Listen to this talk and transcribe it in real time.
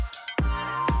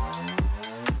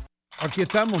Aquí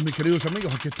estamos, mis queridos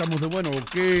amigos, aquí estamos de bueno.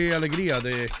 Qué alegría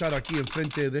de estar aquí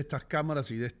enfrente de estas cámaras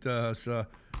y de esta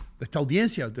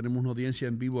audiencia. Tenemos una audiencia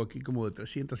en vivo aquí como de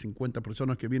 350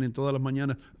 personas que vienen todas las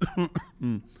mañanas,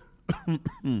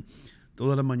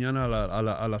 todas las mañanas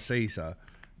a las 6 a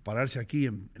pararse aquí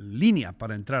en línea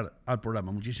para entrar al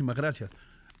programa. Muchísimas gracias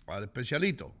al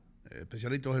Especialito.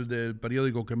 Especialito es el del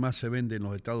periódico que más se vende en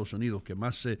los Estados Unidos, que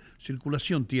más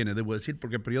circulación tiene, debo decir,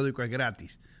 porque el periódico es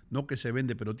gratis. No que se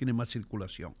vende, pero tiene más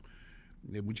circulación.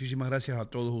 Muchísimas gracias a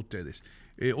todos ustedes.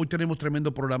 Hoy tenemos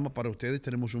tremendo programa para ustedes.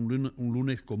 Tenemos un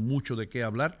lunes con mucho de qué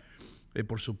hablar.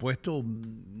 Por supuesto,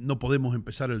 no podemos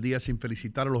empezar el día sin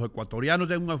felicitar a los ecuatorianos.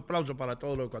 Den un aplauso para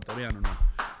todos los ecuatorianos, ¿no?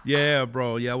 Yeah,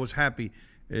 bro, yeah, I was happy.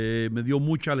 Me dio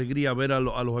mucha alegría ver a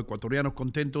los ecuatorianos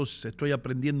contentos. Estoy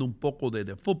aprendiendo un poco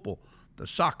de fútbol, de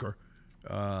soccer.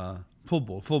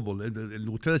 Fútbol.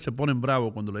 Ustedes se ponen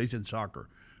bravos cuando le dicen soccer.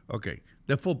 Ok,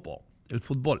 de fútbol, el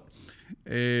fútbol.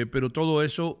 Pero todo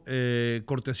eso,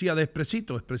 cortesía de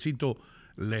Expresito. Expresito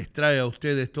les trae a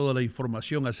ustedes toda la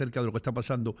información acerca de lo que está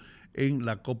pasando en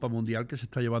la Copa Mundial que se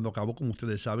está llevando a cabo, como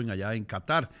ustedes saben, allá en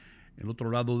Qatar, en el otro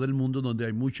lado del mundo, donde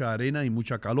hay mucha arena y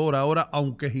mucha calor. Ahora,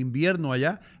 aunque es invierno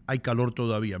allá, hay calor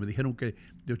todavía. Me dijeron que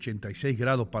de 86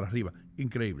 grados para arriba.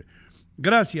 Increíble.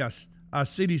 Gracias a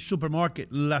City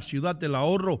Supermarket, la ciudad del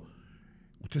ahorro.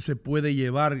 Usted se puede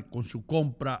llevar con su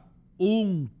compra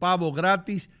un pavo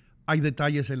gratis. Hay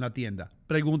detalles en la tienda.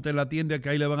 Pregunte en la tienda que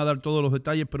ahí le van a dar todos los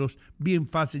detalles, pero es bien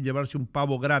fácil llevarse un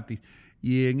pavo gratis.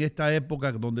 Y en esta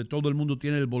época donde todo el mundo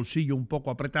tiene el bolsillo un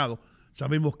poco apretado,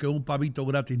 sabemos que un pavito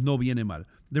gratis no viene mal.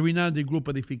 The Rinaldi Group,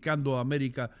 edificando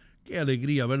América. Qué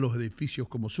alegría ver los edificios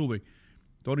como suben.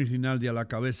 Tony Rinaldi a la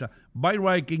cabeza.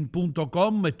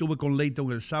 BuyRiking.com. Estuve con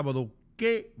Leighton el sábado.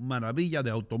 Qué maravilla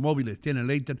de automóviles tiene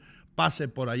Leighton. Pase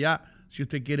por allá si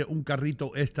usted quiere un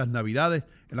carrito estas Navidades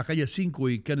en la calle 5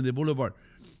 y Kennedy Boulevard.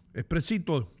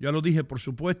 Expresito, ya lo dije, por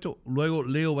supuesto. Luego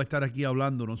Leo va a estar aquí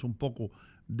hablándonos un poco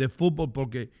de fútbol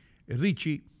porque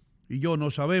Richie y yo no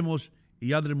sabemos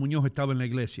y Adrián Muñoz estaba en la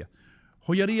iglesia.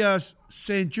 Joyerías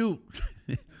St. Jude.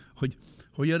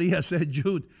 Joyerías St.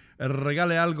 Jude.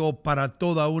 Regale algo para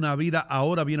toda una vida.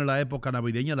 Ahora viene la época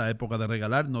navideña, la época de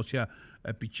regalar. No sea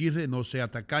pichirre, no sea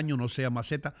tacaño, no sea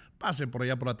maceta. Pase por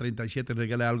allá por la 37 y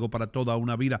regale algo para toda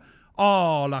una vida.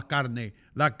 Oh, la carne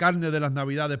de las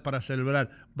Navidades para celebrar.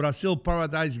 Brazil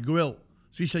Paradise Grill.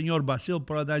 Sí, señor, Brazil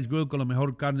Paradise Grill con la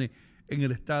mejor carne en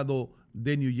el estado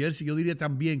de New Jersey. Yo diría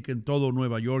también que en todo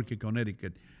Nueva York y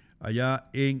Connecticut, allá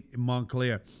en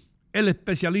Montclair. El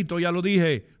Especialito, ya lo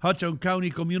dije, Hudson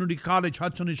County Community College,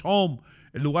 Hudson is home,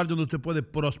 el lugar donde usted puede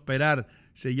prosperar,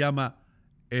 se llama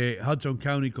Hudson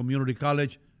County Community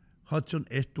College. Hudson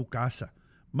es tu casa.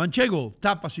 Manchego,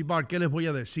 Tapas y Bar, ¿qué les voy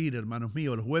a decir, hermanos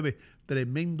míos? El jueves,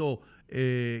 tremendo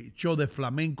show de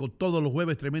flamenco, todos los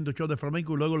jueves, tremendo show de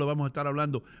flamenco, y luego le vamos a estar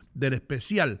hablando del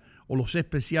especial, o los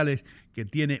especiales que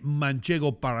tiene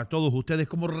Manchego para todos ustedes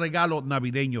como regalo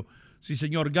navideño. Sí,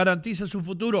 señor, garantiza su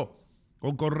futuro.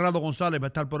 Con Conrado González va a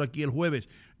estar por aquí el jueves.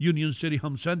 Union City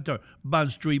Home Center, Bond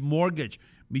Street Mortgage.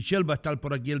 Michelle va a estar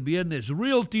por aquí el viernes.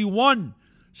 Realty One,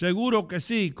 seguro que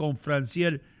sí, con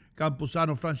Franciel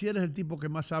Campuzano. Franciel es el tipo que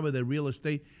más sabe de real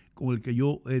estate con el que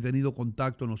yo he tenido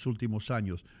contacto en los últimos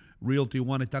años. Realty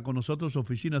One está con nosotros,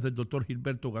 oficinas del doctor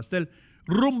Gilberto Gastel.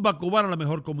 Rumba Cubana, la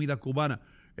mejor comida cubana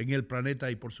en el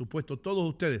planeta. Y por supuesto, todos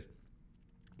ustedes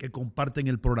que comparten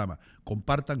el programa.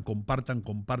 Compartan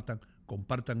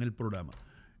el programa.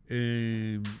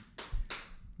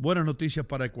 Buenas noticias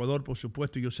para Ecuador, por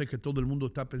supuesto. Yo sé que todo el mundo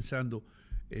está pensando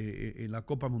en la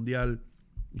Copa Mundial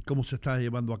y cómo se está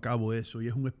llevando a cabo eso. Y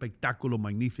es un espectáculo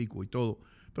magnífico y todo.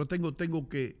 Pero tengo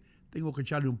que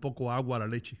echarle un poco agua a la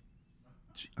leche.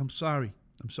 I'm sorry.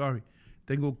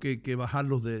 Tengo que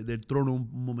bajarlos del trono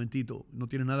un momentito. No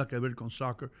tiene nada que ver con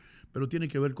soccer, pero tiene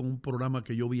que ver con un programa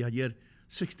que yo vi ayer,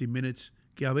 60 Minutes,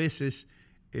 que a veces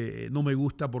no me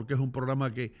gusta porque es un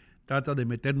programa que trata de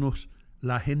meternos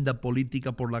la agenda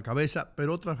política por la cabeza,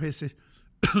 pero otras veces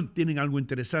tienen algo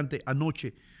interesante.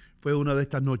 Anoche fue una de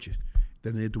estas noches.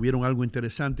 Tuvieron algo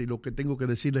interesante y lo que tengo que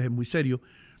decirles es muy serio.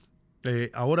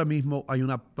 Ahora mismo hay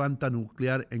una planta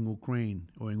nuclear en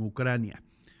Ucrania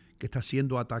que está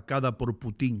siendo atacada por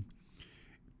Putin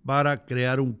para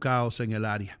crear un caos en el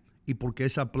área y porque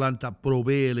esa planta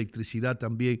provee electricidad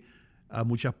también a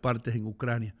muchas partes en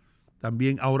Ucrania.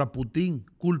 También ahora Putin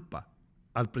culpa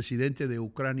al presidente de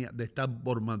Ucrania de estar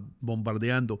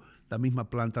bombardeando la misma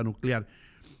planta nuclear.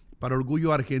 Para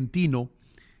orgullo argentino,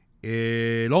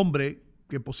 el hombre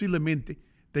que posiblemente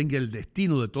tenga el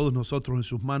destino de todos nosotros en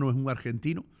sus manos es un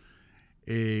argentino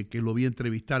que lo vi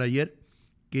entrevistar ayer,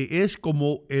 que es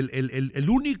como el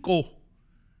único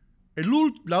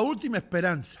la última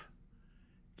esperanza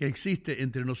que existe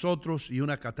entre nosotros y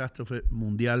una catástrofe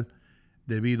mundial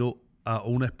debido a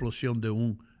una explosión de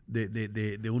uno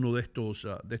de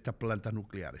estas plantas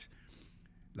nucleares.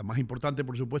 La más importante,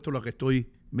 por supuesto, la que estoy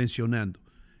mencionando.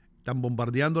 Están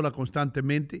bombardeándola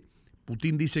constantemente.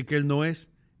 Putin dice que él no es.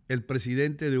 El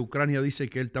presidente de Ucrania dice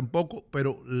que él tampoco,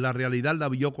 pero la realidad la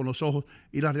vio con los ojos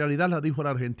y la realidad la dijo el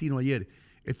argentino ayer.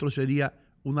 Esto sería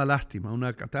una lástima,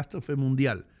 una catástrofe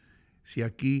mundial si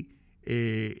aquí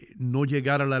no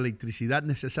llegara la electricidad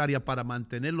necesaria para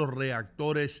mantener los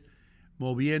reactores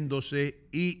moviéndose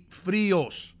y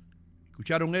fríos.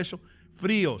 ¿Escucharon eso?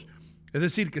 Fríos. Es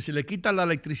decir, que si le quitan la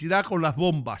electricidad con las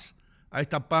bombas a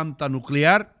esta planta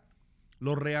nuclear,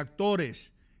 los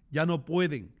reactores ya no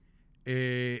pueden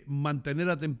mantener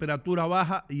la temperatura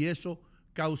baja y eso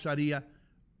causaría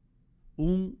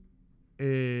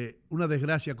una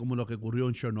desgracia como lo que ocurrió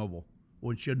en Chernobyl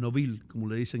o en Chernobyl, como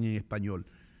le dicen en español.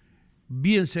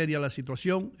 Bien seria la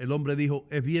situación. El hombre dijo,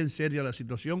 es bien seria la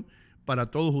situación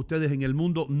para todos ustedes en el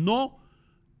mundo. No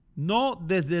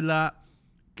desde la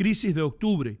crisis de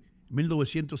octubre de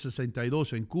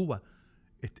 1962 en Cuba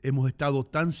hemos estado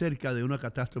tan cerca de una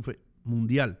catástrofe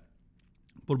mundial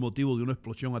por motivo de una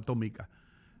explosión atómica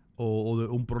o de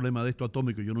un problema de esto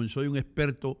atómico. Yo no soy un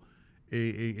experto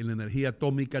en la energía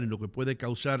atómica ni lo que puede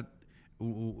causar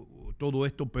todo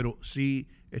esto, pero sí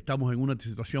estamos en una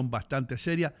situación bastante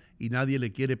seria y nadie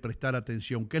le quiere prestar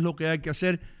atención. ¿Qué es lo que hay que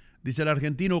hacer? Dice el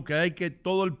argentino que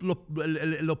todos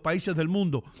los países del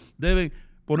mundo deben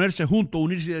ponerse juntos,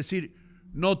 unirse y decir,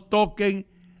 no toquen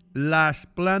las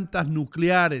plantas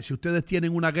nucleares. Si ustedes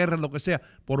tienen una guerra, lo que sea,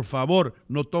 por favor,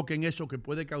 no toquen eso que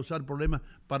puede causar problemas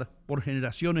por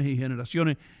generaciones y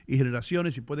generaciones y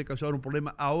generaciones y puede causar un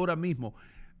problema ahora mismo,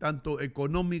 tanto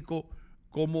económico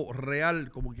como real,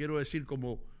 como quiero decir,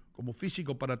 como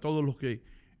físico para todos los que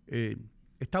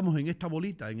estamos en esta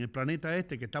bolita, en el planeta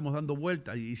que estamos dando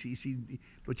vueltas y si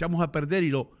lo echamos a perder y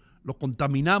lo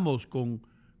contaminamos con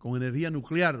energía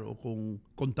nuclear o con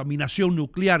contaminación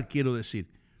nuclear, quiero decir,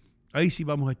 ahí sí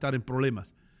vamos a estar en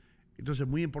problemas. Entonces,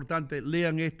 muy importante,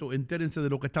 lean esto, entérense de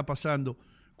lo que está pasando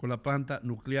con la planta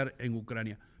nuclear en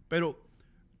Ucrania. Pero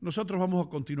nosotros vamos a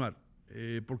continuar,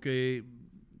 porque,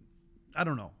 I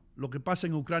don't know, lo que pasa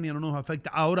en Ucrania no nos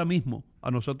afecta ahora mismo a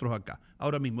nosotros acá.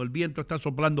 Ahora mismo, el viento está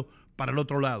soplando para el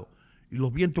otro lado. Y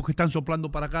los vientos que están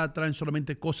soplando para acá traen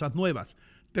solamente cosas nuevas.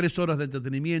 3 horas de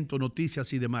entretenimiento,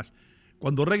 noticias y demás.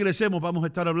 Cuando regresemos vamos a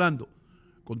estar hablando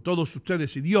con todos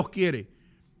ustedes, si Dios quiere.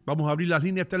 Vamos a abrir las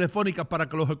líneas telefónicas para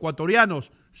que los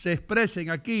ecuatorianos se expresen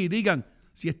aquí y digan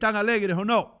si están alegres o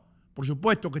no. Por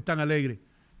supuesto que están alegres.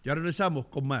 Ya regresamos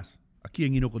con más aquí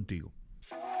en Hino Contigo.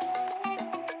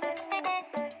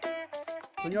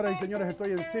 Señoras y señores,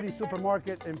 estoy en City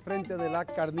Supermarket, enfrente de la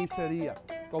carnicería.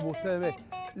 Como ustedes ven,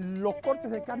 los cortes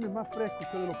de carne más frescos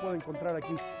ustedes los pueden encontrar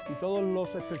aquí y todos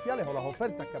los especiales o las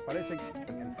ofertas que aparecen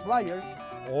en el flyer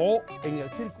o en el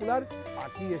circular,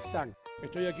 aquí están.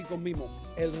 Estoy aquí con Mimo,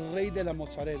 el rey de la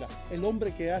mozzarella, el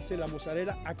hombre que hace la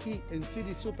mozzarella aquí en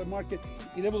City Supermarket.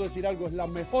 Y debo decir algo, es la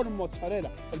mejor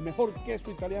mozzarella, el mejor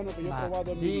queso italiano que yo he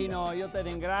probado en mi vida. Dino, io te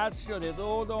ringrazio di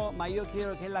tutto, ma io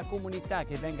chiedo che la comunità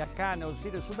che venga qua nel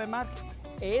City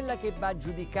Supermarket è la che va a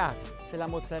giudicare se la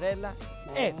mozzarella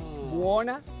è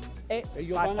buona e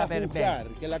ellos fatta van a per juzgar,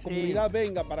 bene. que la Sì. comunidad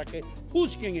venga para que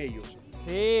juzguen ellos.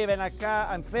 Sì, ven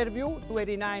acá in Fairview,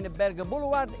 289 Berg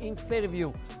Boulevard in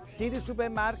Fairview. City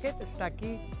Supermarket sta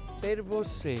qui per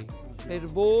você. Per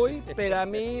voi, per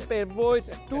me, per voi,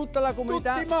 tutta la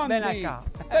comunità, Tutti mondi, ven acá.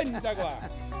 venta qua.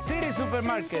 City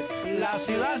Supermarket, la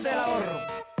ciudad del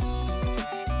ahorro.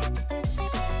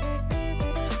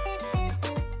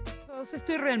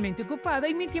 Estoy realmente ocupada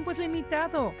y mi tiempo es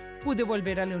limitado. Pude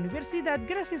volver a la universidad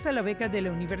gracias a la beca de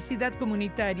la Universidad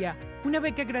Comunitaria, una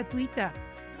beca gratuita.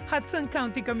 Hudson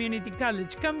County Community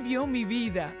College cambió mi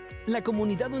vida. La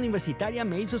comunidad universitaria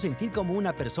me hizo sentir como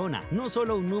una persona, no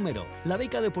solo un número. La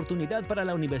beca de oportunidad para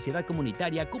la universidad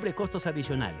comunitaria cubre costos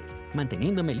adicionales,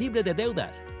 manteniéndome libre de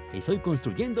deudas. Estoy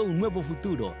construyendo un nuevo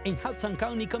futuro en Hudson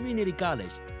County Community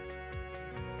College.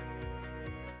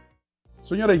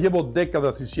 Señores, llevo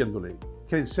décadas diciéndole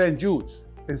que en St. Jude's,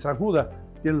 en San Judas,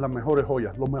 tienen las mejores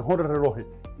joyas, los mejores relojes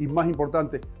y, más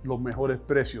importante, los mejores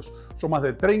precios. Son más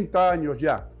de 30 años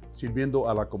ya sirviendo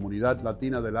a la comunidad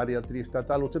latina del área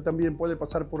triestatal. Usted también puede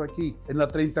pasar por aquí, en la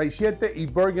 37 y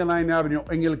Bergen Line Avenue,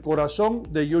 en el corazón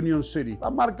de Union City.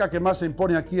 La marca que más se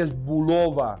impone aquí es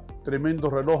Bulova.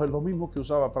 Tremendos relojes, los mismos que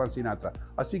usaba Frank Sinatra.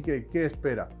 Así que, ¿qué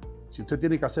espera? Si usted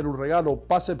tiene que hacer un regalo,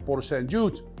 pase por St.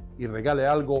 Jude's y regale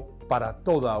algo para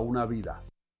toda una vida.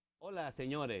 Hola,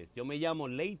 señores. Yo me llamo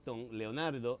Leighton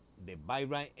Leonardo de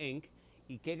Byron Inc.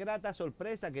 Y qué grata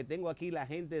sorpresa que tengo aquí la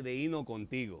gente de Hino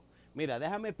Contigo. Mira,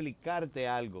 déjame explicarte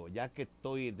algo, ya que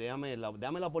dame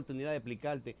la oportunidad de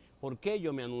explicarte por qué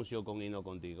yo me anuncio con Hino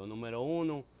Contigo. Número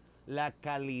uno, la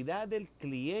calidad del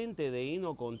cliente de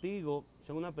Hino Contigo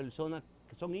son una persona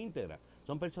que son íntegras,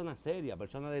 son personas serias,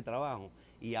 personas de trabajo.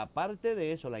 Y aparte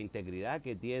de eso, la integridad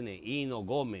que tiene Hino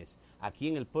Gómez aquí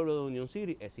en el pueblo de Union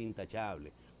City es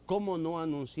intachable. ¿Cómo no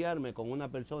anunciarme con una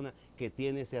persona que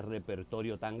tiene ese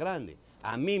repertorio tan grande?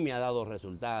 A mí me ha dado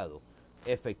resultados.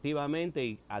 Efectivamente,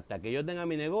 y hasta que yo tenga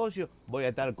mi negocio, voy a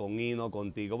estar con Hino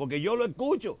Contigo, porque yo lo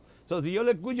escucho. Si yo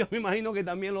lo escucho, me imagino que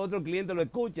también los otros clientes lo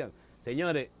escuchan.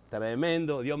 Señores,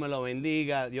 tremendo, Dios me lo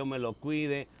bendiga, Dios me lo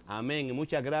cuide, amén. Y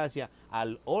muchas gracias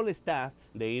al all staff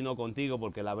de Hino Contigo,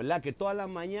 porque la verdad que todas las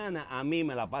mañanas a mí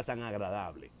me la pasan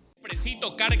agradable.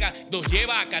 Expresito Carga nos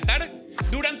lleva a Qatar.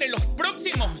 Durante los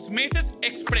próximos meses,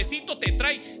 Expresito te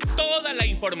trae toda la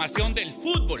información del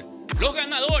fútbol, los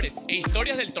ganadores e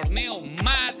historias del torneo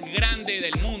más grande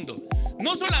del mundo.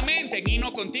 No solamente en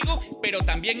Hino Contigo, pero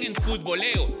también en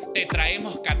Futboleo. Te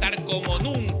traemos Qatar como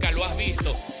nunca lo has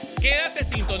visto. Quédate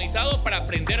sintonizado para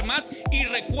aprender más y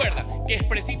recuerda que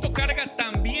Expresito Carga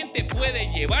también te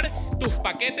puede llevar tus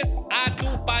paquetes a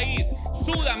tu país,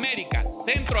 Sudamérica,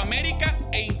 Centroamérica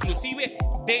e inclusive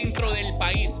dentro del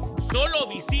país. Solo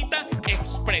visita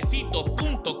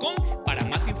expresito.com para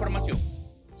más información.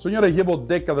 Señores, llevo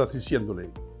décadas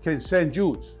diciéndole que en St.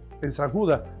 Jude's, en San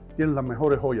Judas, tienen las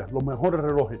mejores joyas, los mejores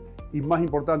relojes y, más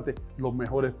importante, los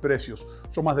mejores precios.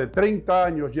 Son más de 30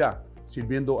 años ya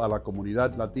sirviendo a la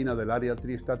comunidad latina del área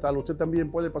triestatal. Usted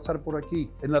también puede pasar por aquí,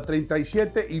 en la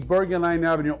 37 y Bergen Line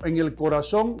Avenue, en el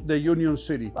corazón de Union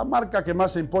City. La marca que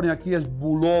más se impone aquí es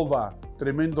Bulova.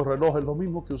 Tremendos relojes, lo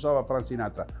mismo que usaba Frank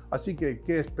Sinatra. Así que,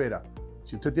 ¿qué espera?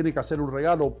 Si usted tiene que hacer un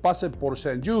regalo, pase por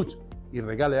St. Jude's y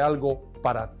regale algo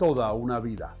para toda una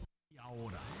vida. Y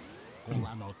ahora, con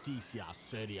las noticias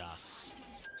serias,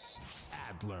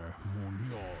 Adler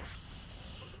Muñoz.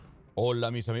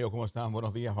 Hola mis amigos, ¿cómo están?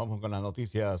 Buenos días, vamos con las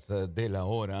noticias de la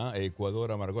hora.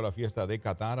 Ecuador amargó la fiesta de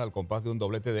Qatar al compás de un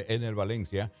doblete de Ener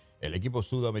Valencia. El equipo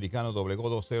sudamericano doblegó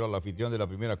 2-0 al anfitrión de la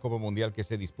primera Copa Mundial que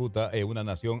se disputa en una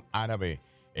nación árabe.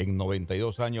 En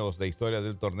 92 años de historia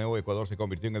del torneo, Ecuador se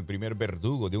convirtió en el primer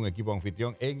verdugo de un equipo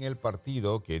anfitrión en el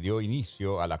partido que dio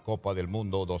inicio a la Copa del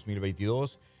Mundo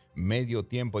 2022. Medio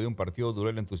tiempo de un partido duró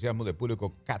el entusiasmo del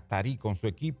público catarí con su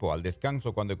equipo. Al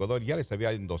descanso, cuando Ecuador ya les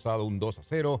había endosado un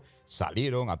 2-0,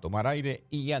 salieron a tomar aire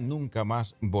y ya nunca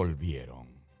más volvieron.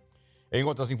 En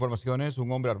otras informaciones,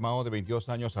 un hombre armado de 22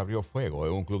 años abrió fuego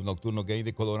en un club nocturno gay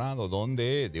de Colorado,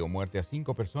 donde dio muerte a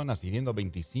 5 personas, hiriendo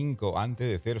 25 antes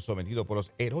de ser sometido por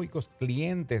los heroicos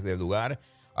clientes del lugar,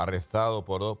 arrestado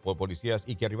por policías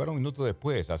y que arribaron minutos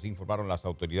después, así informaron las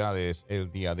autoridades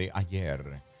el día de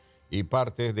ayer. Y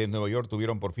partes de Nueva York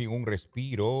tuvieron por fin un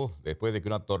respiro después de que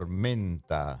una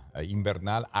tormenta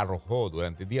invernal arrojó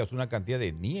durante días una cantidad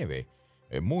de nieve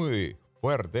muy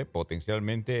fuerte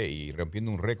potencialmente y rompiendo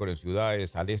un récord en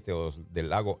ciudades al este del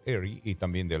lago Erie y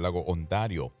también del lago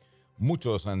Ontario.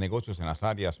 Muchos negocios en las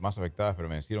áreas más afectadas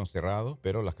permanecieron cerrados,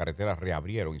 pero las carreteras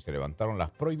reabrieron y se levantaron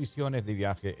las prohibiciones de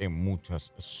viaje en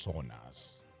muchas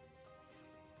zonas.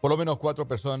 Por lo menos 4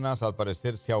 personas al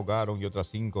parecer se ahogaron y otras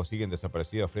 5 siguen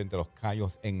desaparecidas frente a los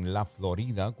Cayos en la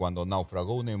Florida cuando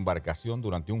naufragó una embarcación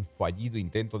durante un fallido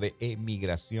intento de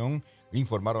emigración,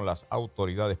 informaron las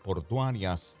autoridades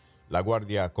portuarias. La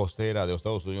Guardia Costera de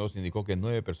Estados Unidos indicó que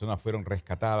 9 personas fueron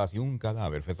rescatadas y un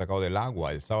cadáver fue sacado del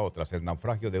agua el sábado tras el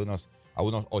naufragio a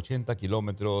unos 80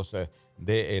 kilómetros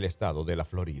del estado de la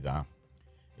Florida.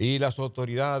 Y las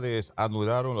autoridades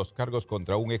anularon los cargos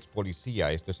contra un ex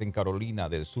policía, esto es en Carolina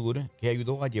del Sur, que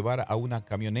ayudó a llevar a una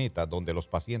camioneta donde los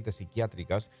pacientes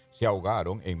psiquiátricas se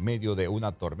ahogaron en medio de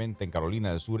una tormenta en Carolina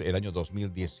del Sur el año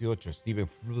 2018. Stephen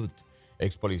Flood,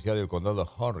 ex policía del condado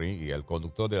Horry, y el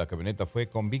conductor de la camioneta fue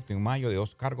convicto en mayo de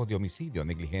 2 cargos de homicidio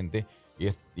negligente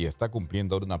y está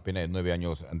cumpliendo una pena de 9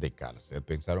 años de cárcel.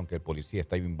 Pensaron que el policía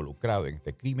estaba involucrado en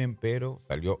este crimen, pero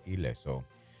salió ileso.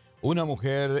 Una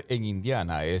mujer en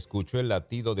Indiana escuchó el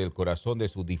latido del corazón de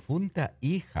su difunta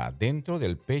hija dentro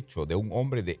del pecho de un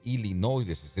hombre de Illinois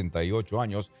de 68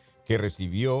 años que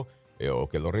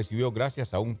lo recibió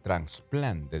gracias a un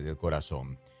trasplante del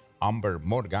corazón. Amber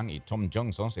Morgan y Tom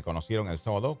Johnson se conocieron el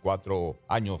sábado, 4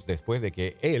 años después de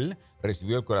que él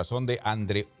recibió el corazón de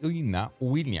Andreina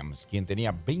Williams, quien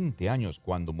tenía 20 años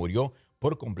cuando murió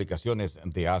por complicaciones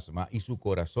de asma, y su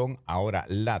corazón ahora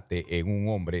late en un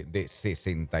hombre de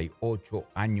 68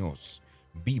 años.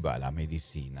 ¡Viva la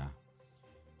medicina!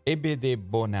 Ebe de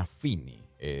Bonafini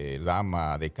la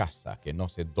ama de casa, que no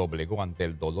se doblegó ante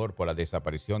el dolor por la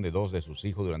desaparición de 2 de sus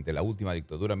hijos durante la última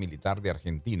dictadura militar de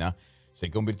Argentina, se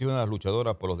convirtió en una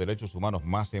luchadora por los derechos humanos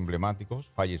más emblemáticos.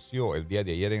 Falleció el día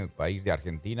de ayer en el país de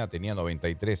Argentina, tenía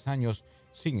 93 años.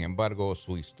 Sin embargo,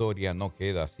 su historia no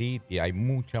queda así. Hay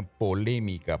mucha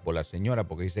polémica por la señora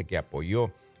porque dice que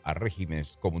apoyó a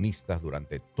regímenes comunistas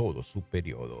durante todo su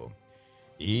periodo.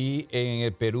 Y en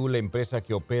el Perú, la empresa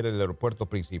que opera el aeropuerto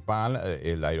principal,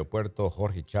 el aeropuerto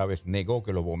Jorge Chávez, negó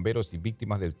que los bomberos y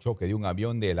víctimas del choque de un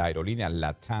avión de la aerolínea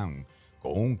LATAM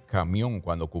con un camión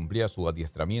cuando cumplía su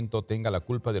adiestramiento tenga la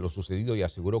culpa de lo sucedido, y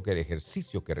aseguró que el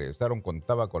ejercicio que realizaron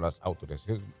contaba con las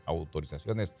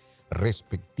autorizaciones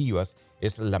respectivas.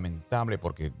 Es lamentable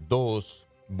porque 2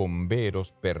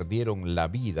 bomberos perdieron la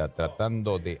vida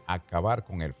tratando de acabar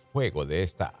con el fuego de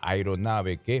esta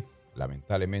aeronave que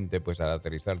lamentablemente pues al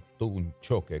aterrizar tuvo un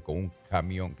choque con un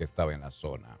camión que estaba en la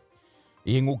zona.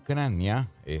 Y en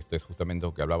Ucrania, esto es justamente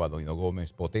lo que hablaba Doino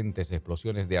Gómez, potentes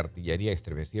explosiones de artillería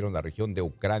estremecieron la región de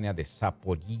Ucrania de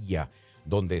Zaporilla,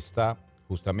 donde está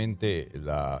justamente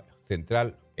la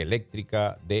central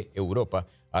eléctrica de Europa.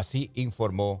 Así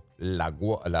informó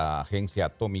la Agencia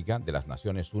Atómica de las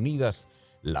Naciones Unidas,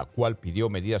 la cual pidió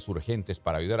medidas urgentes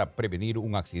para ayudar a prevenir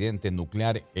un accidente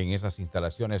nuclear en esas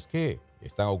instalaciones que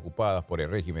están ocupadas por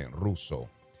el régimen ruso.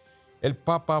 El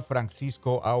Papa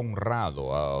Francisco ha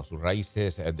honrado a sus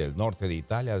raíces del norte de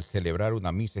Italia al celebrar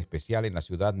una misa especial en la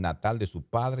ciudad natal de su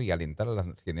padre y alentar a las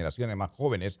generaciones más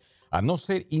jóvenes a no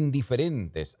ser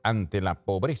indiferentes ante la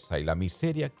pobreza y la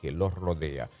miseria que los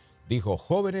rodea. Dijo: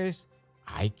 jóvenes,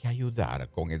 hay que ayudar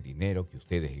con el dinero que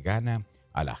ustedes ganan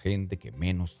a la gente que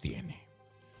menos tiene.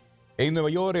 En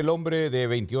Nueva York, el hombre de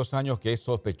 22 años que es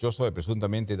sospechoso de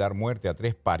presuntamente dar muerte a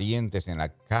 3 parientes en la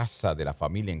casa de la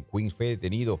familia en Queens fue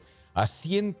detenido a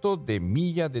cientos de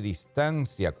millas de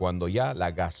distancia cuando ya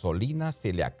la gasolina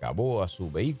se le acabó a su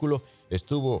vehículo.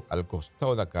 Estuvo al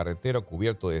costado de la carretera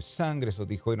cubierto de sangre, eso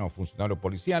dijeron funcionarios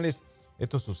policiales.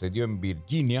 Esto sucedió en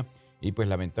Virginia y pues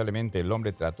lamentablemente el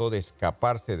hombre trató de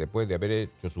escaparse después de haber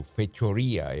hecho su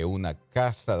fechoría en una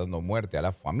casa dando muerte a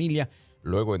la familia.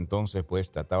 Luego entonces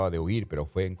pues trataba de huir, pero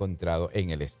fue encontrado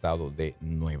en el estado de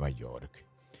Nueva York.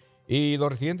 Y los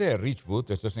residentes de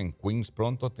Richwood, esto es en Queens,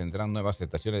 pronto tendrán nuevas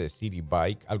estaciones de City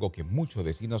Bike, algo que muchos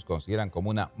vecinos consideran como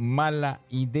una mala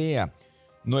idea.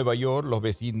 Nueva York, los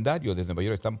vecindarios de Nueva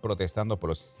York están protestando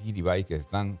por los City Bike que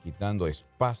están quitando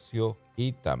espacio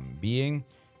y también,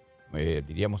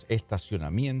 diríamos,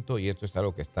 estacionamiento, y esto es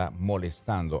algo que está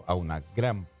molestando a una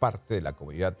gran parte de la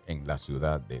comunidad en la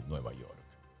ciudad de Nueva York.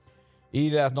 Y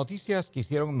las noticias que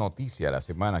hicieron noticia la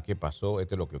semana que pasó,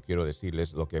 esto es lo que quiero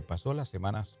decirles, lo que pasó las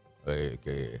semanas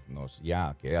que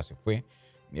ya se fue,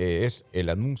 es el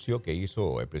anuncio que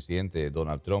hizo el presidente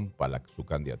Donald Trump para su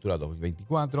candidatura a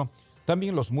 2024.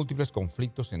 También los múltiples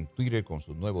conflictos en Twitter con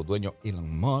su nuevo dueño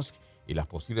Elon Musk y las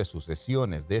posibles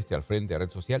sucesiones de este al frente de la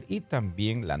red social. Y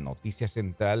también la noticia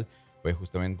central fue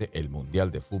justamente el Mundial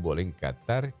de Fútbol en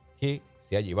Qatar, que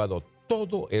se ha llevado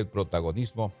todo el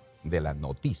protagonismo de la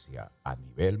noticia a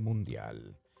nivel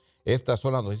mundial. Estas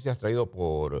son las noticias traídas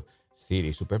por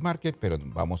City Supermarket, pero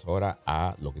vamos ahora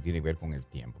a lo que tiene que ver con el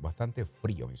tiempo. Bastante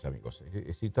frío, mis amigos.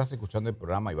 Si estás escuchando el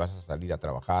programa y vas a salir a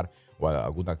trabajar o a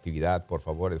alguna actividad, por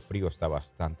favor, el frío está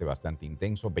bastante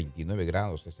intenso. 29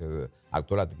 grados es la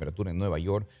actual temperatura en Nueva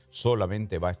York.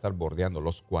 Solamente va a estar bordeando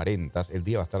los 40. El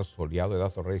día va a estar soleado.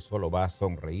 Eduardo Rey solo va a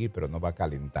sonreír, pero no va a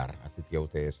calentar. Así que ya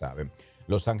ustedes saben.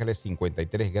 Los Ángeles,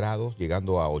 53 grados,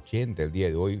 llegando a 80 el día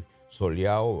de hoy.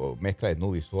 Soleado, mezcla de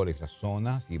nube y sol en esas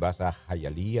zonas. Si vas a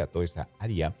Hialeah, a toda esa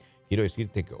área, quiero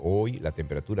decirte que hoy la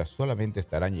temperatura solamente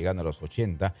estarán llegando a los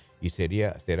 80 y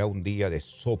será un día de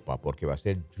sopa porque va a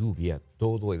ser lluvia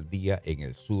todo el día en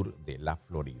el sur de la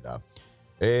Florida.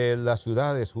 Las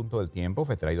ciudades junto al tiempo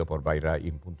fue traído por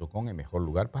buyrain.com, el mejor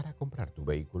lugar para comprar tu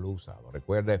vehículo usado.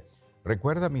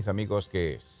 Recuerda, mis amigos,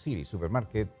 que City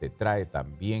Supermarket te trae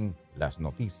también las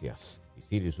noticias. Y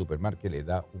City Supermarket le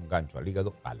da un gancho al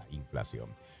hígado a la inflación.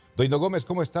 Doino Gómez,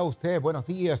 ¿cómo está usted? Buenos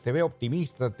días, te veo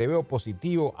optimista, te veo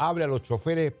positivo. Hable a los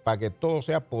choferes para que todo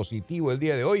sea positivo el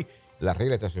día de hoy. Las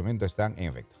reglas de estacionamiento están en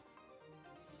efecto.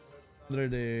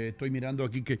 Estoy mirando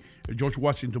aquí que el George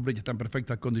Washington Bridge está en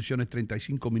perfectas condiciones,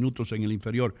 35 minutos en el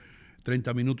inferior,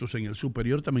 30 minutos en el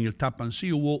superior. También el Tappan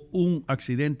Zee, hubo un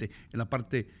accidente en la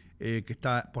parte que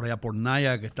está por allá por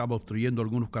Naya, que estaba obstruyendo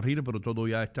algunos carriles, pero todo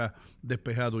ya está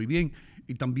despejado y bien.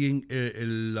 Y también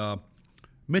el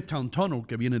Midtown Tunnel,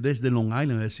 que viene desde Long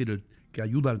Island, es decir, que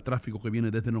ayuda al tráfico que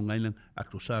viene desde Long Island a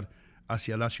cruzar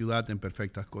hacia la ciudad en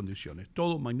perfectas condiciones.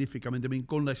 Todo magníficamente bien,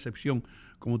 con la excepción,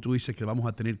 como tú dices, que vamos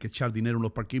a tener que echar dinero en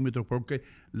los parquímetros porque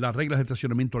las reglas de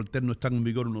estacionamiento alterno están en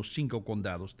vigor en los 5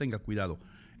 condados. Tenga cuidado,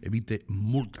 evite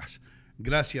multas.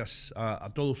 Gracias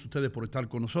a todos ustedes por estar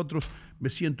con nosotros. Me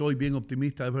siento hoy bien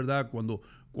optimista, es verdad, cuando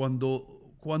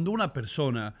una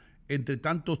persona, entre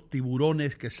tantos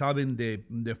tiburones que saben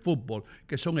de fútbol,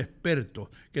 que son expertos,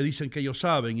 que dicen que ellos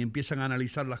saben y empiezan a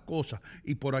analizar las cosas,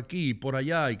 y por aquí y por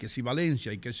allá, y que si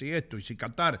Valencia, y que si esto, y si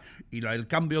Qatar, y el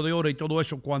cambio de hora y todo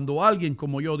eso, cuando alguien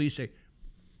como yo dice,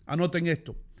 anoten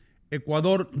esto,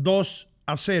 Ecuador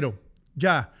 2-0,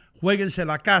 ya, juéguense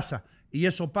la casa, y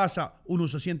eso pasa, uno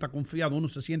se siente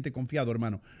confiado,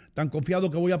 hermano. Tan confiado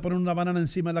que voy a poner una banana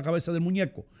encima de la cabeza del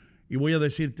muñeco y voy a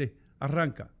decirte,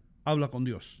 arranca, habla con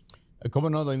Dios. ¿Cómo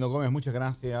no, Doino Gómez? Muchas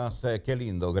gracias. Qué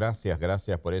lindo. Gracias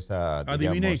por esa,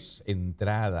 digamos,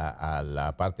 entrada a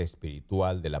la parte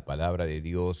espiritual de la palabra de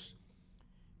Dios.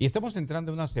 Y estamos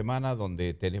entrando en una semana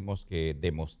donde tenemos que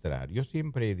demostrar. Yo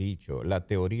siempre he dicho, la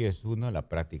teoría es uno, la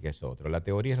práctica es otro. La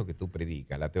teoría es lo que tú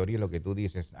predicas, la teoría es lo que tú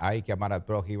dices, hay que amar al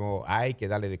prójimo, hay que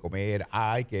darle de comer,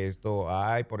 hay que esto,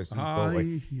 ay, pobrecito.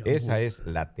 Esa es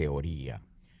la teoría.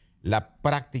 La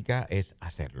práctica es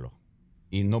hacerlo.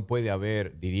 Y no puede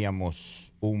haber,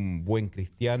 diríamos, un buen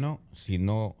cristiano si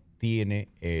no tiene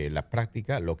la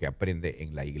práctica, lo que aprende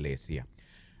en la iglesia.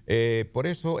 Por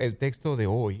eso el texto de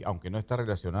hoy, aunque no está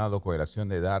relacionado con la acción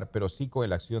de dar, pero sí con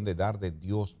la acción de dar de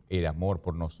Dios el amor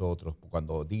por nosotros.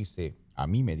 Cuando dice, a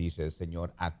mí me dice el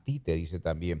Señor, a ti te dice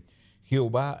también,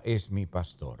 Jehová es mi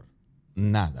pastor,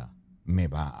 nada me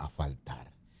va a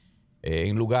faltar.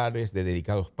 En lugares de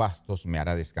dedicados pastos me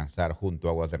hará descansar, junto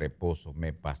a aguas de reposo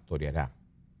me pastoreará.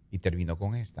 Y termino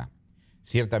con esta.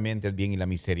 Ciertamente el bien y la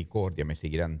misericordia me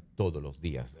seguirán todos los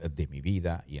días de mi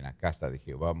vida y en la casa de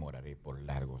Jehová moraré por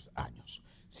largos años.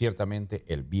 Ciertamente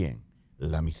el bien,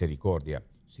 la misericordia.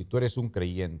 Si tú eres un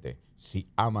creyente, si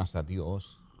amas a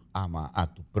Dios, ama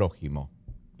a tu prójimo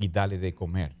y dale de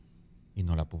comer y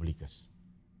no la publicas.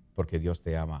 Porque Dios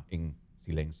te ama en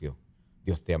silencio,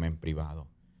 Dios te ama en privado.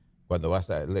 Cuando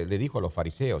le dijo a los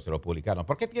fariseos, a los publicanos,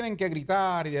 ¿por qué tienen que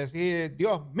gritar y decir,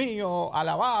 Dios mío,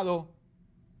 alabado?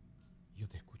 Yo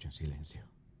te escucho en silencio.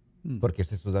 Porque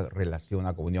esa es una relación,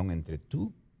 una comunión entre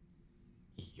tú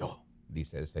y yo,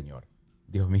 dice el Señor.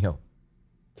 Dios mío,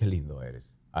 qué lindo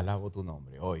eres. Alabo tu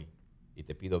nombre hoy y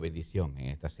te pido bendición en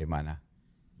esta semana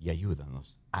y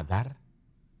ayúdanos a dar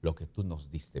lo que tú nos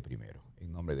diste primero.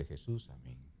 En nombre de Jesús,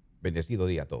 amén. Bendecido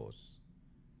día a todos.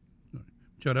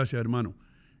 Muchas gracias, hermano.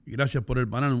 Y gracias por el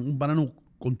banano. Un banano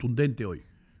contundente hoy.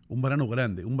 Un banano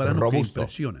grande. Un banano robusto, que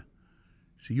impresiona.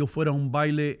 Si yo fuera a un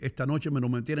baile esta noche, me lo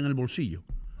metiera en el bolsillo.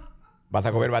 ¿Vas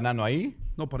a comer banano ahí?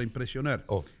 No, para impresionar.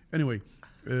 Oh. Anyway,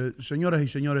 señoras y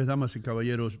señores, damas y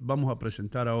caballeros, vamos a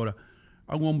presentar ahora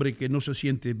a un hombre que no se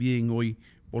siente bien hoy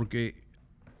porque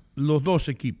los dos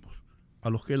equipos a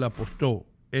los que él apostó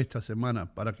esta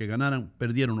semana para que ganaran,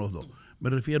 perdieron los dos. Me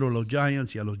refiero a los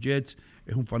Giants y a los Jets.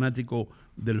 Es un fanático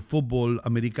del fútbol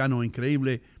americano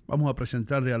increíble. Vamos a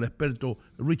presentarle al experto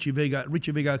Richie Vega.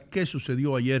 Richie Vega, ¿qué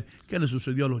sucedió ayer? ¿Qué le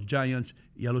sucedió a los Giants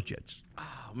y a los Jets?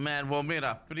 Oh, man, well,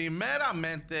 mira,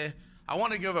 primeramente, I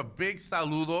want to give a big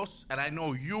saludos, and I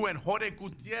know you and Jorge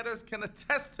Gutierrez can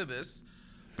attest to this.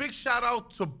 Big shout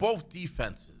out to both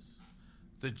defenses.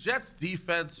 The Jets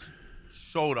defense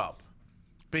showed up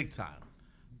big time.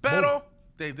 Pero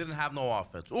they didn't have no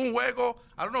offense. Un juego,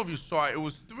 I don't know if you saw it, it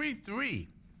was 3-3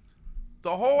 the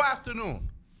whole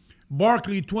afternoon.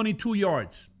 Barkley, 22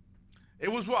 yards.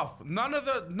 It was rough. None of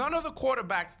the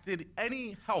quarterbacks did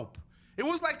any help. It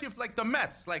was like if the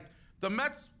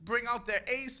Mets bring out their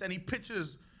ace and he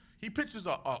pitches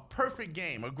a perfect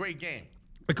game, a great game.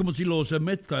 Es como si los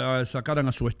Mets sacaran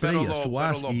a su estrella, su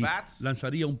as, y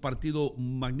lanzaría un partido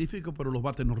magnífico, pero los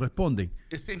bates no responden.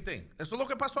 Same thing. Eso es lo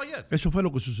que pasó ayer. Eso fue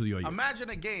lo que sucedió ayer.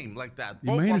 Imagine a game like that.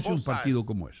 Imagínense un partido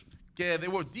como ese. Que they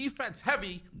were defense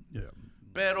heavy,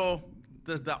 pero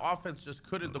the offense just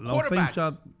couldn't. La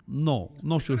ofensa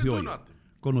no surgió ayer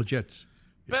con los Jets.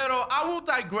 Pero I will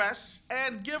digress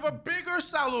and give a bigger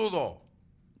saludo.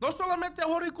 No solamente a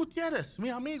Jorge Gutierrez, mi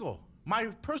amigo,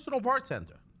 my personal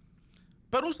bartender.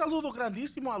 Pero un saludo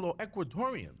grandísimo a los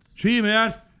Ecuadorians. Sí,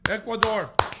 man.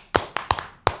 Ecuador.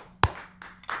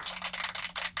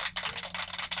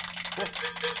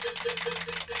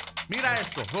 Mira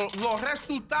eso. Los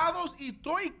resultados, y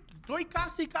estoy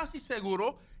casi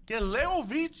seguro que Leo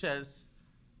Viches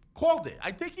called it.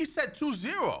 I think he said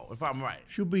 2-0, if I'm right.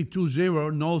 Should be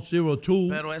 2-0, no 0-2.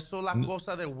 Pero eso es la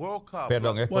cosa del World Cup.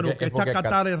 Perdón, bueno, que está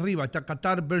Qatar arriba. Está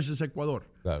Qatar versus Ecuador.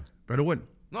 Claro. Pero bueno.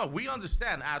 No, we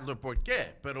understand, Adler, por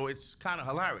qué, pero it's kind of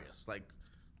hilarious. Like,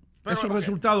 Pero, Esos okay.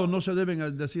 resultados no se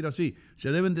deben decir así.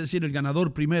 Se deben decir el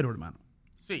ganador primero, hermano.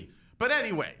 Sí. But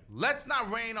anyway, let's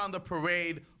not rain on the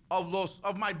parade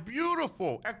of my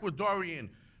beautiful Ecuadorian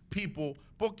people,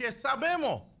 porque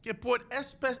sabemos que por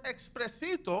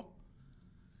Expresito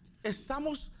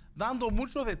estamos dando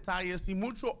muchos detalles y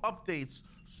muchos updates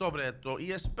sobre esto,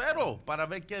 y espero para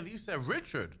ver qué dice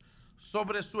Richard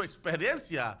sobre su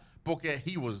experiencia, porque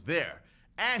he was there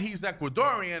and he's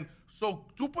Ecuadorian. So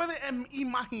tú puedes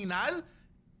imaginar,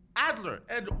 Adler,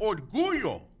 el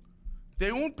orgullo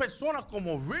de una persona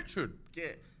como Richard,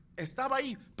 que estaba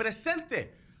ahí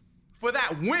presente for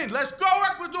that win. Let's go,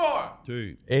 Ecuador.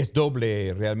 Sí. Es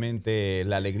doble realmente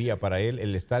la alegría para él.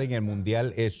 El estar en el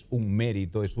Mundial es un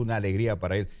mérito, es una alegría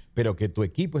para él. Pero que tu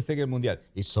equipo esté en el Mundial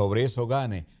y sobre eso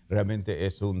gane, realmente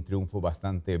es un triunfo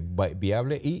bastante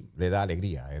viable y le da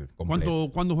alegría a él.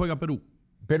 ¿Cuándo juega Perú?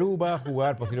 Perú va a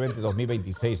jugar posiblemente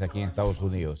 2026 aquí en Estados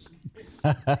Unidos.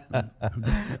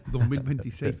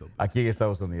 2026. Aquí en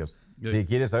Estados Unidos. Si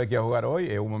quieres saber qué va a jugar hoy,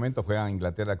 en un momento juegan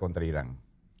Inglaterra contra Irán.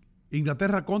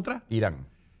 ¿Inglaterra contra? Irán.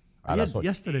 A las 8.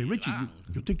 Yesterday, Richie,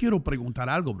 yo te quiero preguntar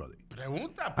algo, brother.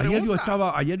 Pregunta. Ayer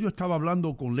yo estaba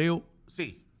hablando con Leo,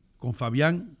 Sí. con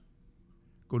Fabián,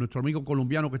 con nuestro amigo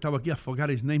colombiano que estaba aquí. I forgot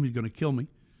his name, he's gonna kill me.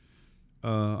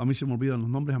 A mí se me olvidan los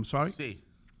nombres, I'm sorry. Sí.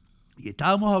 Y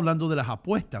estábamos hablando de las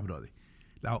apuestas, brother.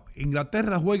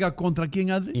 ¿Inglaterra juega contra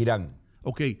quién, Adri? Irán.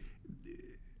 Ok.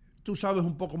 Tú sabes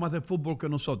un poco más de fútbol que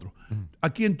nosotros. ¿A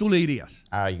quién tú le irías?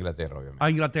 A Inglaterra, obviamente. A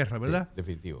Inglaterra, ¿verdad? Sí,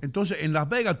 definitivo. Entonces, en Las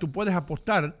Vegas tú puedes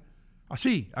apostar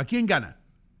así, ¿a quién gana?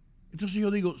 Entonces yo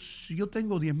digo, si yo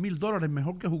tengo $10,000,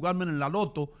 mejor que jugarme en la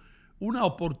loto, una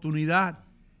oportunidad.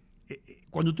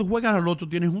 Cuando tú juegas a la loto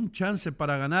tienes un chance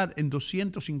para ganar en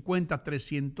 250,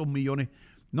 300 millones,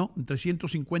 ¿no?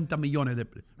 350 millones de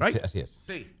pesos. Right? Sí, así es.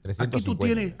 Sí.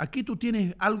 350. Aquí tú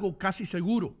tienes algo casi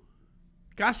seguro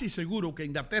que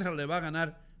Inglaterra le va a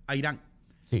ganar a Irán.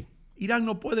 Sí. Irán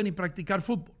no puede ni practicar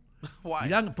fútbol. Why?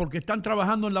 Irán, porque están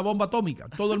trabajando en la bomba atómica.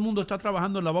 Todo el mundo está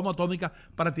trabajando en la bomba atómica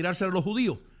para tirarse a los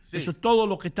judíos. Sí. Eso es todo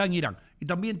lo que está en Irán. Y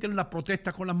también tienen las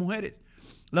protestas con las mujeres.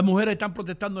 Las mujeres están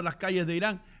protestando en las calles de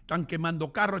Irán, están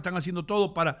quemando carros, están haciendo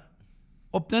todo para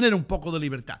obtener un poco de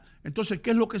libertad. Entonces, ¿qué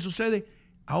es lo que sucede?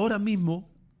 Ahora mismo,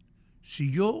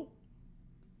 si yo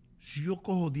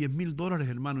cojo $10,000,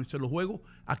 hermano, y se los juego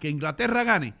a que Inglaterra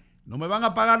gane, no me van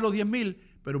a pagar los 10,000,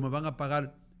 pero me van a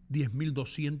pagar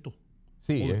 10,200.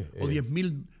 Sí. O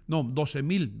 10,000, no,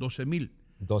 12,000.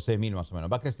 12,000 más o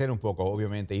menos. Va a crecer un poco,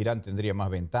 obviamente. Irán tendría más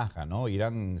ventaja, ¿no?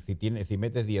 Irán, si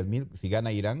metes 10,000, si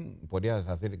gana Irán, podrías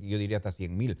hacer, yo diría hasta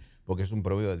 100,000, porque es un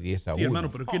promedio de 10-1. Sí,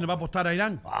 hermano, pero ¿quién le va a apostar a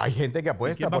Irán? Hay gente que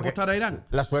apuesta. ¿Quién va a porque apostar a Irán?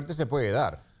 La suerte se puede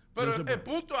dar. Pero el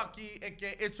punto aquí es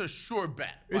que it's a sure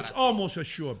bet. It's almost a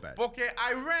sure bet. Porque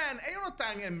Iran, ellos no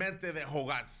están en mente de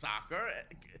jugar soccer.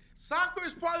 Soccer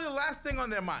is probably the last thing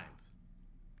on their mind.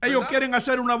 Ellos ¿verdad? quieren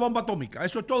hacer una bomba atómica.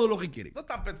 Eso es todo lo que quieren. No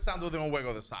están pensando de un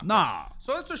juego de soccer. No.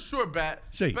 So it's a sure bet.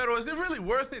 Sí. Pero is it really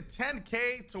worth it,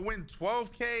 10K to win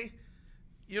 12K?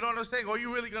 You know what I'm saying? All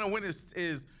you really going to win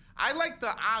is I like the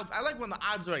odds. I like when the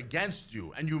odds are against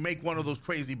you and you make one of those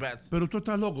crazy bets. Pero tú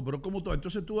estás loco, pero ¿cómo tú?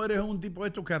 Entonces tú eres un tipo de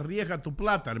esto que arriesga tu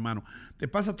plata, hermano. Te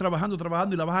pasas trabajando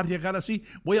y la vas a arriesgar así.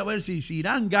 Voy a ver si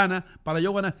Irán gana para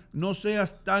yo ganar. No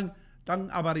seas tan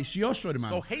avaricioso,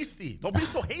 hermano. So hasty. Don't be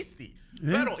so hasty.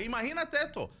 Pero imagínate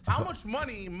esto. How much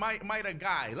money might a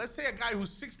guy, let's say a guy who's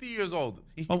 60 years old,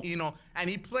 you know, and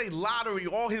he played lottery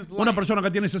all his life. Una persona que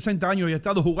tiene 60 años y ha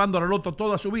estado jugando a la loto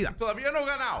toda su vida. Todavía no ha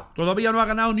ganado. Todavía no ha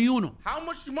ganado ni uno. How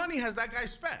much money has that guy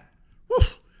spent?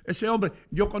 Uf, ese hombre,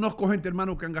 yo conozco gente,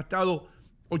 hermano, que han gastado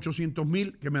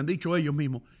 800,000, que me han dicho ellos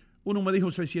mismos. Uno me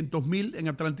dijo 600,000 en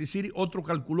Atlantic City, otro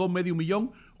calculó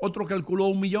 $500,000, otro calculó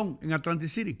 $1 millón en Atlantic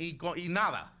City. Y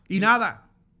nada. Y nada.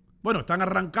 Bueno, están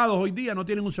arrancados hoy día, no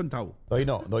tienen un centavo.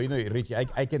 No, Richie,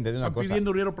 hay que entender una Están cosa.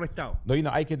 pidiendo dinero prestado.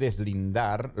 Hay que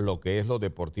deslindar lo que es lo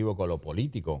deportivo con lo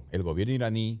político. El gobierno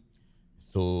iraní,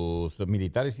 sus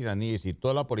militares iraníes y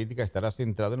toda la política estará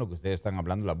centrada en lo que ustedes están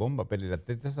hablando, la bomba, pero el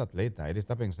atleta es atleta. Él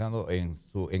está pensando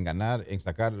en ganar, en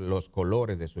sacar los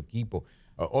colores de su equipo.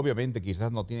 Obviamente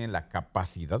quizás no tienen la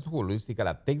capacidad futbolística,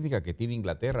 la técnica que tiene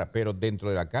Inglaterra, pero dentro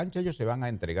de la cancha ellos se van a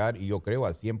entregar, y yo creo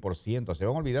al 100%. Se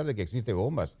van a olvidar de que existen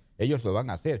bombas. Ellos lo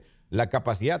van a hacer. La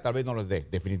capacidad tal vez no les dé,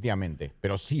 definitivamente,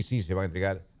 pero sí se van a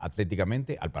entregar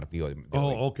atléticamente al partido de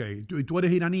hoy. Ok. ¿Y tú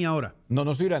eres iraní ahora?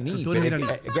 No soy iraní. Tú eres iraní.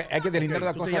 Hay que deslindar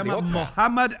la Tú cosa te de llamas otra.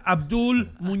 Mohammad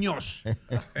Abdul Muñoz.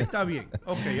 Está bien.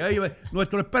 Ok, ahí va.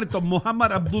 Nuestro experto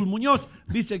Mohammad Abdul Muñoz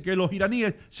dice que los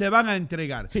iraníes se van a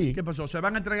entregar. Sí. ¿Qué pasó? ¿Se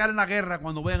van a entregar en la guerra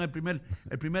cuando vean el primer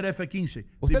F-15.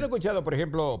 ¿Usted no ha escuchado, por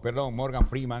ejemplo, Morgan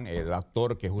Freeman, el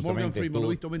actor que justamente Morgan Freeman, lo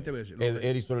he visto 20 veces.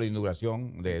 Él hizo la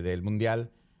inauguración del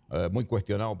Mundial, muy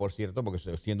cuestionado, por cierto, porque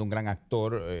siendo un gran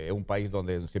actor, es un país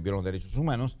donde se violan los derechos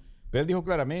humanos, pero él dijo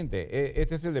claramente,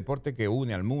 este es el deporte que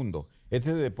une al mundo,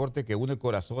 este es el deporte que une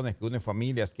corazones, que une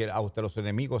familias, que hasta los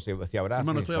enemigos se abrazan.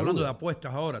 Hermano, estoy hablando de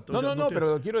apuestas ahora. No,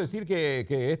 pero quiero decir que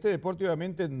este deporte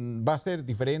obviamente va a ser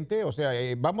diferente, o sea,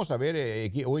 vamos a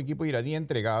ver un equipo iraní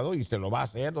entregado y se lo va a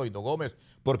hacer Doito Gómez,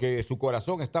 porque su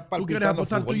corazón está palpitando. ¿Tú quieres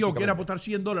apostar tú y yo? ¿Quieres apostar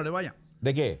 $100? Vaya.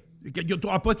 ¿De qué?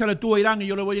 Apuéstale tú a Irán y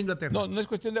yo le voy a Inglaterra. No es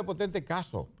cuestión de potente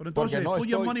caso. Pero entonces, put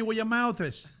your money where your mouth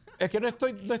is. Es que no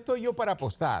estoy yo para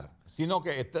apostar, sino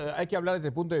que hay que hablar desde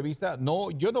el punto de vista,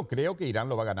 yo no creo que Irán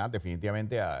lo va a ganar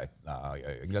definitivamente a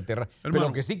Inglaterra, pero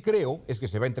lo que sí creo es que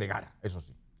se va a entregar, eso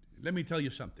sí. Let me tell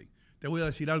you something. Te voy a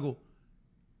decir algo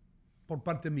por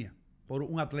parte mía, por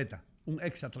un atleta, un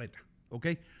ex atleta. ¿Ok?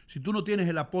 Si tú no tienes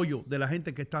el apoyo de la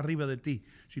gente que está arriba de ti,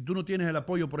 si tú no tienes el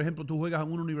apoyo, por ejemplo, tú juegas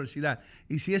en una universidad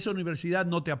y si esa universidad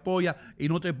no te apoya y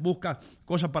no te busca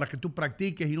cosas para que tú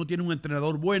practiques y no tiene un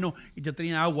entrenador bueno y te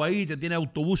tiene agua ahí, te tiene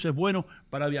autobuses buenos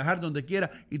para viajar donde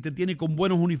quiera y te tiene con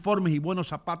buenos uniformes y buenas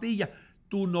zapatillas,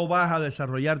 tú no vas a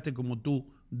desarrollarte como tú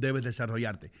debes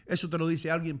desarrollarte. Eso te lo dice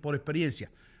alguien por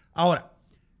experiencia. Ahora,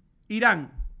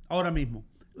 Irán, ahora mismo,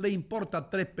 le importa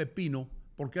 3 pepinos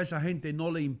porque a esa gente no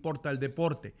le importa el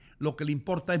deporte. Lo que le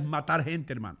importa es matar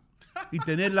gente, hermano. Y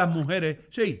tener las mujeres,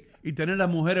 y tener las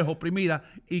mujeres oprimidas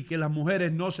y que las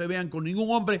mujeres no se vean con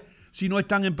ningún hombre si no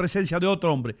están en presencia de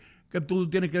otro hombre. ¿Qué tú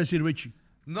tienes que decir, Richie?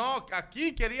 No,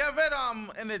 aquí quería ver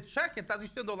en el chat que está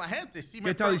diciendo la gente.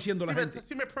 ¿Qué está diciendo la gente?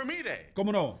 Si me permite.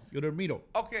 ¿Cómo no? Yo lo miro.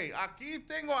 Ok, aquí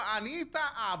tengo a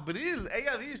Anita Abril.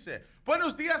 Ella dice,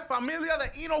 buenos días familia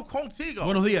de Hino Contigo.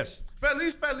 Buenos días.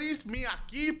 Feliz, mi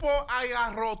equipo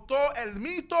agarrotó el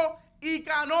mito y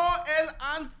ganó el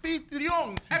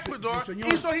anfitrión. Ecuador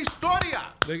hizo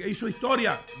historia. Hizo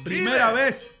historia. Primera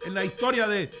vez en la historia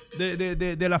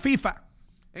de la FIFA.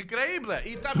 Increíble.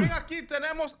 Y también aquí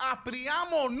tenemos a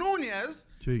Priamo Núñez.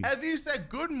 Sí. Él dice,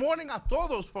 good morning a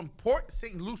todos from Port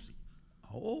St. Lucie.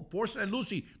 Oh, Port St.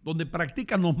 Lucie, donde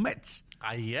practican los Mets.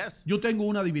 Ahí es. Yo tengo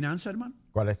una adivinanza, hermano.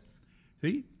 ¿Cuál es?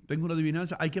 Sí, tengo una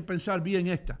adivinanza. Hay que pensar bien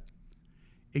esta.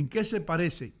 ¿En qué se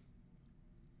parece?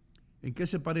 ¿En qué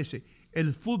se parece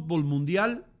el fútbol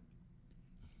mundial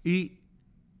y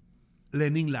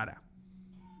Lenín Lara?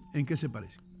 ¿En qué se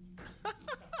parece?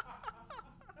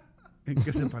 ¿En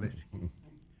qué se parece?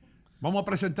 Vamos a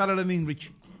presentar a Lenín,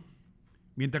 Rich.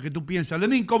 Mientras que tú piensas.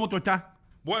 Lenín, ¿cómo tú estás?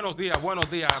 Buenos días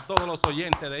a todos los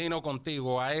oyentes de Hino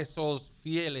Contigo, a esos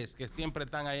fieles que siempre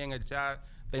están ahí en el chat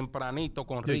tempranito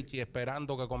con Richie,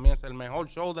 esperando que comience el mejor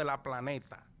show de la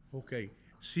planeta. Ok.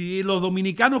 Si los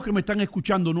dominicanos que me están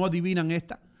escuchando no adivinan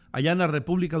esta, allá en la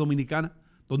República Dominicana,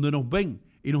 donde nos ven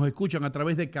y nos escuchan a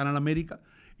través de Canal América,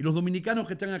 y los dominicanos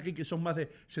que están aquí, que son más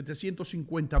de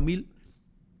 750,000,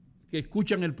 que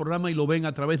escuchan el programa y lo ven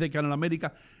a través de Canal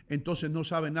América, entonces no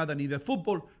saben nada ni de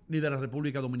fútbol ni de la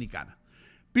República Dominicana.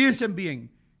 Piensen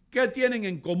bien, ¿qué tienen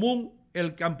en común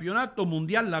el Campeonato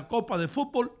Mundial, la Copa de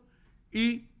Fútbol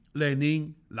y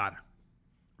Lenín Lara?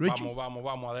 Richie,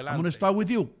 vamos, adelante. I'm going to start with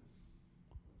you.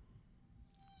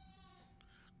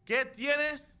 ¿Qué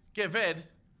tiene que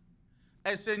ver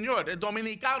el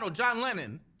dominicano John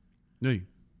Lennon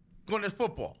con el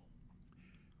fútbol?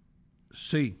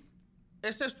 Sí.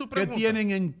 Esa es tu pregunta. ¿Qué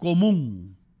tienen en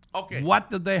común? Okay.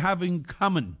 What do they have in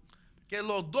common? Que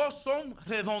los dos son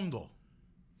redondos.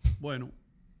 Bueno,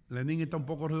 Lenín está un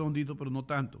poco redondito, pero no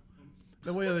tanto.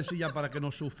 Le voy a decir ya para que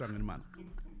no sufran, hermano.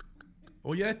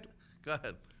 Oye esto. Go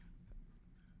ahead.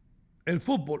 El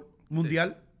fútbol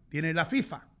mundial tiene la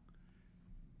FIFA.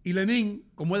 Y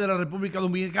Lenín, como es de la República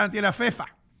Dominicana, tiene la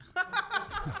FEFA.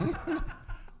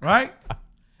 Right?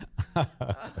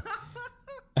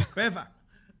 FEFA.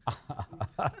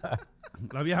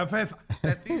 La vieja FEFA.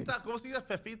 Fetita, ¿cómo se dice?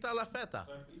 Fefita la feta.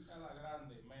 Fefita la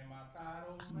grande.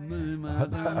 Me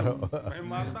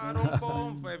mataron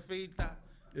con Fefita.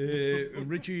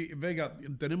 Richie Vega,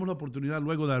 tenemos la oportunidad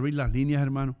luego de abrir las líneas,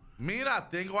 hermano. Mira,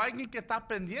 tengo a alguien que está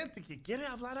pendiente, que quiere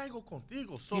hablar algo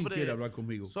contigo. ¿Quién quiere hablar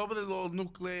conmigo? Sobre los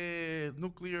nuclear...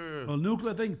 El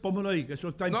nuclear thing, pónmelo ahí, que eso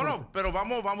está importante. No, pero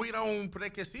vamos a ir a un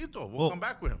brequecito. We'll come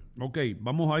back with him. Ok,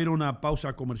 vamos a ir a una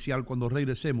pausa comercial. Cuando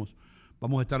regresemos,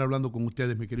 vamos a estar hablando con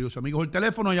ustedes, mis queridos amigos. El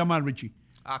teléfono a llamar, Richie.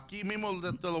 Aquí mismo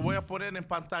te lo voy a poner en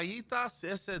pantallitas.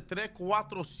 Es el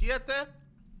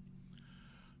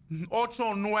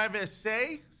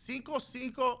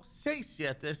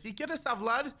 347-896-5567. Si quieres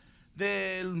hablar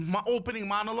del opening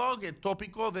monologue, el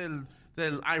tópico del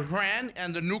del Iran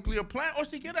and the nuclear plant, o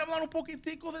si quiere hablar un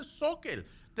poquitico del soccer,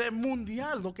 del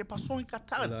mundial, lo que pasó en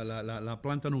Qatar. La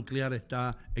planta nuclear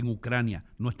está en Ucrania,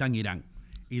 no está en Irán.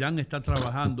 Irán está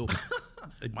trabajando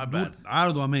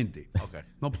arduamente. Okay.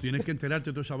 No, pues tienes que enterarte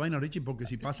de toda esa vaina, Richie, porque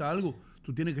si pasa algo,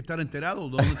 tú tienes que estar enterado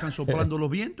de dónde están soplando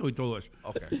los vientos y todo eso.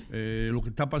 Okay. Lo que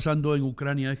está pasando en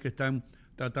Ucrania es que están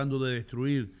tratando de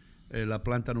destruir la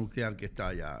planta nuclear que está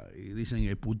allá. Y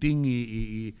dicen, Putin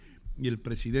y el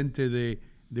presidente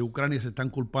de Ucrania se están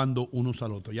culpando unos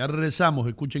al otro. Ya regresamos,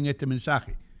 escuchen este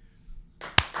mensaje.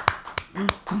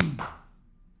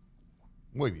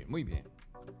 Muy bien, muy bien.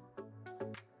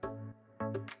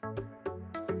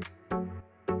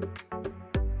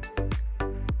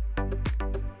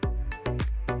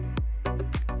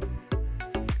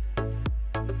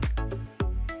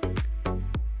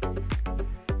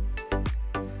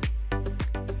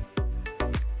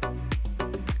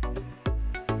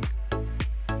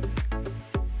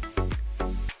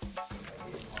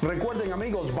 Recuerden,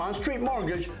 amigos, Bond Street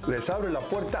Mortgage les abre la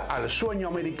puerta al sueño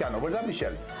americano, ¿verdad,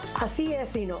 Michelle? Así es,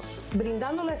 Sino,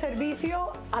 brindándole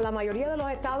servicio a la mayoría de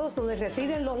los estados donde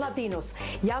residen los latinos.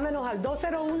 Llámenos al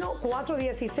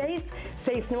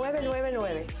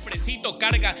 201-416-6999. Expresito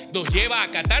Carga nos lleva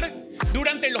a Qatar.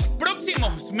 Durante los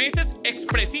próximos meses,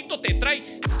 Expresito te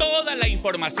trae toda la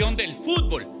información del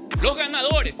fútbol, los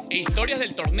ganadores e historias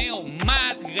del torneo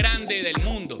más grande del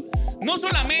mundo. No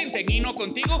solamente en Hino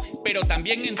Contigo, pero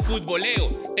también en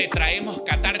Futboleo. Te traemos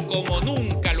Qatar como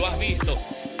nunca lo has visto.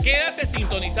 Quédate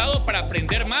sintonizado para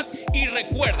aprender más y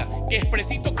recuerda que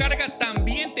Expresito Carga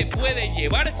también te puede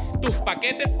llevar tus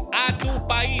paquetes a tu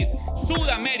país,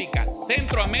 Sudamérica,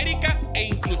 Centroamérica e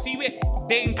inclusive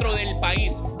dentro del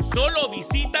país. Solo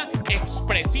visita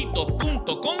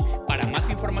expresito.com para más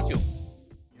información.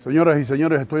 Señoras y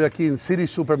señores, estoy aquí en City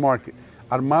Supermarket,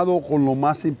 armado con lo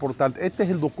más importante. Este es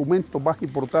el documento más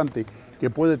importante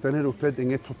que puede tener usted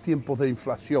en estos tiempos de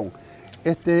inflación.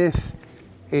 Este es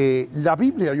la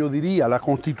Biblia, yo diría, la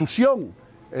constitución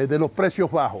de los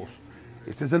precios bajos.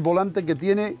 Este es el volante que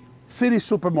tiene City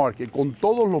Supermarket con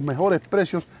todos los mejores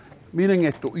precios. Miren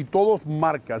esto, y todos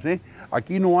marcas, ¿eh?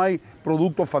 Aquí no hay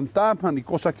productos fantasma ni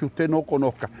cosas que usted no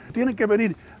conozca. Tienen que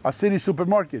venir a City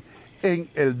Supermarket en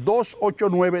el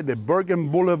 289 de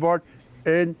Bergen Boulevard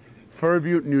en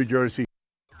Fairview, New Jersey.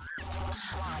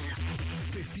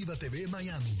 Festiva TV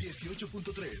Miami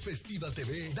 18.3, Festiva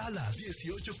TV Dallas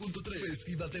 18.3,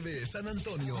 Festiva TV San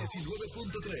Antonio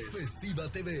 19.3,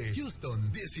 Festiva TV Houston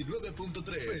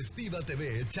 19.3, Festiva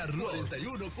TV Charlotte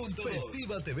 41.2,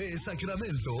 Festiva TV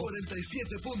Sacramento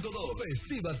 47.2,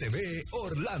 Festiva TV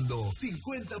Orlando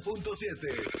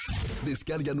 50.7.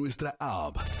 Descarga nuestra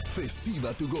app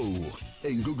Festiva To Go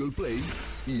en Google Play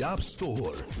y App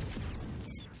Store.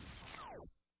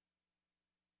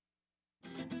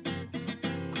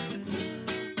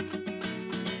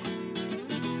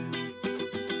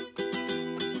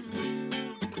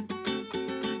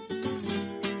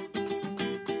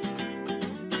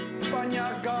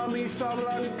 Camisa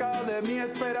blanca de mi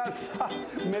esperanza.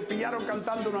 Me pillaron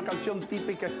cantando una canción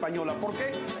típica española. ¿Por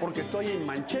qué? Porque estoy en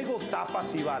Manchego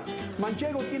Tapas y Bar.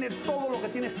 Manchego tiene todo lo que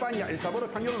tiene España. El sabor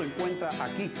español lo encuentra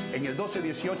aquí, en el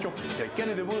 1218 del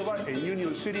Kennedy Boulevard en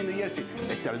Union City, New Jersey.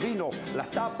 El vino, las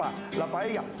tapas, la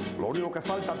paella. Lo único que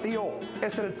falta, tío,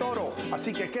 es el toro.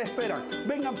 Así que, ¿qué esperan?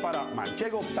 Vengan para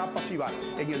Manchego Tapas y Bar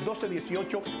en el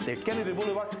 1218 del Kennedy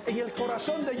Boulevard en el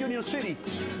corazón de Union City.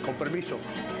 Con permiso.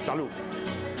 Salud.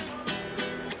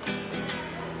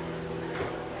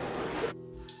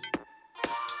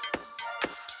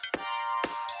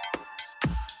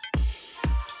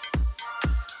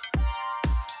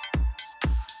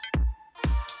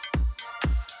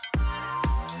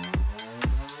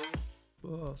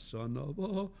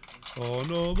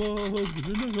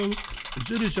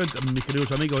 Mis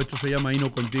queridos amigos, esto se llama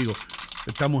Hino Contigo.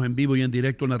 Estamos en vivo y en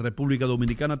directo en la República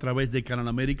Dominicana a través de Canal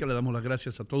América. Le damos las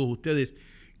gracias a todos ustedes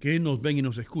que nos ven y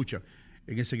nos escuchan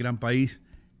en ese gran país,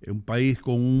 un país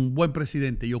con un buen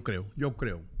presidente, yo creo.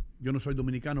 Yo no soy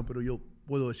dominicano, pero yo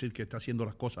puedo decir que está haciendo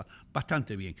las cosas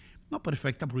bastante bien. No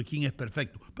perfecta, porque quién es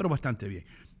perfecto, pero bastante bien.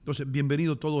 Entonces,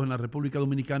 bienvenidos todos en la República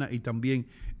Dominicana y también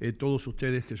todos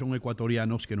ustedes que son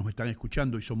ecuatorianos, que nos están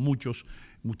escuchando y son muchos.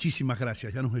 Muchísimas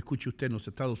gracias. Ya nos escuche usted en los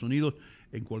Estados Unidos,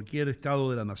 en cualquier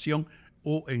estado de la nación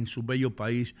o en su bello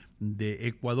país de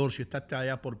Ecuador. Si está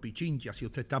allá por Pichincha, si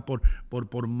usted está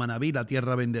por Manabí, la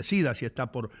tierra bendecida, si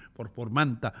está por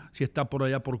Manta, si está por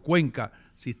allá por Cuenca,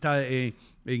 si está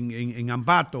en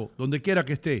Ambato, donde quiera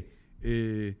que esté.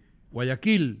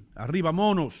 Guayaquil, arriba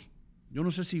Monos. Yo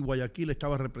no sé si Guayaquil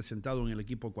estaba representado en el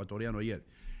equipo ecuatoriano ayer,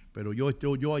 pero yo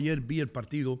ayer vi el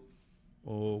partido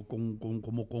o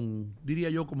diría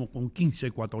yo, como con 15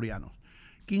 ecuatorianos.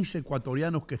 15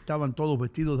 ecuatorianos que estaban todos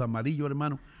vestidos de amarillo,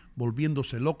 hermano,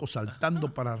 volviéndose locos,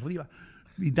 saltando para arriba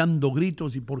y dando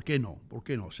gritos. ¿Y por qué no? ¿Por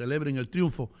qué no? Celebren el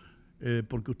triunfo,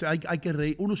 porque usted hay que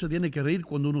reír. Uno se tiene que reír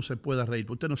cuando uno se pueda reír,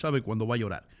 porque usted no sabe cuándo va a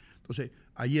llorar. Entonces,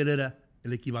 ayer era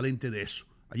el equivalente de eso.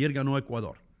 Ayer ganó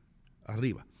Ecuador,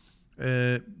 arriba.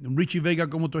 Richie Vega,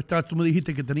 ¿cómo tú estás? Tú me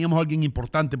dijiste que teníamos a alguien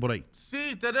importante por ahí.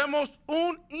 Sí, tenemos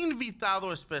un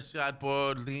invitado especial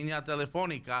por línea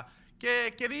telefónica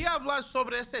que quería hablar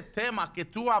sobre ese tema que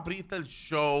tú abriste el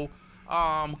show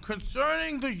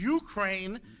concerning the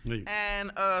Ukraine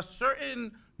and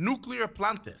certain nuclear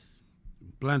plantes.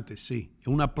 Plantes, sí.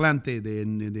 Una plante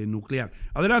de nuclear.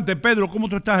 Adelante, Pedro. ¿Cómo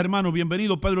tú estás, hermano?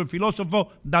 Bienvenido, Pedro, el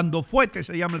filósofo. Dando fuerte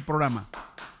se llama el programa.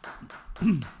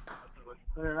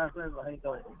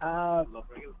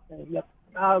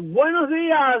 Buenos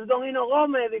días, don Hino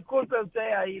Gómez. Disculpe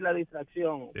usted ahí la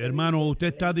distracción. Hermano, usted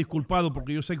está disculpado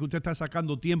porque yo sé que usted está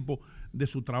sacando tiempo de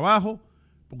su trabajo,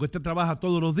 porque usted trabaja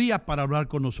todos los días para hablar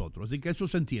con nosotros. Así que eso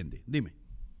se entiende. Dime.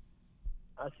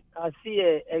 Así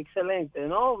es, excelente,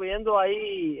 ¿no? Viendo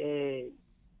ahí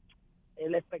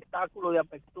el espectáculo de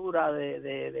apertura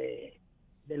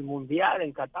del Mundial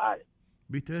en Qatar.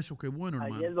 ¿Viste eso? Qué bueno,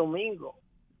 hermano. Ayer domingo.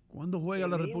 ¿Cuándo juega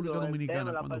la República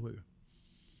Dominicana? ¿Cuándo juega?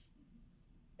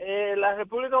 La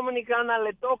República Dominicana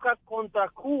le toca contra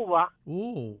Cuba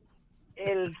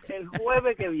el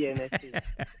jueves que viene. Sí.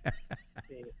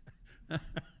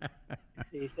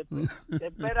 Sí, se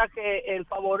espera que el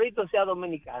favorito sea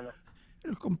Dominicana.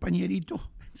 El compañerito.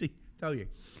 Sí, está bien.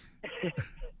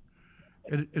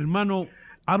 Hermano,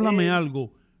 háblame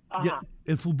algo. Ya,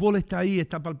 el fútbol está ahí,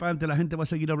 está palpante, la gente va a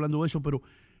seguir hablando de eso, pero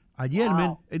ayer,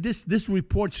 man, this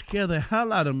report scared the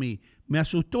hell out of me. Me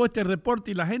asustó este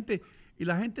reporte y la gente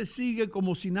sigue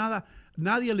como si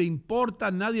nadie le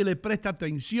importa, nadie le presta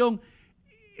atención.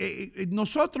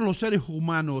 Nosotros los seres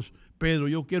humanos, Pedro,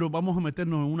 vamos a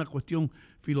meternos en una cuestión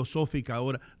filosófica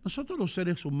ahora. Nosotros los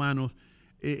seres humanos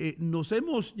nos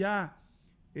hemos ya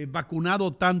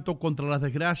vacunado tanto contra las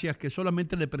desgracias que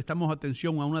solamente le prestamos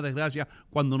atención a una desgracia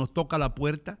cuando nos toca la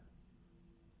puerta.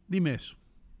 Dime eso.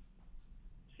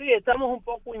 Sí, estamos un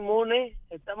poco inmunes,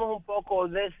 estamos un poco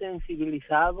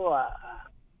desensibilizados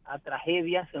a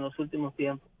tragedias en los últimos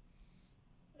tiempos.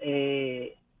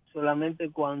 Solamente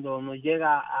cuando nos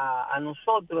llega a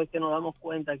nosotros es que nos damos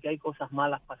cuenta que hay cosas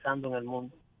malas pasando en el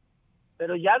mundo.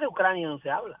 Pero ya de Ucrania no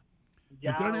se habla. De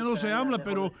Ucrania no se habla,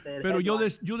 pero yo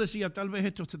decía, tal vez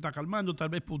esto se está calmando, tal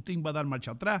vez Putin va a dar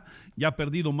marcha atrás, ya ha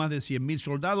perdido más de 100,000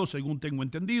 soldados, según tengo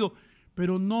entendido,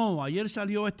 pero no, ayer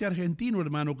salió este argentino,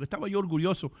 hermano, que estaba yo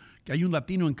orgulloso que hay un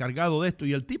latino encargado de esto,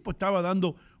 y el tipo estaba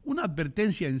dando una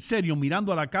advertencia en serio,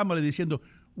 mirando a la cámara y diciendo,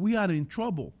 we are in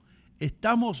trouble,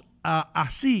 estamos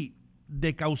así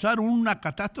de causar una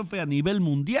catástrofe a nivel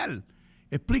mundial.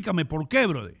 Explícame por qué,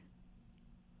 brother.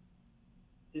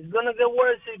 It's gonna get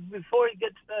worse before it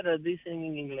gets better, dicen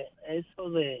en inglés. Eso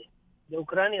de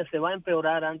Ucrania se va a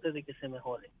empeorar antes de que se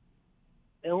mejore.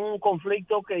 Es un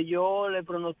conflicto que yo le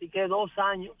pronostiqué 2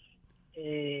 años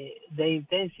de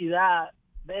intensidad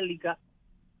bélica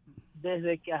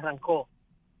desde que arrancó.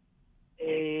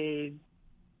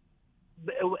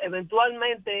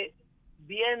 Eventualmente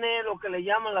viene lo que le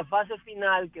llaman la fase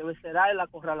final, que será el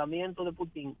acorralamiento de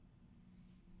Putin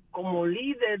como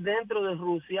líder dentro de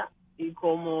Rusia y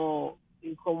como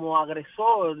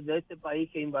agresor de este país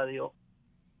que invadió.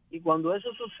 Y cuando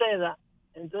eso suceda,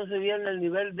 entonces viene el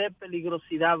nivel de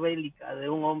peligrosidad bélica de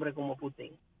un hombre como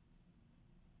Putin.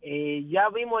 Ya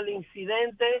vimos el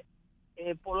incidente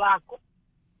polaco,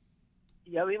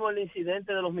 ya vimos el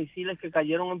incidente de los misiles que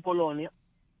cayeron en Polonia,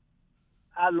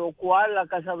 a lo cual la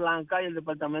Casa Blanca y el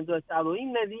Departamento de Estado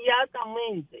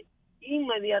inmediatamente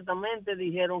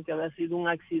dijeron que había sido un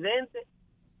accidente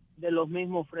de los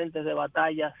mismos frentes de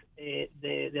batallas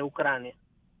de Ucrania,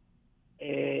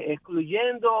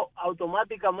 excluyendo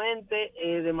automáticamente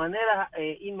de manera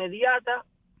inmediata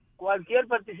cualquier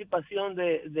participación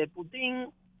de Putin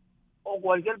o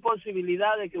cualquier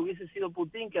posibilidad de que hubiese sido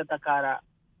Putin que atacara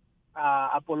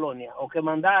a Polonia o que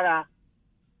mandara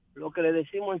lo que le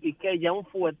decimos en Quiqueya, un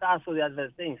fuetazo de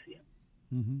advertencia.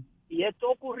 Y esto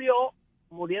ocurrió,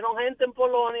 murieron gente en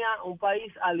Polonia, un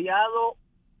país aliado,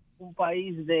 un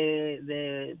país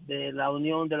de la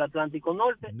Unión del Atlántico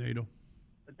Norte, NATO,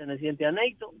 perteneciente a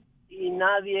NATO, y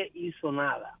nadie hizo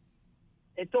nada.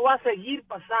 Esto va a seguir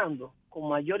pasando con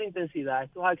mayor intensidad.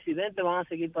 Estos accidentes van a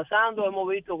seguir pasando. Hemos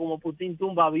visto como Putin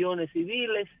tumba aviones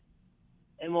civiles,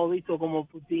 hemos visto como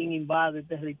Putin invade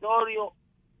territorio,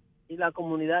 y la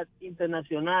comunidad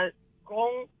internacional, con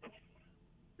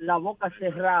la boca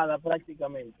cerrada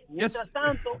prácticamente. Mientras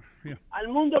tanto, al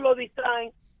mundo lo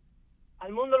distraen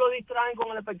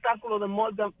con el espectáculo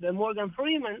de Morgan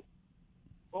Freeman,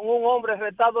 con un hombre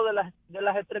retado de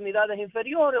las extremidades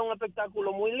inferiores, un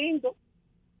espectáculo muy lindo,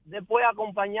 después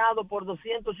acompañado por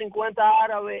 250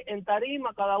 árabes en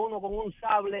tarima, cada uno con un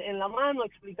sable en la mano,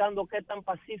 explicando qué tan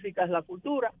pacífica es la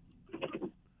cultura.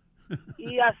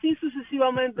 Y así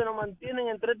sucesivamente nos mantienen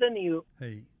entretenidos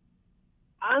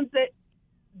antes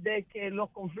de que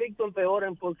los conflictos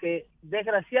empeoren, porque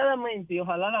desgraciadamente, y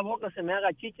ojalá la boca se me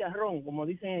haga chicharrón, como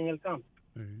dicen en el campo,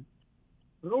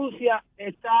 Rusia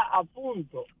está a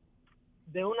punto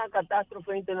de una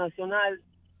catástrofe internacional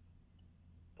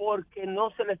porque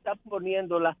no se le están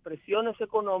poniendo las presiones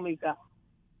económicas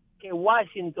que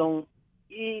Washington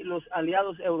y los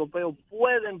aliados europeos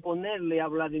pueden ponerle a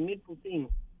Vladimir Putin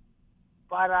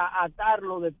para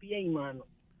atarlo de pie y mano.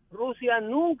 Rusia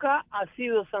nunca ha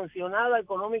sido sancionada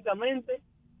económicamente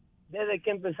desde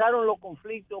que empezaron los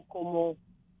conflictos como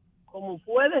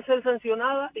puede ser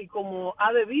sancionada y como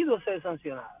ha debido ser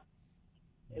sancionada.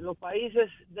 Los países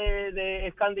de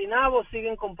escandinavos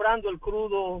siguen comprando el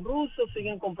crudo ruso,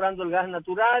 siguen comprando el gas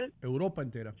natural. Europa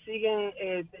entera. Siguen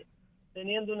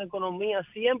teniendo una economía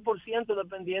 100%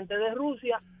 dependiente de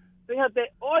Rusia.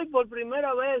 Fíjate, hoy por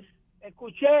primera vez,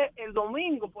 escuché el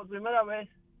domingo por primera vez,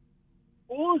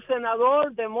 un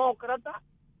senador demócrata,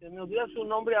 se me olvida su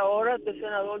nombre ahora, este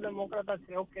senador demócrata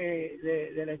creo que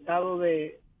del estado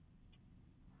de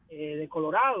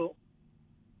Colorado,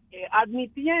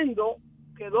 admitiendo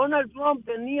que Donald Trump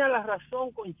tenía la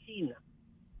razón con China.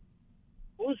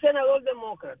 Un senador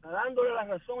demócrata dándole la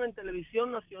razón en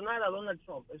televisión nacional a Donald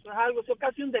Trump. Eso es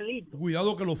casi un delito.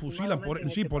 Cuidado que lo fusilan,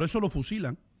 por eso lo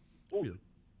fusilan.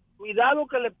 Cuidado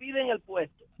que le piden el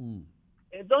puesto.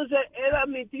 Entonces, él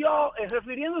admitió,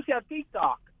 refiriéndose a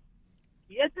TikTok,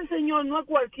 y este señor no es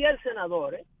cualquier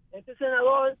senador, este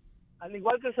senador, al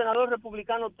igual que el senador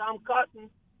republicano Tom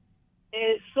Cotton,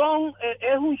 es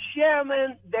un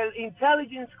chairman del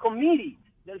Intelligence Committee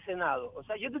del Senado. O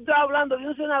sea, yo te estoy hablando de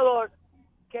un senador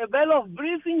que ve los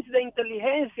briefings de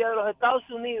inteligencia de los Estados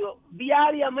Unidos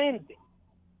diariamente.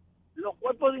 Los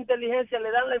cuerpos de inteligencia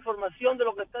le dan la información de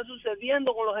lo que está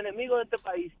sucediendo con los enemigos de este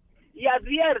país y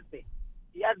advierte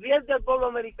al pueblo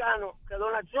americano que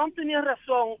Donald Trump tenía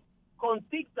razón con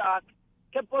TikTok,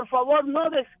 que por favor no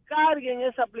descarguen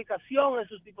esa aplicación en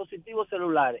sus dispositivos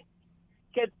celulares,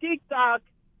 que TikTok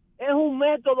es un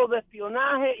método de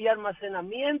espionaje y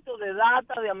almacenamiento de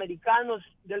data de americanos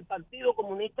del Partido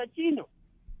Comunista Chino.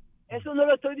 Eso no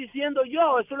lo estoy diciendo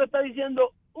yo, eso lo está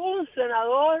diciendo un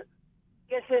senador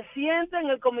que se sienta en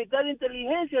el Comité de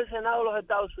Inteligencia del Senado de los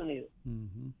Estados Unidos,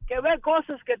 que ve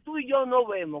cosas que tú y yo no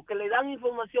vemos, que le dan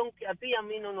información que a ti y a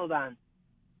mí no nos dan.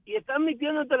 Y está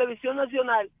admitiendo en televisión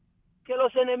nacional que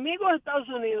los enemigos de Estados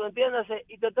Unidos, entiéndase,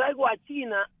 y te traigo a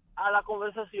China a la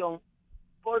conversación,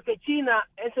 porque China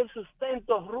es el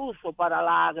sustento ruso para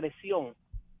la agresión.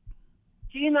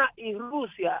 China y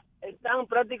Rusia están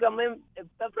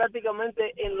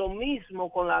prácticamente en lo mismo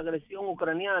con la agresión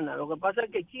ucraniana. Lo que pasa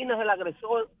es que China es el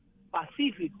agresor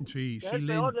pacífico, sí, que es el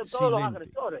peor de todos los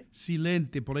agresores.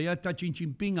 Silente, por allá está Xi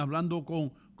Jinping hablando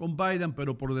con Biden,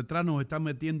 pero por detrás nos está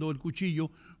metiendo el cuchillo,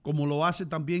 como lo hace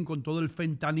también con todo el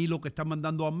fentanilo que está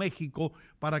mandando a México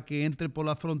para que entre por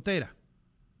la frontera.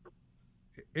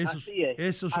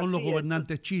 Esos son los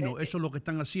gobernantes chinos, eso es lo que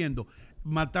están haciendo,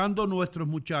 matando a nuestros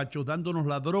muchachos, dándonos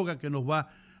la droga que nos va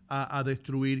a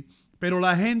destruir. Pero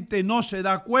la gente no se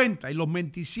da cuenta y los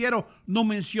menticieros no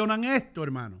mencionan esto,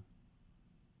 hermano.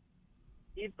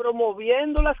 Y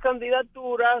promoviendo las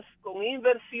candidaturas con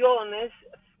inversiones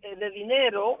de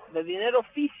dinero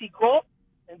físico,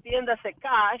 entiéndase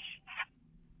cash,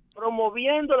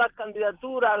 promoviendo las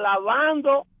candidaturas,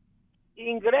 lavando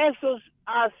ingresos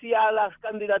hacia las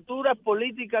candidaturas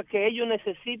políticas que ellos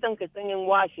necesitan que estén en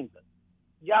Washington.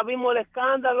 Ya vimos el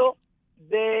escándalo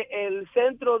del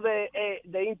centro de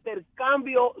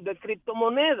intercambio de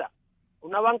criptomonedas,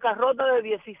 una bancarrota de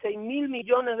 16 mil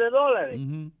millones de dólares.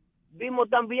 Vimos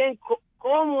también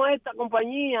cómo esta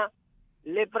compañía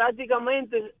le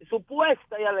prácticamente,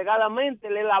 supuesta y alegadamente,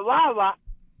 le lavaba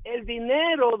el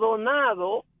dinero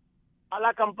donado a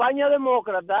la campaña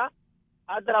demócrata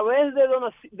a través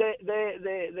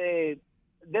de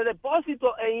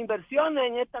depósitos e inversiones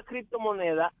en esta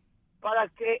criptomoneda para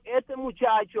que este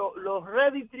muchacho los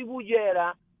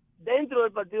redistribuyera dentro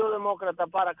del Partido Demócrata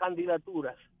para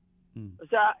candidaturas. O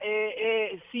sea,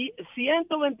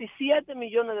 127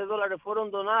 millones de dólares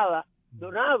fueron donados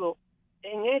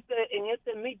en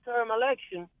este midterm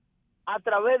election a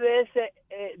través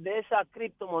de esa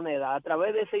criptomoneda, a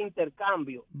través de ese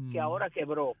intercambio que ahora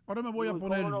quebró. Ahora me voy a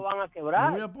poner. ¿Cómo no van a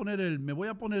quebrar? Me voy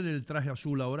a poner el traje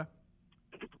azul ahora.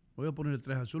 Voy a poner el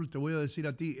traje azul. Te voy a decir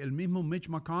a ti, el mismo Mitch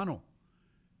McConnell,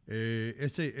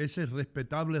 ese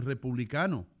respetable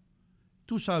republicano,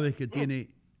 tú sabes que tiene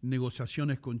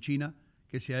negociaciones con China,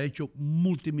 que se ha hecho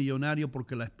multimillonario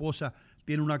porque la esposa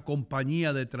tiene una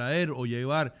compañía de traer o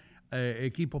llevar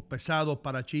equipos pesados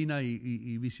para China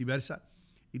y viceversa,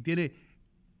 y tiene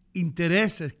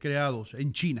intereses creados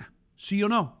en China, ¿sí o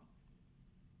no?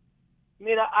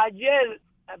 Mira,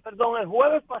 el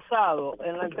jueves pasado,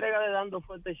 en la entrega de Dando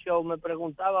Fuerte Show, me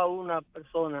preguntaba una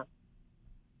persona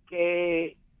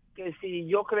que si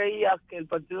yo creía que el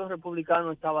Partido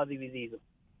Republicano estaba dividido.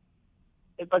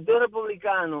 El Partido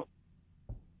Republicano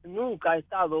nunca ha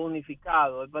estado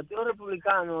unificado. El Partido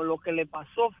Republicano, lo que le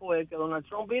pasó fue que Donald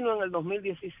Trump vino en el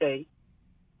 2016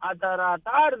 a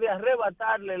tratar de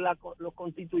arrebatarle los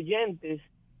constituyentes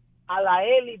a la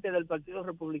élite del Partido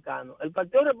Republicano. El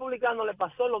Partido Republicano le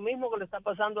pasó lo mismo que le está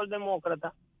pasando al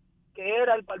Demócrata, que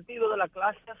era el partido de la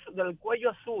clase del cuello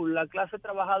azul, la clase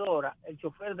trabajadora, el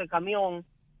chofer de camión,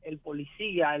 el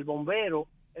policía, el bombero,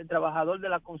 el trabajador de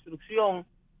la construcción,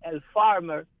 el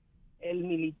farmer, el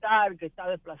militar que está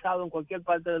desplazado en cualquier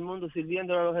parte del mundo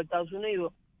sirviendo a los Estados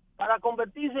Unidos, para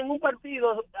convertirse en un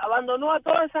partido. Abandonó a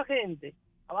toda esa gente,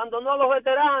 abandonó a los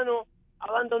veteranos,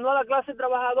 abandonó a la clase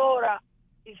trabajadora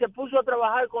y se puso a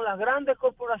trabajar con las grandes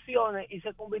corporaciones y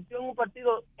se convirtió en un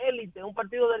partido élite, un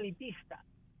partido elitista,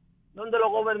 donde lo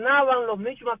gobernaban los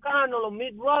Mitch McConnell, los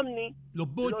Mitt Romney, los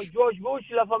George Bush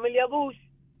y la familia Bush.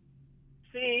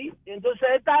 Sí, entonces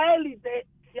esta élite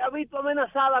se ha visto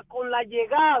amenazada con la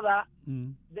llegada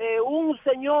de un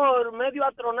señor medio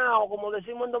atronado, como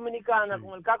decimos en Dominicana,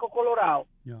 con el caco colorado,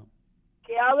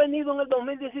 que ha venido en el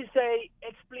 2016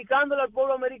 explicándole al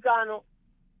pueblo americano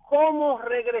cómo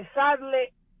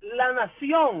regresarle la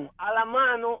nación a la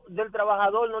mano del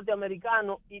trabajador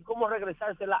norteamericano y cómo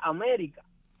regresársela a América.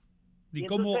 ¿Y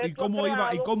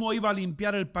cómo iba a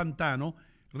limpiar el pantano,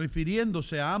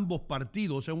 refiriéndose a ambos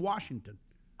partidos en Washington?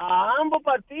 A ambos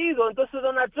partidos. Entonces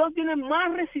Donald Trump tiene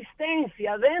más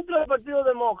resistencia dentro del Partido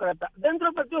Demócrata, dentro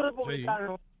del Partido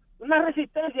Republicano, una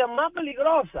resistencia más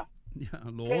peligrosa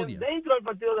que dentro del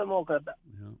Partido Demócrata.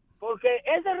 Porque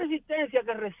esa resistencia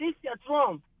que resiste a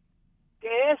Trump,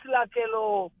 que es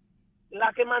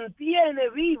la que mantiene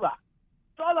viva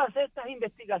todas estas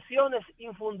investigaciones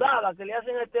infundadas que le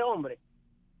hacen a este hombre.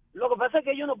 Lo que pasa es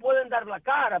que ellos no pueden dar la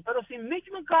cara, pero si Mitch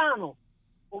McConnell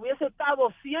hubiese estado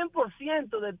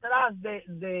 100% detrás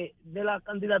de la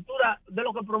candidatura, de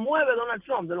lo que promueve Donald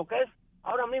Trump, de lo que es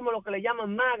ahora mismo lo que le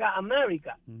llaman MAGA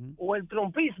America, o el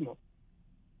trumpismo,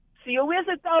 si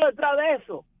hubiese estado detrás de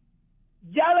eso,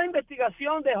 ya la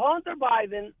investigación de Hunter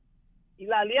Biden y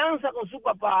la alianza con su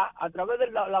papá a través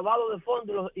del lavado de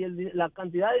fondos y la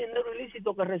cantidad de dinero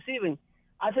ilícito que reciben,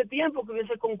 hace tiempo que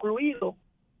hubiese concluido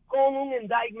con un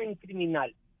indictment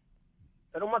criminal.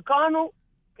 Pero McConnell,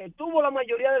 que tuvo la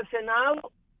mayoría del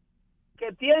Senado,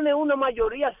 que tiene una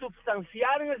mayoría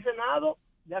sustancial en el Senado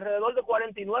de alrededor de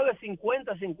 49,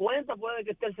 50, 50, puede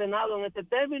que esté el Senado en este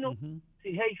término,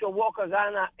 si Herschel Walker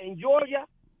gana en Georgia,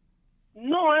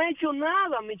 no ha hecho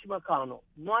nada Mitch McConnell,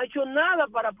 no ha hecho nada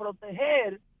para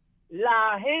proteger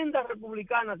la agenda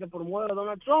republicana que promueve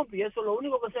Donald Trump, y eso lo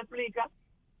único que se explica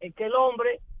es que el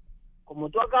hombre, como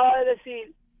tú acabas de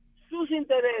decir, sus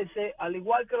intereses, al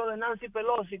igual que los de Nancy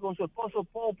Pelosi con su esposo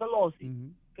Paul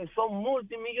Pelosi, que son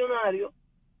multimillonarios,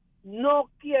 no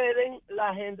quieren la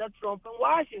agenda Trump en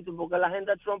Washington, porque la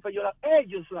agenda Trump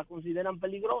ellos la consideran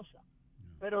peligrosa,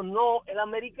 pero no el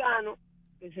americano,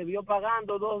 que se vio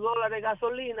pagando $2 de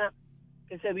gasolina,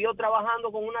 que se vio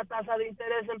trabajando con una tasa de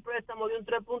interés en préstamo de un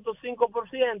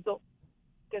 3.5%,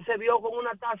 que se vio con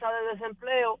una tasa de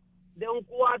desempleo de un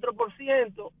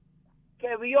 4%,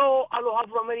 que vio a los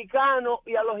afroamericanos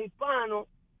y a los hispanos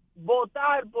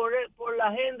votar por la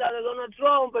agenda de Donald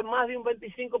Trump en más de un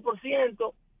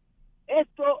 25%.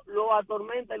 Esto lo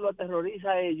atormenta y lo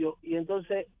aterroriza a ellos, y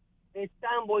entonces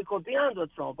están boicoteando a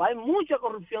Trump. Hay mucha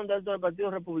corrupción dentro del Partido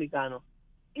Republicano.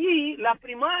 Y la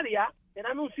primaria, él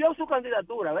anunció su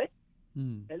candidatura, ¿ves?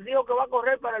 Él dijo que va a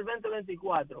correr para el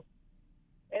 2024.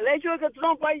 El hecho de que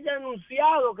Trump haya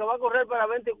anunciado que va a correr para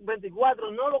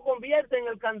 2024 no lo convierte en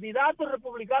el candidato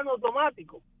republicano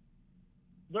automático.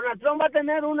 Donald Trump va a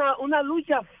tener una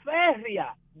lucha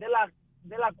férrea de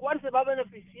la cual se va a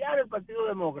beneficiar el Partido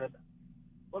Demócrata.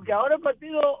 Porque ahora el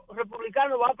Partido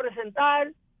Republicano va a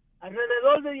presentar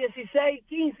alrededor de 16,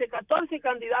 15, 14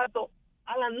 candidatos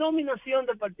a la nominación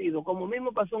del partido, como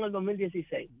mismo pasó en el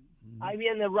 2016. Ahí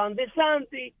viene Ron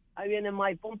DeSantis, ahí viene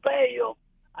Mike Pompeo,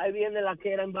 ahí viene la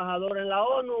que era embajadora en la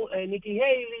ONU, Nikki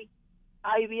Haley,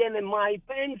 ahí viene Mike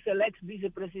Pence, el ex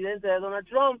vicepresidente de Donald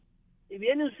Trump, y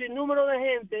viene un sinnúmero de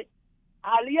gente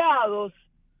aliados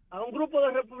a un grupo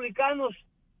de republicanos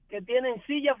que tienen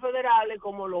sillas federales,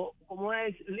 como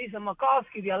es Lisa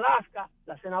Murkowski de Alaska,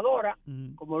 la senadora,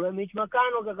 como lo es Mitch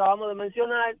McConnell, que acabamos de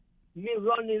mencionar, Mitt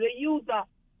Romney de Utah,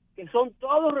 que son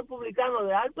todos republicanos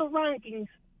de altos rankings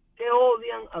que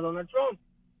odian a Donald Trump.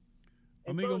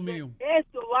 Amigo mío.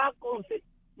 Esto va a conseguir...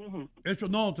 Eso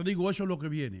no, te digo, eso es lo que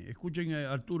viene. Escuchen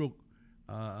Arturo,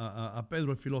 a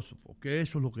Pedro el filósofo, que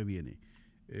eso es lo que viene.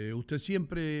 Usted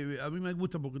siempre, a mí me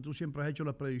gusta porque tú siempre has hecho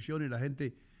las predicciones y la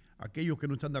gente, aquellos que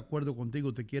no están de acuerdo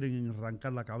contigo te quieren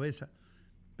arrancar la cabeza,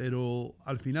 pero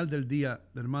al final del día,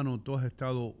 hermano, tú has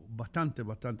estado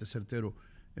bastante certero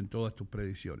en todas tus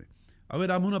predicciones. A ver,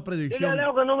 hazme una predicción. Dile a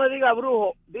Leo que no me diga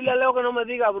brujo. Dile a Leo que no me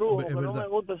diga brujo, que verdad, no me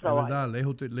gusta esa vaina. vaina. Es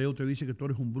verdad, Leo te dice que tú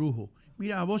eres un brujo.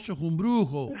 Mira, vos sos un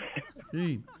brujo.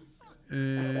 Sí.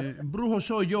 Brujo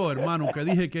soy yo, hermano, que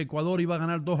dije que Ecuador iba a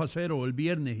ganar 2-0 el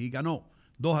viernes y ganó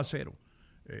 2-0.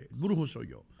 Brujo soy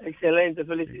yo. Excelente,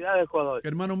 felicidades, Ecuador.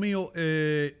 Hermano mío,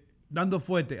 dando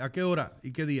fuerte, ¿a qué hora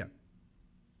y qué día?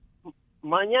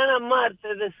 Mañana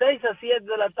martes de 6 a 7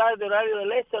 de la tarde, horario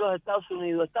del este de los Estados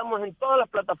Unidos. Estamos en todas las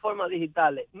plataformas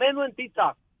digitales, menos en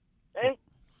TikTok.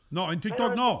 No, en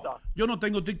TikTok no. Yo no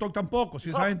tengo TikTok tampoco.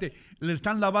 Si esa gente le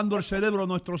están lavando el cerebro a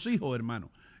nuestros hijos, hermano.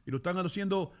 Y lo están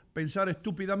haciendo pensar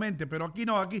estúpidamente. Pero aquí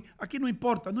no, aquí no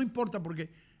importa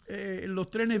porque los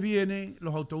trenes vienen,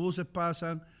 los autobuses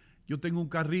pasan, yo tengo un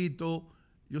carrito,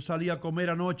 yo salí a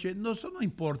comer anoche. No, eso no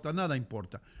importa, nada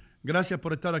importa. Gracias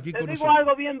por estar aquí con nosotros. Te digo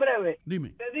algo bien breve. Dime.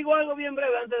 Te digo algo bien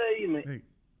breve antes de irme. Hey.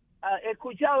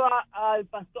 Escuchaba al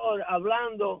pastor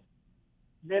hablando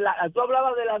tú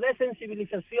hablabas de la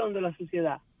desensibilización de la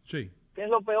sociedad. Sí. Que es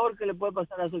lo peor que le puede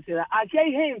pasar a la sociedad. Aquí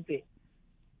hay gente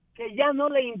que ya no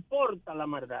le importa la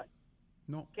maldad.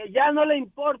 No. Que ya no le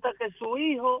importa que su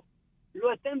hijo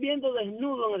lo estén viendo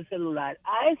desnudo en el celular.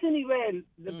 A ese nivel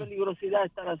de peligrosidad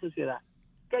está la sociedad.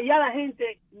 Que ya la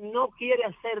gente no quiere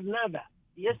hacer nada.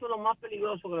 Y eso es lo más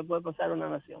peligroso que le puede pasar a una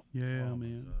nación.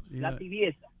 La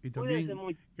tibieza. Y también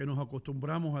que nos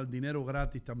acostumbramos al dinero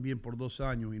gratis también por 2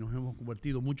 años y nos hemos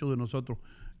convertido, muchos de nosotros,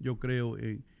 yo creo,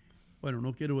 en, bueno,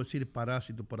 no quiero decir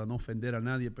parásitos para no ofender a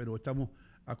nadie, pero estamos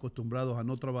acostumbrados a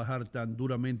no trabajar tan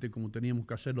duramente como teníamos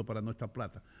que hacerlo para nuestra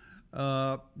plata.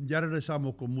 Ya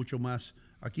regresamos con mucho más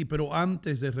aquí, pero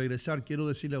antes de regresar quiero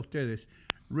decirle a ustedes,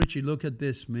 Richie, look at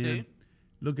this, man. Sí.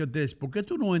 Look at this. ¿Por qué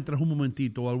tú no entras un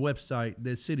momentito al website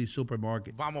de City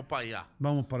Supermarket? Vamos para allá.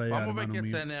 Vamos para allá, Vamos a ver qué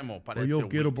mío. tenemos para Pues yo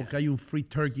quiero weekend. porque hay un free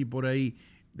turkey por ahí.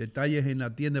 Detalles en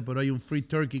la tienda, pero hay un free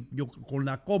turkey. Yo con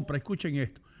la compra, escuchen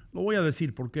esto. Lo voy a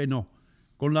decir, ¿por qué no?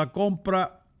 Con la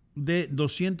compra de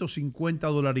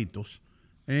 $250,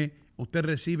 usted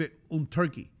recibe un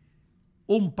turkey,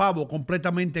 un pavo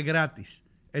completamente gratis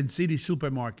en City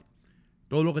Supermarket.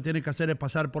 Todo lo que tiene que hacer es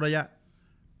pasar por allá.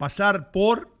 Pasar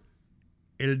por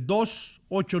el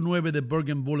 289 de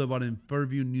Bergen Boulevard en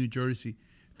Fairview, New Jersey.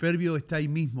 Fairview está ahí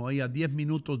mismo, ahí a 10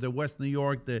 minutos de West New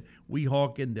York, de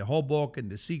Weehawken, de Hoboken,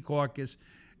 de Secaucus,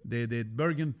 de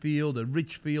Bergenfield, de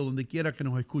Richfield, donde quiera que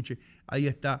nos escuche. Ahí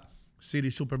está City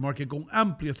Supermarket con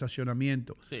amplio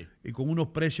estacionamiento y con unos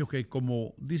precios que,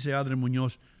 como dice Adrián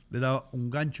Muñoz, le da un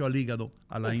gancho al hígado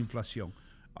a la inflación.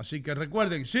 Así que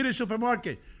recuerden, City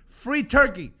Supermarket, free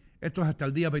turkey. Esto es hasta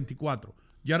el día 24.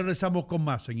 Ya regresamos con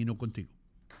más en Hino Contigo.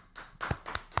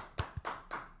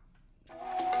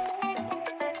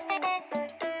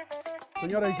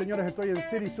 Señoras y señores, estoy en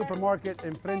City Supermarket,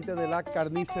 enfrente de la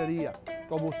carnicería.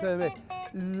 Como ustedes ven,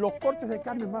 los cortes de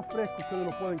carne más frescos ustedes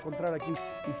los pueden encontrar aquí.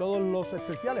 Y todos los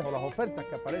especiales o las ofertas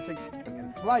que aparecen en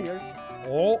el flyer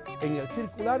o en el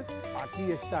circular,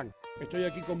 aquí están. Estoy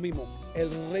aquí con Mimo, el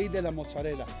rey de la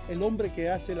mozzarella, el hombre que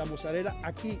hace la mozzarella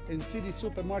aquí en City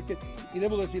Supermarket. Y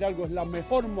debo decir algo, es la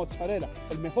mejor mozzarella,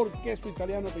 el mejor queso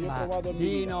italiano que yo he probado en mi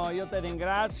vida. Dino, io te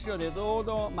ringrazio di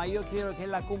tutto, ma io chiedo che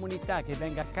la comunità che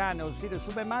venga qua nel City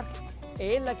Supermarket è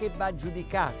quella che va a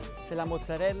giudicare se la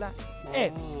mozzarella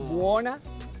è buona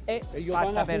e ellos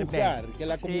fatta van a per juzgar, bene. que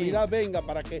la Sì. comunidad venga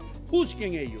para que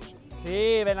juzguen ellos.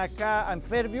 Sì, ven acá in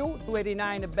Fairview,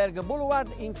 289 Bergen Boulevard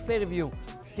in Fairview.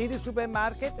 City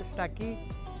Supermarket sta qui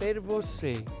per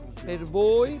você. Per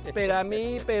voi, per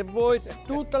me, per voi,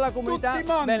 tutta la comunità, Tutti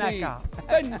mondi. ven acá.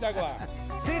 Venta qua.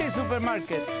 City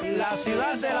Supermarket, la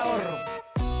ciudad del ahorro.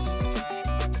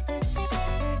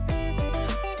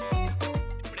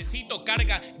 Expresito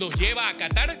Carga nos lleva a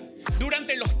Qatar.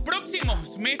 Durante los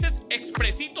próximos meses,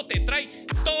 Expresito te trae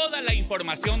toda la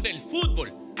información del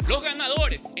fútbol, los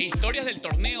ganadores e historias del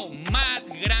torneo más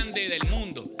grande del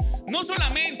mundo. No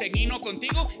solamente en Hino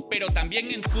Contigo, pero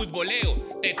también en Futboleo.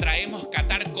 Te traemos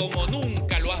Qatar como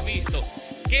nunca lo has visto.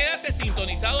 Quédate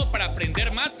sintonizado para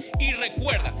aprender más y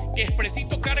recuerda que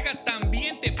Expresito Carga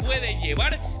también te puede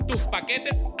llevar tus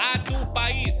paquetes a tu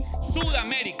país,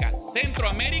 Sudamérica,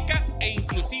 Centroamérica e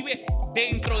inclusive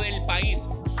dentro del país.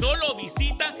 Solo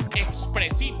visita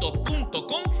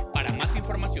expresito.com para más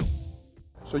información.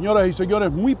 Señoras y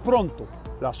señores, muy pronto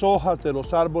las hojas de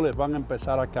los árboles van a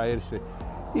empezar a caerse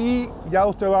y ya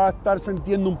usted va a estar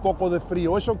sintiendo un poco de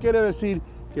frío. Eso quiere decir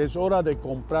que es hora de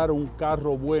comprar un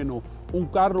carro bueno, un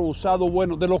carro usado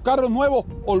bueno. De los carros nuevos,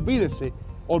 olvídese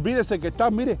que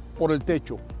están, mire, por el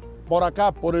techo, por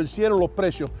acá, por el cielo los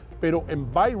precios, pero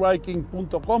en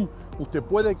buyriking.com usted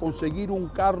puede conseguir un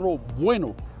carro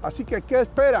bueno. Así que, ¿qué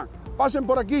esperan? Pasen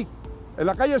por aquí, en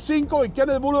la calle 5 y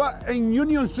Kennedy Boulevard en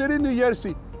Union City, New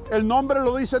Jersey. El nombre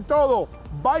lo dice todo,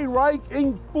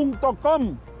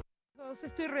 buyriking.com.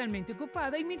 Estoy realmente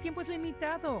ocupada y mi tiempo es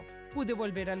limitado. Pude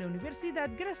volver a la universidad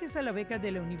gracias a la beca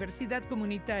de la Universidad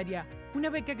Comunitaria, una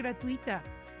beca gratuita.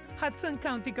 Hudson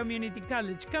County Community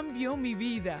College cambió mi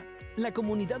vida. La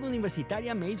comunidad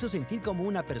universitaria me hizo sentir como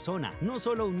una persona, no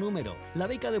solo un número. La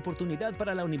beca de oportunidad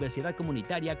para la universidad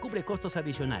comunitaria cubre costos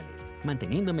adicionales,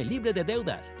 manteniéndome libre de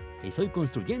deudas. Estoy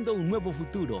construyendo un nuevo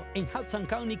futuro en Hudson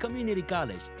County Community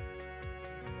College.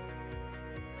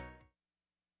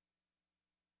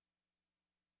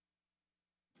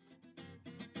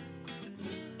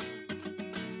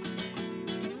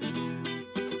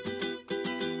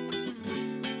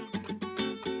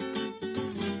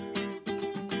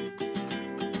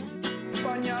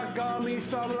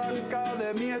 Camisa blanca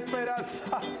de mi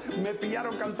esperanza. Me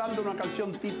pillaron cantando una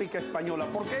canción típica española.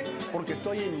 ¿Por qué? Porque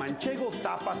estoy en Manchego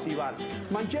Tapas y Bar.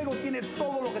 Manchego tiene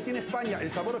todo lo que tiene España. El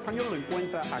sabor español lo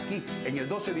encuentra aquí, en el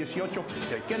 1218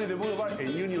 del Kennedy Boulevard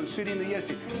en Union City, New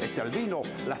Jersey. El vino,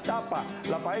 las tapas,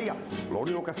 la paella. Lo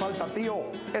único que falta,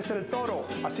 tío, es el toro.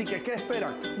 Así que, ¿qué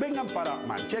esperan? Vengan para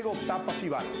Manchego Tapas y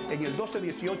Bar en el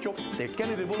 1218 del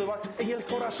Kennedy Boulevard en el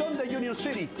corazón de Union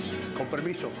City. Con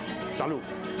permiso. Salud.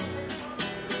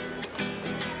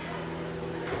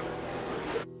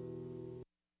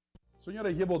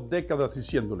 Señores, llevo décadas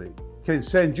diciéndole que en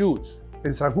St. Jude's,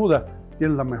 en San Judas,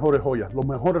 tienen las mejores joyas, los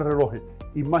mejores relojes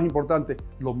y, más importante,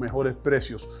 los mejores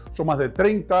precios. Son más de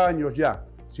 30 años ya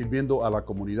sirviendo a la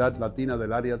comunidad latina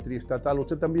del área triestatal.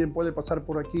 Usted también puede pasar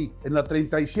por aquí, en la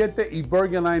 37 y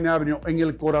Bergen Line Avenue, en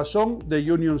el corazón de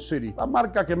Union City. La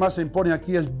marca que más se impone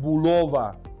aquí es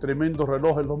Bulova. Tremendos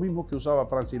relojes, lo mismo que usaba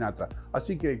Frank Sinatra.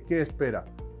 Así que, ¿qué espera?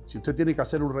 Si usted tiene que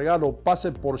hacer un regalo,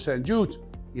 pase por St. Jude's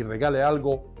y regale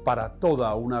algo para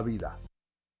toda una vida.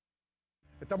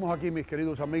 Estamos aquí, mis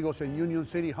queridos amigos, en Union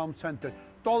City Home Center.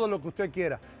 Todo lo que usted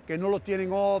quiera, que no lo tienen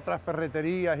otras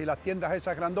ferreterías y las tiendas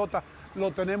esas grandotas,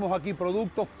 lo tenemos aquí.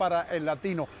 Productos para el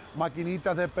latino,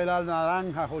 maquinitas de pelar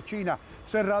naranjas o china,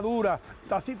 cerraduras,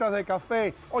 tacitas de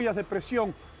café, ollas de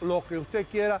presión, lo que usted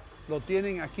quiera, lo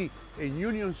tienen aquí en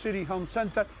Union City Home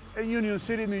Center, en Union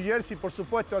City, New Jersey, por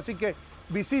supuesto. Así que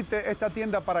visite esta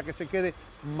tienda para que se quede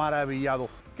maravillado.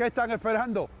 ¿Qué están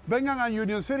esperando? Vengan a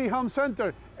Union City Home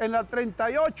Center en la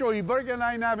 38 y Bergen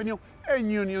Line Avenue en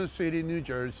Union City, New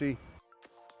Jersey.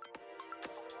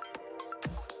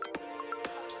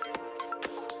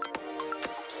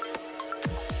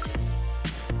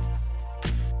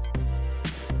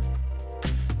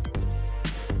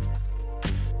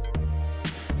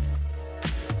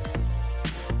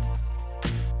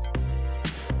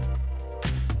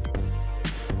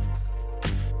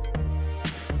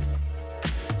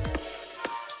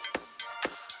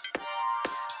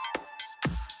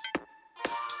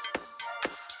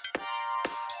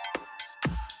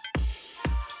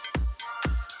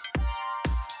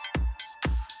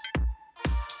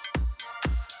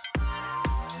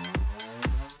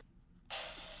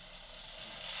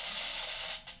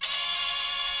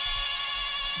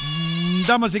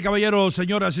 Damas y caballeros,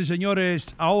 señoras y señores,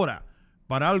 ahora,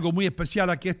 para algo muy especial,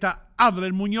 aquí está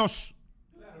Adler Muñoz.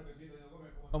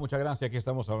 Muchas gracias. Aquí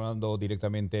estamos hablando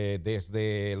directamente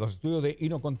desde los estudios de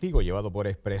Hino Contigo, llevado por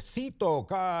Expresito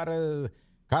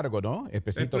Cargo, ¿no?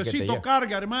 Expresito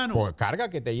Carga, hermano. Por carga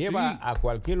que te lleva a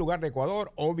cualquier lugar de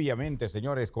Ecuador, obviamente,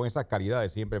 señores, con esas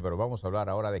calidades siempre, pero vamos a hablar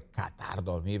ahora de Qatar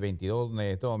 2022. En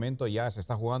este momento ya se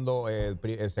está jugando el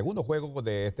segundo juego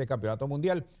de este campeonato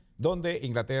mundial, donde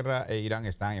Inglaterra e Irán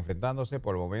están enfrentándose.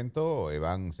 Por el momento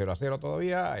van 0-0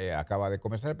 todavía, acaba de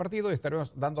comenzar el partido y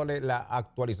estaremos dándole las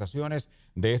actualizaciones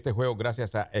de este juego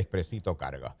gracias a Expresito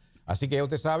Carga. Así que ya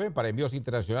ustedes saben, para envíos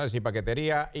internacionales y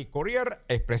paquetería y courier,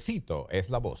 Expresito es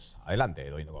la voz. Adelante,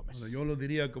 Doino Gómez. Bueno, yo lo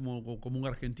diría como un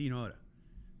argentino ahora.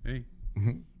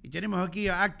 Y tenemos aquí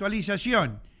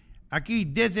actualización. Aquí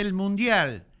desde el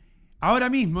Mundial. Ahora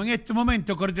mismo, en este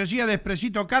momento, cortesía de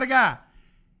Expresito Carga.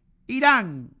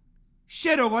 Irán,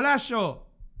 0 golazo.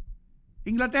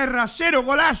 Inglaterra, 0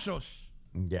 golazos.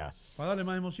 Yes. Para darle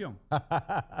más emoción.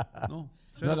 No,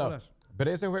 0 No, no. golazos.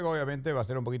 Pero ese juego obviamente va a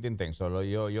ser un poquito intenso.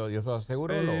 Yo se lo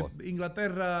aseguro.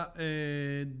 Inglaterra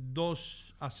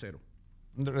 2-0.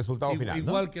 Resultado final,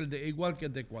 igual ¿no? que el de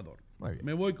Ecuador. Muy bien.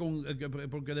 Me voy con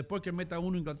porque después que meta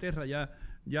uno Inglaterra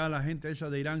ya la gente esa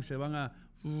de Irán se van a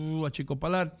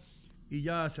achicopalar y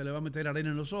ya se le va a meter arena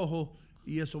en los ojos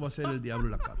y eso va a ser el diablo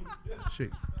en la cara. Sí.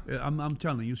 I'm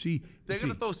telling you, see. They're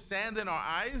going to throw sand in our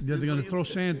eyes? They're going to throw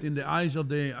sand in the eyes of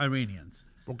the Iranians.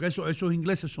 Porque esos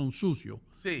ingleses son sucios.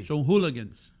 Sí. Son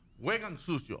hooligans. Juegan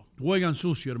sucio. Juegan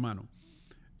sucio, hermano.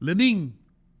 Lenín,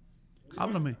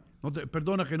 háblame.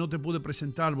 Perdona que no te pude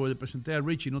presentar, porque te presenté a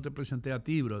Richie, no te presenté a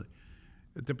ti, brother.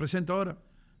 ¿Te presento ahora?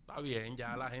 Está bien,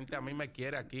 ya la gente a mí me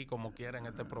quiere aquí como quiere en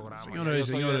este programa. Señores,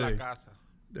 yo soy de la casa.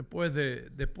 Después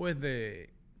de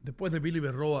Billy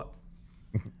Berroa,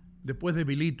 después de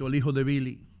Bilito, el hijo de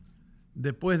Billy,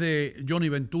 después de Johnny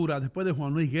Ventura, después de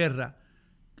Juan Luis Guerra,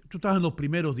 tú estás en los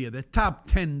primeros 10, de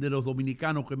top 10 de los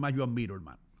dominicanos que más yo admiro,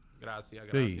 hermano. Gracias.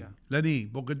 Sí, Lenny,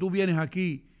 porque tú vienes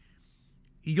aquí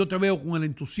y yo te veo con el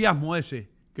entusiasmo ese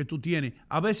que tú tienes.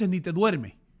 A veces ni te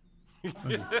duermes.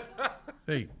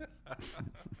 Hey.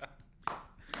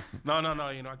 No,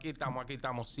 Hino, aquí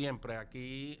estamos siempre,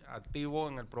 aquí activo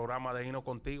en el programa de Hino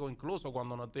Contigo, incluso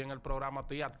cuando no estoy en el programa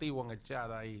estoy activo en el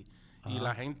chat ahí. Y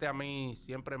la gente a mí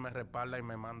siempre me respalda y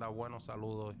me manda buenos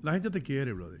saludos. La gente te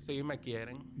quiere, brother. Sí, me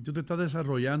quieren. Y tú te estás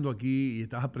desarrollando aquí y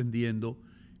estás aprendiendo.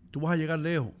 Tú vas a llegar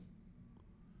lejos.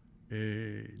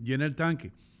 Llena el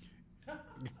tanque.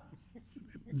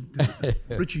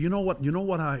 Richie, you know what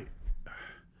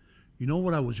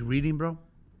I was reading, bro?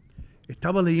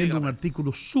 Estaba leyendo un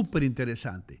artículo súper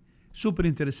interesante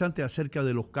acerca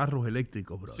de los carros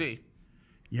eléctricos, bro. Sí.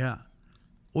 Ya.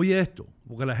 Oye esto,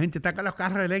 porque la gente está con los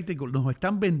carros eléctricos, nos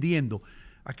están vendiendo.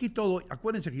 Aquí todo,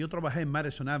 acuérdense que yo trabajé en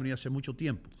Madison Avenue hace mucho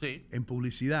tiempo, en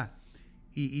publicidad.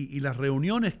 Y las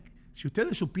reuniones, si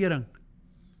ustedes supieran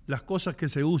las cosas que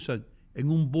se usan en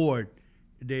un board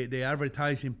de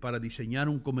advertising para diseñar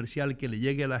un comercial que le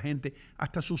llegue a la gente,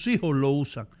 hasta sus hijos lo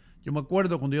usan. Yo me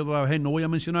acuerdo cuando yo trabajé, no voy a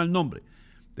mencionar el nombre,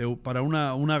 para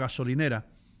una gasolinera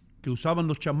que usaban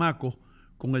los chamacos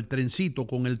con el trencito,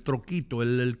 con el troquito,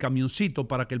 el camioncito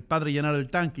para que el padre llenara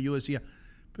el tanque. Y yo decía,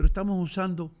 pero estamos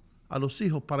usando a los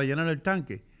hijos para llenar el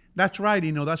tanque. That's right,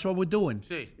 that's what we're doing.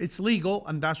 Sí. It's legal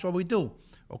and that's what we do.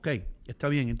 Ok, está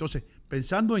bien. Entonces,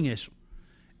 pensando en eso,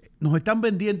 nos están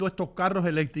vendiendo estos carros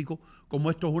eléctricos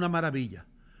como esto es una maravilla.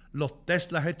 Los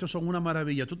Teslas, estos son una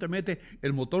maravilla. Tú te metes,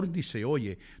 el motor dice,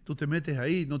 oye, tú te metes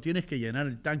ahí, no tienes que llenar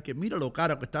el tanque. Mira lo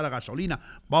caro que está la gasolina.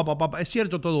 Es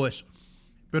cierto todo eso.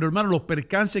 Pero, hermano, los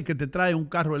percances que te trae un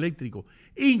carro eléctrico,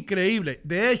 increíble.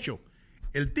 De hecho,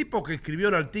 el tipo que escribió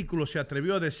el artículo se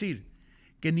atrevió a decir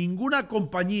que ninguna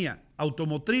compañía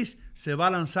automotriz se va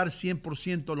a lanzar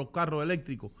 100% a los carros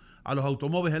eléctricos, a los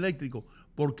automóviles eléctricos,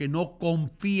 porque no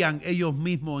confían ellos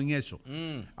mismos en eso.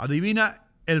 Adivina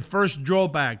el first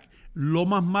drawback, lo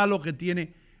más malo que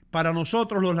tiene. Para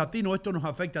nosotros los latinos esto nos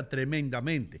afecta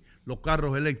tremendamente, los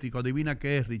carros eléctricos. Adivina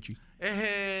qué es, Richie.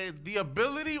 Es the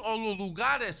ability o los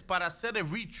lugares para hacer el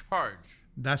recharge.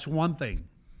 That's one thing.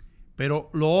 Pero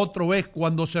lo otro es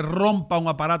cuando se rompa un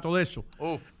aparato de eso.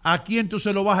 Uf. ¿A quién tú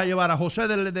se lo vas a llevar? ¿A José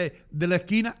de la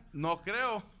esquina? No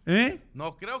creo.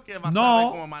 No creo que va a saber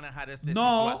cómo manejar esta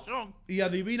situación. Y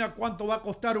adivina cuánto va a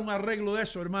costar un arreglo de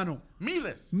eso, hermano.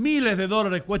 Miles de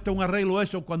dólares cuesta un arreglo de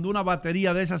eso cuando una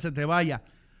batería de esa se te vaya.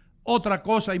 Otra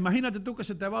cosa, imagínate tú que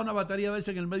se te va una batería de esa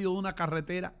en el medio de una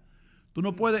carretera. Tú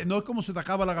no puedes, no es como se te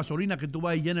acaba la gasolina que tú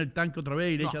vas y llenas el tanque otra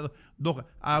vez y le echas dos.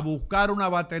 A buscar una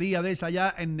batería de esa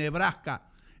allá en Nebraska,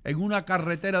 en una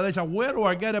carretera de esa. Where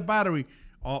do I get a battery?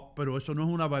 Oh, pero eso no es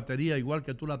una batería igual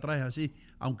que tú la traes así,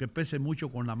 aunque pese mucho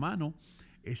con la mano.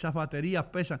 Esas baterías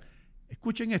pesan.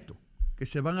 Escuchen esto, que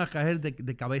se van a caer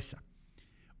de cabeza.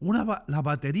 Las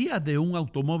baterías de un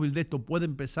automóvil de estos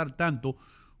pueden pesar tanto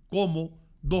como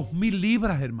 2,000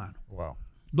 libras, hermano. Wow.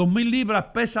 2,000 libras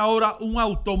pesa ahora un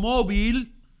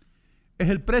automóvil. Es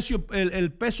el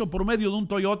peso promedio de un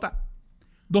Toyota.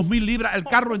 2,000 libras, el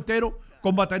carro entero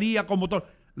con batería, con motor.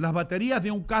 Las baterías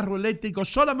de un carro eléctrico,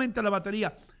 solamente la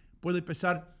batería puede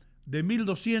pesar de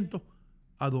 1,200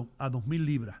 a 2,000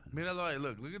 libras. Míralo ahí,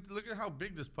 look at how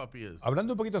big this puppy is.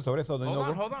 Hablando un poquito sobre eso, don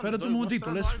Hold Hinojo. on. Espérate un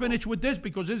momentito. Let's finish with this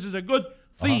because this is a good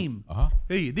theme.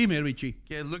 Hey, dime, Richie.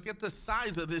 Okay, look at the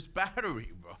size of this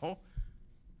battery, bro.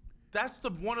 That's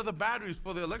one of the batteries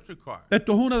for the electric car.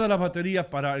 Esto es una de las baterías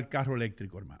para el carro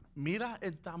eléctrico, hermano. Mira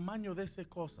el tamaño de esa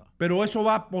cosa. Pero eso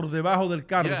va por debajo del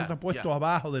carro. Yeah, eso está puesto yeah.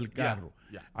 abajo del carro.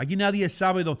 Yeah. Aquí nadie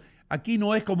sabe dónde. Aquí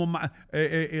no es como...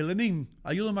 Lenín,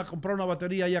 ayúdame a comprar una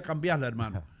batería y a cambiarla,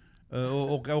 hermano.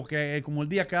 O que como el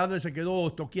día que Adler se quedó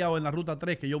estoqueado en la ruta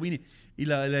 3, que yo vine y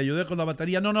le ayudé con la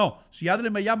batería. No. Si Adler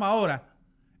me llama ahora,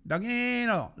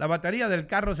 Danilo, la batería del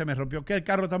carro se me rompió. ¿Qué el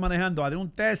carro está manejando? De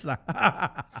un Tesla.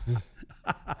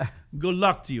 Good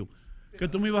luck to you. ¿Qué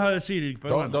tú me ibas a decir?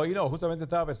 No, justamente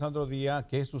estaba pensando otro día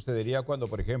qué sucedería cuando,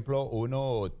 por ejemplo,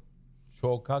 uno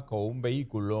choca con un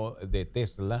vehículo de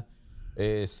Tesla.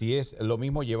 Si es lo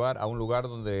mismo llevar a un lugar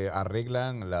donde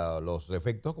arreglan los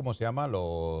defectos, ¿cómo se llama?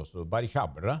 Los body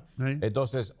shop, ¿verdad? Sí.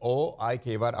 Entonces, o hay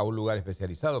que llevar a un lugar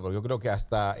especializado, porque yo creo que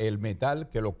hasta el metal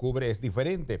que lo cubre es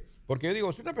diferente. Porque yo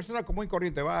digo, si una persona común y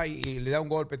corriente va y le da un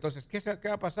golpe, entonces, ¿qué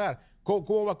va a pasar?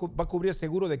 ¿Cómo va a cubrir el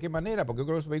seguro? ¿De qué manera? Porque yo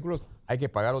creo que esos vehículos hay que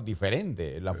pagarlos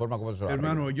diferente, la forma como se lo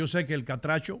arreglan. Hermano, yo sé que el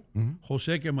catracho,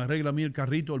 José, que me arregla a mí el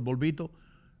carrito, el Volvito,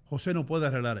 José no puede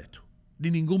arreglar esto. Ni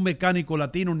ningún mecánico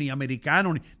latino, ni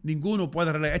americano, ninguno puede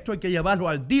arreglar. Esto hay que llevarlo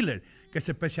al dealer que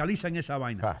se especializa en esa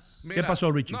vaina. ¿Qué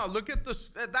pasó, Richie? No, look at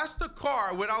this. That's the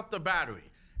car without the battery.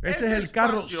 Ese es el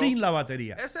carro sin la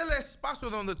batería. Ese es el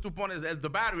espacio donde tú pones the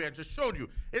battery I just showed you.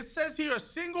 It says here a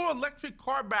single electric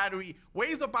car battery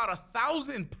weighs about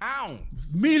 1,000 pounds.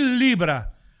 1,000 libras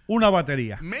una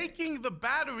batería. Making the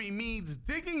battery means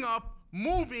digging up,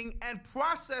 moving, and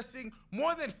processing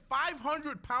more than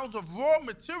 500 pounds of raw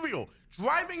material.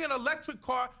 Driving an electric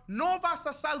car no vas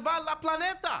a salvar la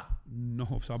planeta.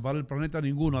 No, salvar el planeta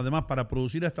ninguno. Además, para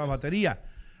producir esta batería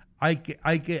hay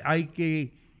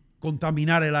que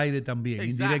contaminar el aire también,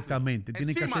 indirectamente.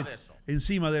 Tiene que hacer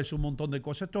encima de eso un montón de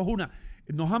cosas. Esto es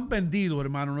nos han vendido,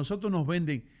 hermano. Nosotros nos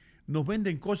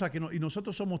venden cosas que no, y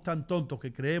nosotros somos tan tontos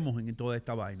que creemos en toda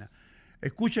esta vaina.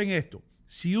 Escuchen esto.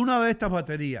 Si una de estas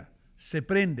baterías se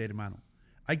prende, hermano,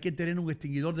 hay que tener un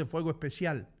extinguidor de fuego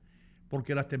especial,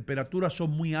 porque las temperaturas son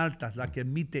muy altas las que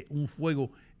emite un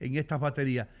fuego en estas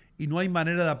baterías y no hay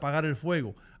manera de apagar el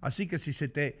fuego. Así que si se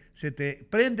te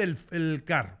prende el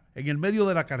carro en el medio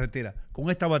de la carretera con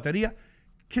esta batería,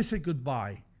 kiss it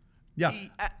goodbye. Ya.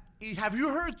 Y have you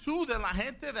heard too that la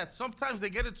gente that sometimes they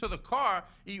get into the car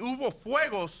y hubo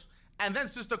fuegos, and then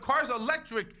since the car's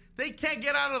electric, they can't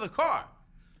get out of the car.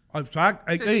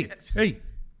 Hey,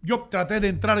 yo traté de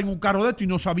entrar en un carro de esto y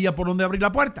no sabía por dónde abrir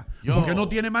la puerta, porque no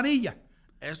tiene manilla.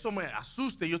 Eso me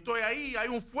asusta. Yo estoy ahí, hay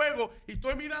un fuego, y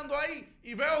estoy mirando ahí,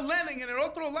 y veo a Lenin en el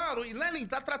otro lado, y Lenin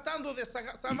está tratando de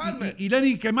salvarme. Y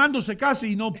Lenin quemándose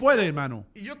casi y no puede, hermano.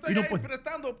 Y yo estoy ahí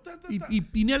apretando.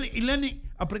 Y Lenin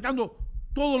apretando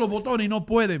todos los botones y no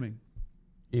puede, men.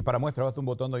 Y para muestra, basta un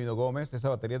botón de Hino Gómez. Esa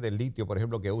batería de litio, por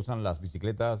ejemplo, que usan las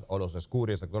bicicletas o los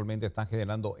scooters actualmente están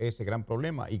generando ese gran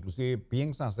problema. Inclusive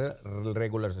piensan hacer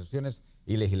regularizaciones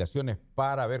y legislaciones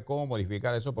para ver cómo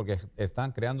modificar eso, porque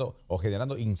están creando o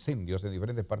generando incendios en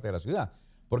diferentes partes de la ciudad.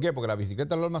 ¿Por qué? Porque la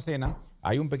bicicleta lo almacena,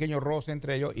 hay un pequeño roce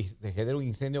entre ellos y se genera un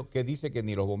incendio que dice que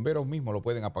ni los bomberos mismos lo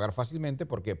pueden apagar fácilmente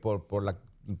porque por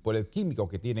el químico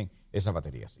que tienen esas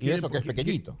baterías. Y eso que es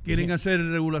pequeñito. Quieren hacer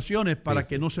regulaciones para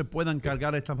que no se puedan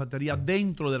cargar estas baterías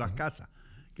dentro de las casas.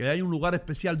 Que hay un lugar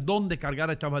especial donde cargar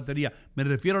estas baterías. Me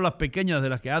refiero a las pequeñas de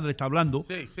las que Adler está hablando.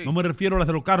 No me refiero a las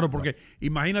de los carros, porque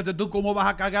imagínate tú cómo vas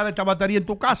a cargar esta batería en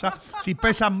tu casa si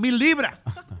pesan 1,000 libras.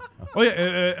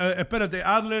 Oye, espérate,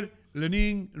 Adler,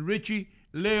 Lenín, Richie,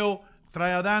 Leo,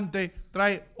 trae a Dante,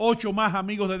 trae 8 más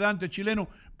amigos de Dante chilenos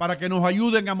para que nos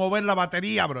ayuden a mover la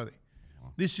batería, brother.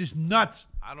 This is nuts.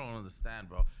 I don't understand,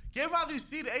 bro. ¿Qué va a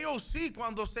decir AOC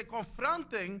cuando se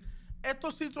confronten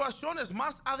estas situaciones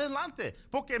más adelante?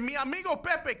 Porque mi amigo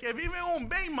Pepe, que vive en un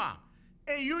Beima,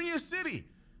 en Union City,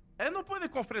 él no puede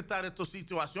confrontar estas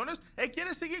situaciones. Él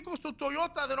quiere seguir con su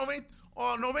Toyota de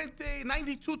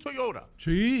 92 Toyota.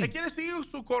 Sí. Él quiere seguir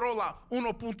su Corolla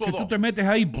 1.2. Que tú te metes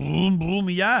ahí, brum, brum,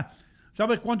 y ya.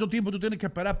 ¿Sabes cuánto tiempo tú tienes que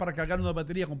esperar para cargar una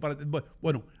batería?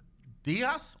 Bueno.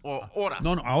 ¿Días o horas?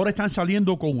 No, ahora están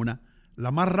saliendo con una. La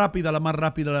más rápida,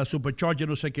 la Supercharger,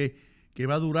 no sé qué, que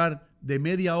va a durar de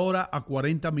media hora a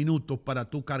 40 minutos para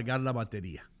tú cargar la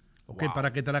batería. ¿Ok? Wow.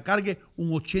 Para que te la cargue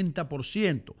un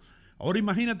 80%. Ahora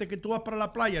imagínate que tú vas para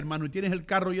la playa, hermano, y tienes el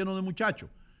carro lleno de muchachos.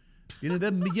 Tienes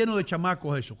lleno de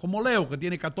chamacos eso. Como Leo, que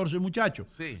tiene 14 muchachos.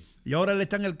 Sí. Y ahora él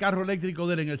está en el carro eléctrico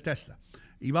de él, en el Tesla.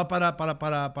 Y va para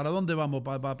 ¿dónde vamos?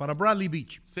 Para Bradley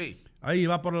Beach. Sí. Ahí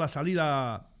va por la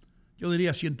salida yo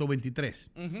diría 123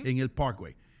 Ujú. en el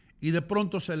Parkway. Y de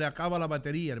pronto se le acaba la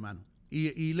batería, hermano.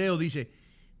 Y Leo dice,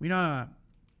 mira,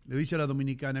 le dice a la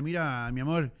dominicana, mira, mi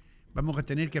amor, vamos a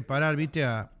tener que parar, ¿viste?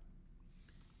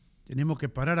 Tenemos que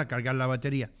parar a cargar la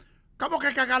batería. ¿Cómo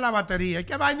que cargar la batería? ¿Y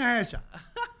qué vaina es esa?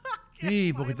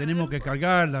 Sí, porque tenemos que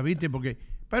cargarla, ¿viste?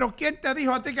 Pero ¿quién te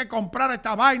dijo a ti que comprar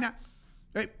esta vaina?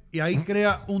 Y ahí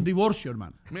crea un divorcio,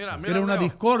 hermano. Mira, Crea una Leo.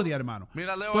 discordia, hermano.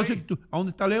 Mira Leo Entonces, ahí. ¿a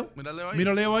dónde está Leo? Mira Leo ahí.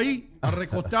 Mira Leo ahí,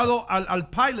 recostado al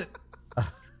pilot.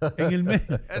 En el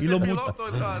medio. Es el piloto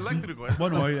eléctrico.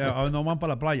 Bueno, no van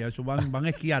para la playa, eso van a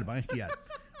esquiar.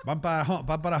 Van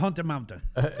para Hunter Mountain.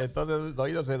 Entonces,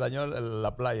 Doido se dañó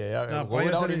la playa. Ya. La Con playa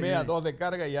una se hora y le- media, 2 de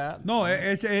carga y ya. No,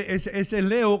 ese es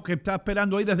Leo que está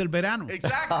esperando ahí desde el verano.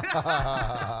 Exacto.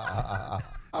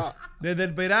 Desde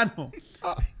el verano.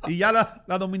 Y ya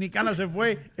la dominicana se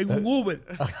fue en un Uber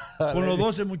con los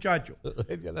 12 muchachos.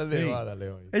 Ya la Sí. nevada,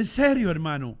 Leo. En serio,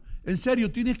 hermano. En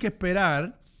serio, tienes que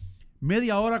esperar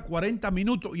media hora, 40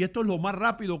 minutos. Y esto es lo más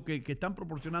rápido que están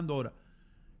proporcionando ahora.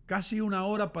 Casi una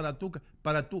hora para tú.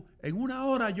 En una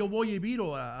hora yo voy y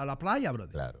viro a la playa,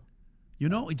 brother. Claro. You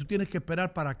know? Y tú tienes que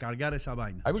esperar para cargar esa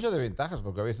vaina. Hay muchas desventajas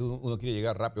porque a veces uno quiere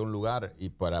llegar rápido a un lugar y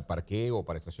para parqueo,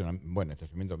 para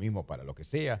estacionamiento mismo, para lo que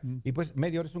sea. Y pues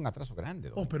media hora es un atraso grande.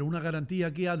 ¿no? Oh, pero una garantía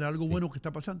aquí de algo bueno que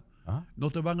está pasando. Ajá. No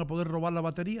te van a poder robar la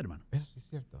batería, hermano. Eso sí es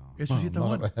cierto. Eso sí está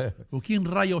bueno. ¿O quién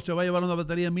rayos se va a llevar una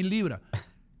batería de 1000 libras?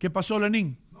 ¿Qué pasó,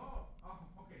 Lenín?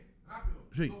 Ok, rápido.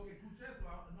 Sí. Lo que escuché,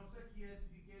 no sé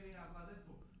si quiere hablar de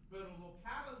esto, pero los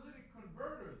catalytic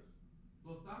converters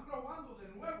lo están robando de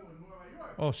nuevo en Nueva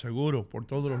York. Oh, seguro, por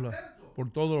todos los lados.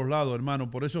 Por todos los lados, hermano.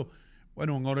 Por eso,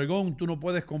 bueno, en Oregón tú no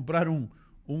puedes comprar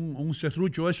un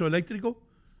serrucho eso eléctrico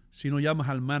si no llamas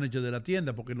al manager de la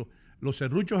tienda, porque los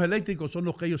serruchos eléctricos son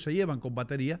los que ellos se llevan con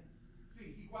batería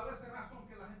Sí, ¿y cuál es la razón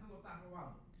que la gente lo está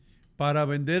robando? para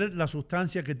vender la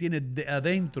sustancia que tiene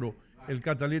adentro el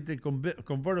catalytic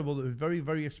convertible. Es very,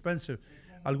 very expensive.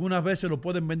 Algunas veces lo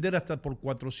pueden vender hasta por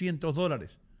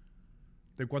 $400.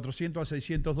 De $400 a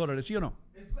 $600, ¿sí o no?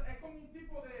 Es como un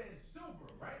tipo de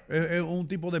silver, right? Es un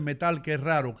tipo de metal que es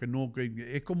raro, que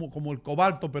es como el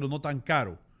cobalto, pero no tan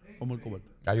caro como el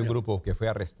cobalto. Hay un grupo que fue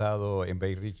arrestado en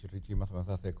Bay Ridge, más o menos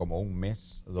hace como un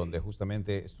mes, donde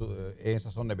justamente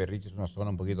esa zona de Bay Ridge es una zona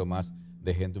un poquito más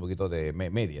de gente, un poquito de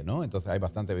media, ¿no? Entonces hay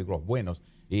bastante vehículos buenos.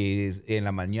 Y en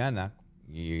la mañana,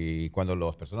 y cuando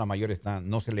las personas mayores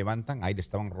no se levantan, ahí le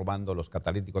estaban robando los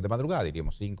catalíticos de madrugada,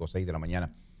 diríamos 5 o 6 de la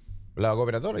mañana. La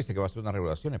gobernadora dice que va a hacer unas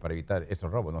regulaciones para evitar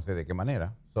esos robos, no sé de qué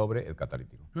manera, sobre el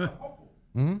catalítico.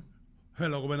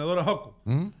 La gobernadora Hoco.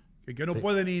 Que no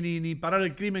puede ni parar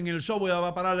el crimen en el subway, va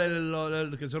a parar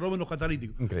el que se roben los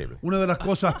catalíticos. Increíble. Una de las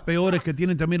cosas peores que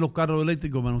tienen también los carros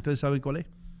eléctricos, man, ¿ustedes saben cuál es?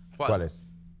 ¿Cuál es?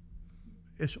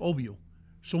 Es obvio.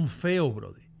 Son feos,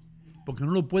 brother. Porque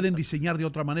no lo pueden diseñar de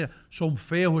otra manera. Son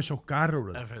feos esos carros,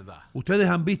 brother. Es verdad. Ustedes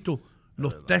han visto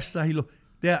los Teslas y los...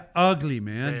 They are ugly,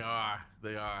 man.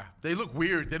 They are. They look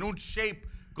weird. They don't shape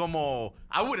como...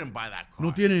 I wouldn't buy that car.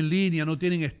 No tienen línea, no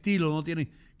tienen estilo, no tienen...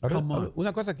 Come on.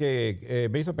 Una cosa que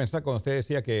me hizo pensar cuando usted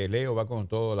decía que Leo va con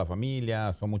toda la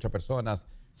familia, son muchas personas.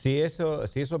 Si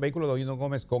esos vehículos de Doñino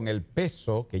Gómez, con el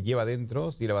peso que lleva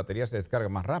dentro, si la batería se descarga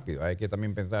más rápido, hay que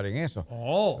también pensar en eso.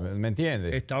 ¿Me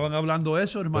entiende? Estaban hablando de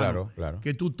eso, hermano. Claro, claro.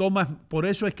 Que tú tomas, por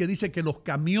eso es que dice que los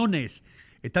camiones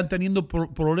están teniendo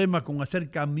problemas con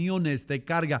hacer camiones de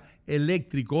carga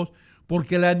eléctricos,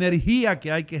 porque la energía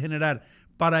que hay que generar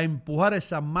para empujar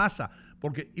esa masa,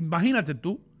 porque imagínate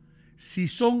tú, si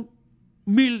son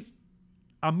 1000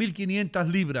 a 1500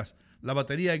 libras la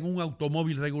batería en un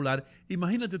automóvil regular,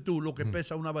 imagínate tú lo que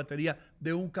pesa una batería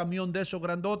de un camión de esos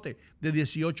grandotes, de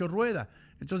 18 ruedas.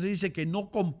 Entonces dice que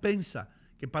no compensa,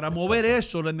 que para mover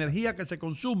eso, la energía que se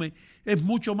consume es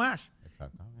mucho más.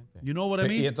 Exactamente. You know what I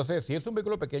mean? Y entonces, si es un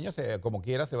vehículo pequeño, como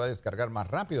quiera, se va a descargar más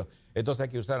rápido. Entonces hay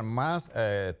que usar más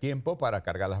tiempo para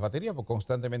cargar las baterías, porque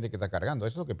constantemente hay que estar cargando.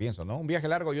 Eso es lo que pienso, ¿no? Un viaje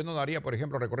largo yo no haría, por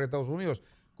ejemplo, recorrer Estados Unidos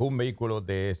con un vehículo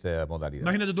de esa modalidad.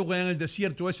 Imagínate tú que en el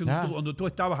desierto ese, donde tú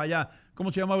estabas allá,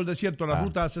 ¿cómo se llamaba el desierto? La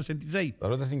ruta 66. La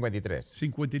ruta 53.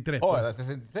 53. Oh, la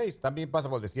 66 también pasa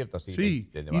por el desierto así.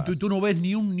 Sí, y tú no ves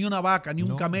ni una vaca, ni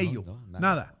un camello,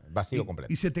 nada. Vacío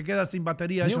completo. Y se te queda sin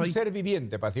batería. Ni eso un ahí. ser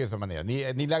viviente, para decir de esa manera.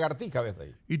 Ni lagartija ves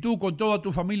ahí. Y tú con toda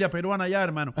tu familia peruana allá,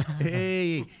 hermano.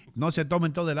 Hey, no se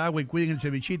tomen todo el agua y cuiden el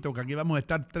cevichito, que aquí vamos a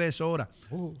estar 3 horas.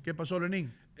 ¿Qué pasó,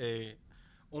 Lenín?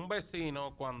 Un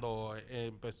vecino, cuando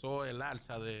empezó el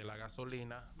alza de la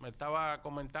gasolina, me estaba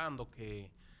comentando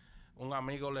que un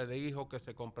amigo le dijo que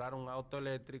se comprara un auto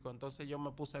eléctrico. Entonces yo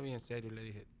me puse bien serio y le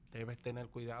dije, debes tener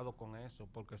cuidado con eso,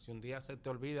 porque si un día se te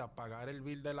olvida pagar el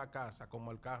bill de la casa,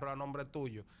 como el carro a nombre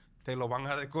tuyo, te lo van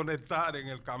a desconectar en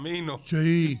el camino.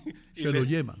 Sí, se lo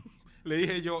llevan. Le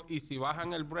dije yo, y si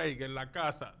bajan el break en la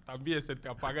casa, también se te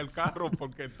apaga el carro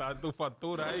porque está tu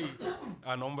factura ahí,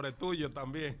 a nombre tuyo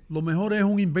también. Lo mejor es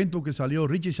un invento que salió.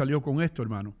 Richie salió con esto,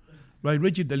 hermano. Right,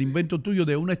 Richie, del invento tuyo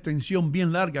de una extensión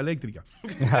bien larga eléctrica.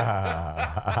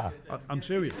 I'm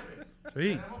serious. Sí.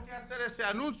 Tenemos que hacer ese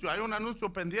anuncio. Hay un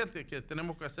anuncio pendiente que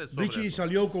tenemos que hacer sobre Richie eso.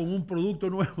 salió con un producto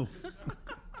nuevo.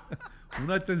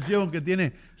 Una extensión que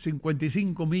tiene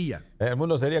 55 millas. El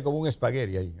mundo sería como un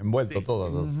espagueti ahí, envuelto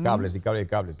todo, los cables y cables y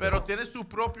cables. Pero tiene su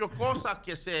propia cosa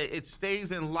que it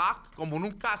stays in lock, como en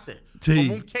un case, Sí.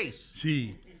 como un case.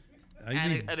 Sí. Ahí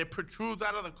And mismo. it protrudes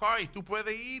out of the car y tú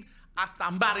puedes ir hasta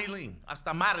Maryland.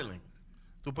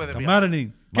 Tú puedes viajar.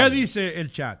 Marilyn, ¿qué dice el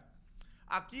chat?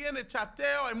 Aquí en el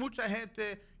chateo hay mucha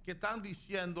gente que están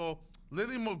diciendo,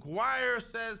 Lily McGuire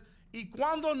says, y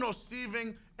cuando nos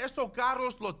sirven, esos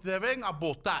carros los deben a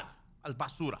botar al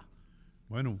basura.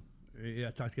 Bueno,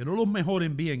 hasta que no los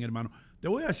mejoren bien, hermano. Te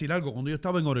voy a decir algo. Cuando yo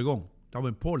estaba en Oregón, estaba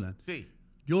en Portland, Sí.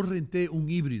 yo renté un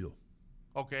híbrido.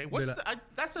 Okay.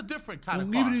 That's a different kind Un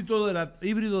of car.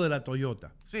 híbrido de la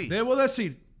Toyota. Sí. Debo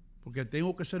decir, porque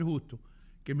tengo que ser justo,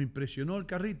 que me impresionó el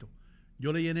carrito.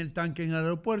 Yo le llené el tanque en el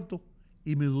aeropuerto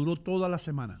y me duró toda la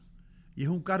semana. Y es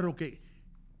un carro que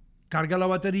carga la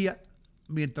batería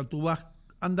mientras tú vas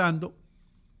andando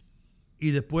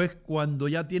y después cuando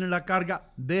ya tiene la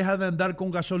carga deja de andar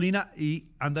con gasolina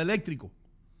y anda eléctrico.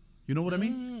 You know what I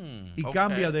mean? Y okay.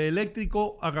 cambia de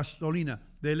eléctrico a gasolina,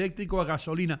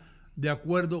 de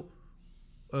acuerdo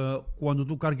cuando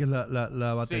tú cargues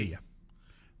la batería. Sí.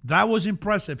 That was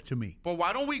impressive to me. But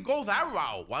why don't we go that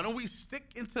route? Why don't we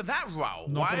stick into that route?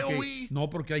 No,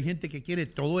 porque hay gente que quiere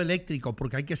todo eléctrico,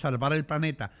 porque hay que salvar el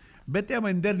planeta. Vete a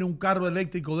venderle un carro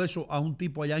eléctrico de eso a un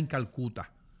tipo allá en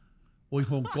Calcuta o en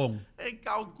Hong Kong. En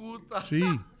Calcuta. Sí.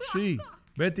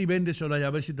 Vete y véndeselo allá a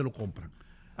ver si te lo compran.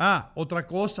 Otra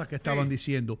cosa que estaban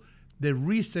diciendo, the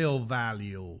resale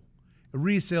value.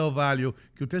 Resale value,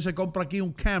 que usted se compra aquí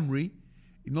un Camry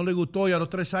y no le gustó y a los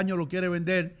 3 años lo quiere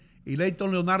vender y Leighton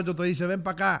Leonardo te dice, ven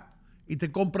para acá y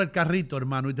te compra el carrito,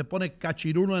 hermano, y te pone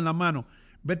cachiruno en la mano.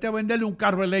 Vete a venderle un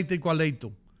carro eléctrico a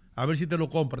Leighton, a ver si te lo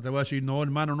compra. Te voy a decir, no,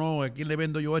 hermano, no, aquí le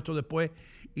vendo yo esto después.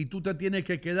 Y tú te tienes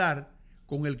que quedar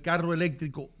con el carro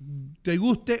eléctrico, te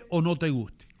guste o no te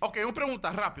guste. Ok, una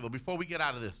pregunta rápido, before we get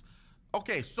out of this.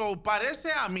 Ok, so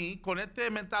parece a mí, con esta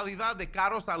mentalidad de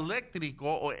carros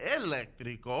eléctricos,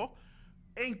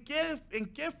 ¿en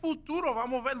qué futuro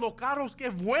vamos a ver los carros que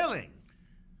vuelen?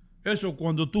 Eso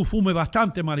cuando tú fumes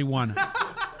bastante marihuana.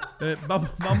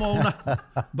 Vamos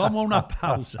a una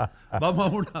pausa.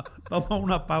 Vamos a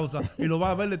una pausa. Y lo vas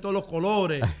a ver de todos los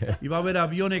colores. Y va a haber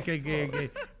aviones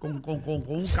con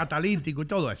un catalítico y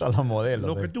todo eso. Todos los modelos.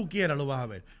 Lo que tú quieras lo vas a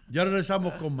ver. Ya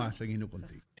regresamos con más en Hino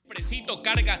Contigo. Expresito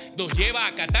Carga nos lleva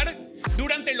a Qatar.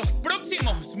 Durante los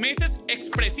próximos meses,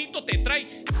 Expresito te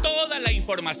trae toda la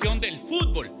información del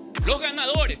fútbol, los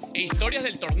ganadores e historias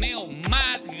del torneo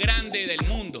más grande del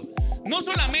mundo. No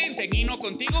solamente en Hino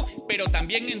Contigo, pero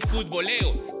también en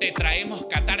Futboleo. Te traemos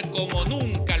Qatar como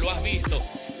nunca lo has visto.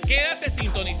 Quédate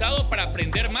sintonizado para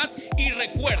aprender más y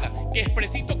recuerda que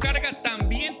Expresito Carga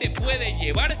también te puede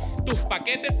llevar tus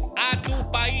paquetes a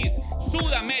tu país,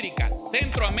 Sudamérica,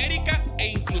 Centroamérica e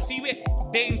inclusive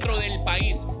dentro del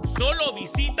país. Solo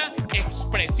visita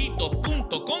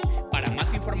expresito.com para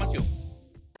más información.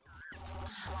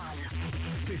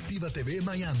 Festiva TV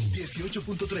Miami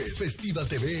 18.3, Festiva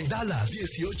TV Dallas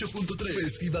 18.3,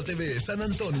 Festiva TV San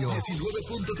Antonio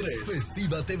 19.3,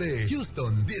 Festiva TV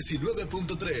Houston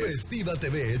 19.3, Festiva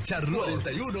TV Charlotte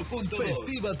 41.2,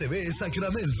 Festiva TV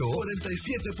Sacramento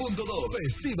 47.2,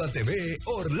 Festiva TV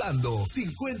Orlando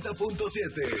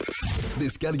 50.7.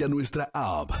 Descarga nuestra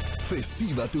app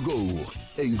Festiva to Go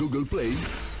en Google Play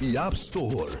y App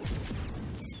Store.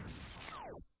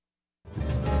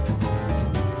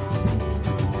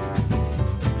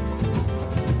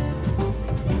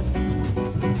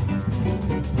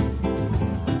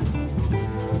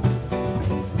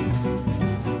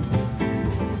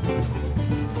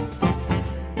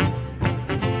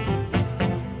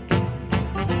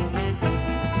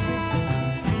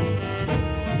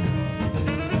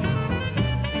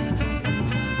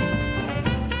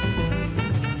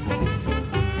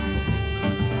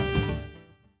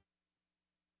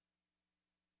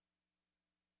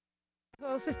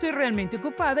 Estoy realmente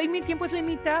ocupada y mi tiempo es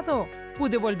limitado.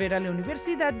 Pude volver a la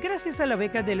universidad gracias a la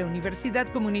beca de la Universidad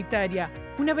Comunitaria,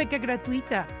 una beca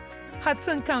gratuita.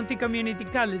 Hudson County Community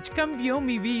College cambió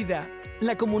mi vida.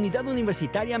 La comunidad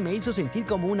universitaria me hizo sentir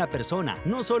como una persona,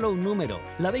 no solo un número.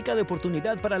 La beca de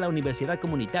oportunidad para la universidad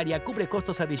comunitaria cubre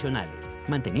costos adicionales,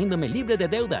 manteniéndome libre de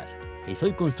deudas.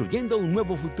 Estoy construyendo un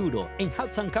nuevo futuro en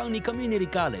Hudson County Community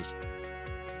College.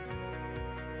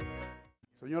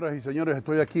 Señoras y señores,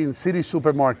 estoy aquí en City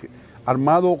Supermarket,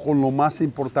 armado con lo más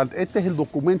importante. Este es el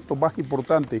documento más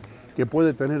importante que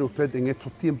puede tener usted en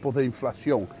estos tiempos de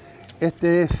inflación.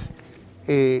 Este es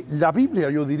la Biblia,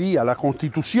 yo diría, la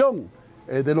Constitución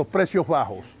de los precios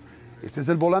bajos. Este es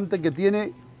el volante que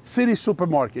tiene City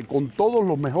Supermarket con todos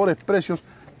los mejores precios.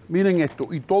 Miren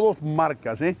esto, y todos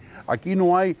marcas, ¿eh? Aquí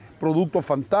no hay productos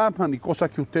fantasma ni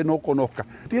cosas que usted no conozca.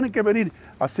 Tiene que venir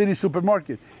a City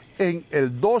Supermarket en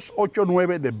el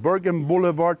 289 de Bergen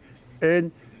Boulevard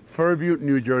en Fairview,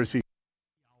 New Jersey.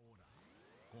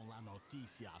 Con las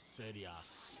noticias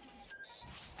serias,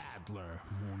 Adler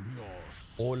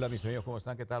Muñoz. Hola mis amigos, ¿cómo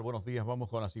están? ¿Qué tal? Buenos días. Vamos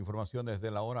con las informaciones de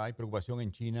la hora. Hay preocupación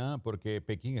en China porque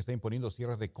Pekín está imponiendo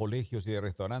cierres de colegios y de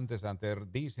restaurantes ante,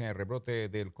 dicen, el rebrote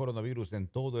del coronavirus en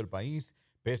todo el país.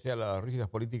 Pese a las rígidas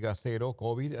políticas cero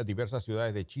COVID, diversas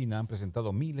ciudades de China han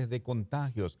presentado miles de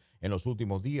contagios en los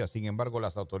últimos días. Sin embargo,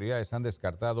 las autoridades han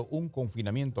descartado un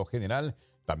confinamiento general.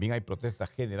 También hay protesta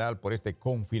general por este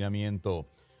confinamiento.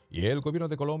 Y el gobierno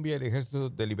de Colombia y el Ejército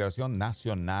de Liberación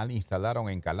Nacional instalaron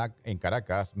en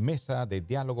Caracas mesa de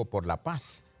diálogo por la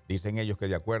paz. Dicen ellos que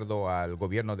de acuerdo al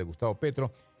gobierno de Gustavo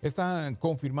Petro, están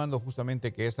confirmando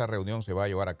justamente que esa reunión se va a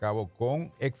llevar a cabo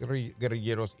con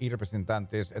exguerrilleros y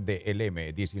representantes del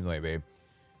M-19.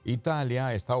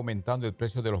 Italia está aumentando el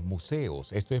precio de los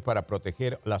museos. Esto es para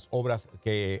proteger las obras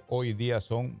que hoy día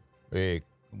son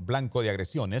blanco de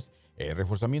agresiones. El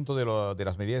reforzamiento de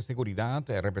las medidas de seguridad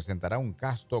representará un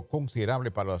gasto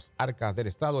considerable para las arcas del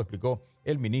Estado, explicó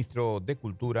el ministro de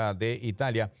Cultura de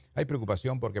Italia. Hay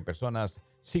preocupación porque personas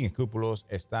sin escrúpulos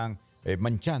están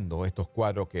manchando estos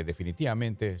cuadros que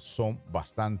definitivamente son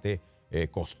bastante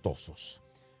costosos.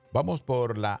 Vamos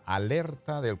por la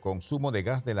alerta del consumo de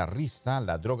gas de la risa,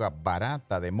 la droga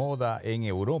barata de moda en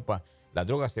Europa. La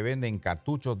droga se vende en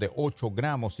cartuchos de 8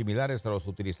 gramos, similares a los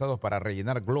utilizados para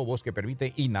rellenar globos que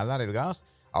permiten inhalar el gas.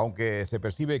 Aunque se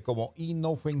percibe como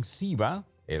inofensiva,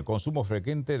 el consumo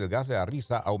frecuente del gas de la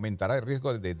risa aumentará el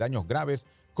riesgo de daños graves,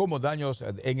 como daños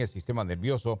en el sistema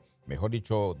nervioso, mejor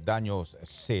dicho, daños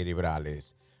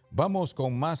cerebrales. Vamos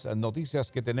con más noticias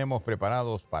que tenemos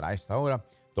preparados para esta hora.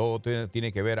 Todo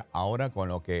tiene que ver ahora con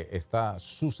lo que está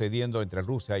sucediendo entre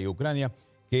Rusia y Ucrania,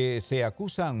 que se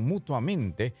acusan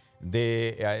mutuamente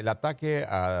del ataque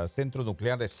al centro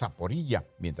nuclear de Zaporilla.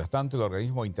 Mientras tanto, el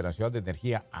Organismo Internacional de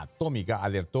Energía Atómica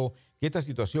alertó que esta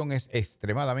situación es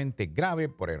extremadamente grave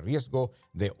por el riesgo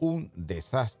de un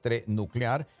desastre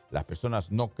nuclear. Las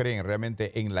personas no creen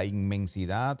realmente en la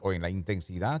inmensidad o en la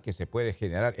intensidad que se puede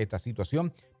generar esta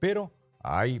situación, pero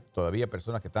hay todavía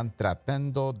personas que están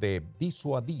tratando de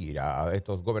disuadir a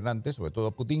estos gobernantes, sobre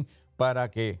todo Putin, para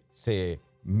que se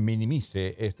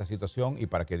minimice esta situación y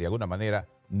para que de alguna manera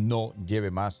no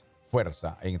lleve más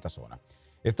fuerza en esta zona.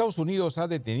 Estados Unidos ha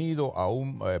detenido a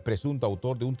un presunto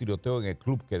autor de un tiroteo en el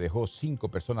club que dejó 5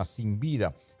 personas sin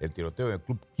vida. El tiroteo en el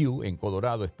Club Q en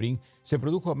Colorado Springs se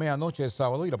produjo a medianoche el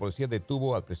sábado y la policía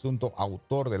detuvo al presunto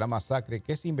autor de la masacre,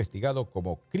 que es investigado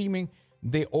como crimen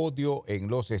de odio en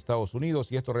los Estados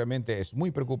Unidos. Y esto realmente es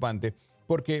muy preocupante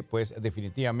porque pues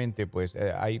definitivamente pues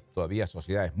hay todavía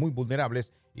sociedades muy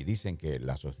vulnerables y dicen que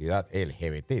la sociedad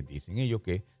LGBT, dicen ellos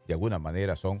que de alguna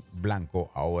manera son blanco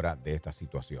ahora de esta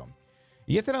situación.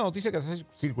 Y esta es la noticia que está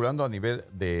circulando a nivel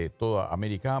de toda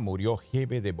América. Murió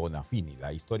Hebe de Bonafini,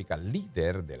 la histórica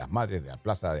líder de las Madres de la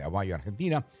Plaza de Mayo,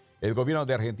 Argentina. El gobierno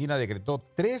de Argentina decretó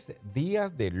 3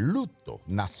 días de luto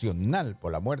nacional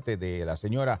por la muerte de la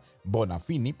señora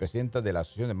Bonafini, presidenta de la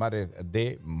Asociación de Madres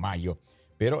de Mayo.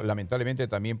 Pero lamentablemente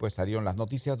también pues salieron las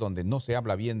noticias donde no se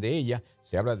habla bien de ella,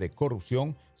 se habla de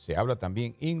corrupción, se habla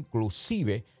también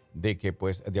inclusive de que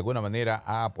pues de alguna manera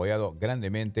ha apoyado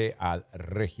grandemente al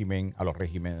régimen, a los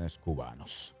regímenes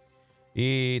cubanos.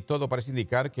 Y todo parece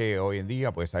indicar que hoy en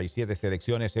día pues hay 7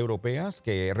 selecciones europeas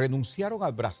que renunciaron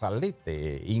al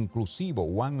brazalete inclusivo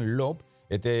One Love.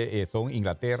 Son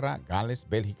Inglaterra, Gales,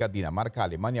 Bélgica, Dinamarca,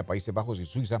 Alemania, Países Bajos y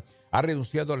Suiza. Ha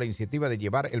renunciado a la iniciativa de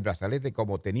llevar el brazalete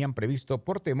como tenían previsto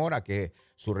por temor a que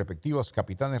sus respectivos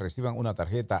capitanes reciban una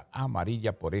tarjeta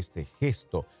amarilla por este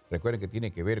gesto. Recuerden que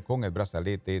tiene que ver con el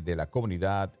brazalete de la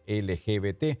comunidad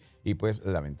LGBT y pues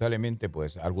lamentablemente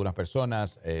pues algunas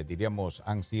personas diríamos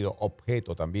han sido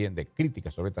objeto también de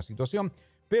críticas sobre esta situación.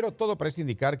 Pero todo parece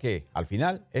indicar que al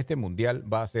final este mundial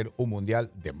va a ser un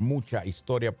mundial de mucha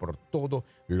historia por todo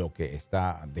lo que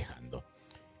está dejando.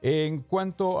 En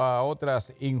cuanto a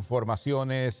otras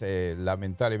informaciones,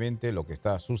 lamentablemente lo que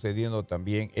está sucediendo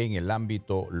también en el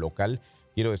ámbito local,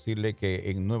 quiero decirle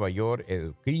que en Nueva York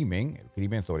el crimen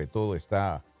sobre todo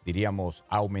está, diríamos,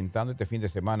 aumentando. Este fin de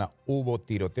semana hubo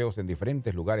tiroteos en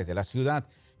diferentes lugares de la ciudad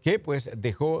que pues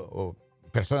dejó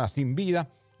personas sin vida.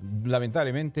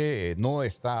 Lamentablemente no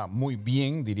está muy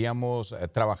bien, diríamos,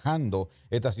 trabajando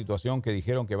esta situación que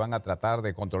dijeron que van a tratar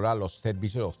de controlar los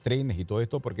servicios, los trenes y todo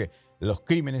esto, porque los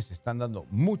crímenes se están dando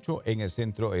mucho en el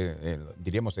centro,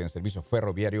 diríamos, en el servicio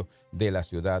ferroviario de la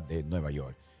ciudad de Nueva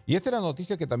York. Y esta es la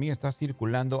noticia que también está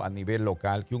circulando a nivel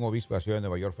local, que un obispo de la ciudad de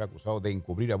Nueva York fue acusado de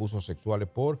encubrir abusos sexuales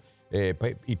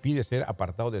y pide ser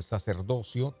apartado del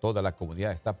sacerdocio. Toda la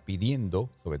comunidad está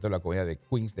pidiendo, sobre todo la comunidad de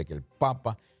Queens, de que el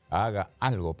Papa haga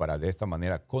algo para de esta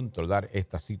manera controlar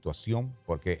esta situación,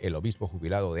 porque el obispo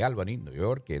jubilado de Albany, Nueva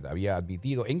York, que había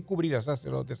admitido encubrir a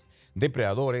sacerdotes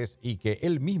depredadores y que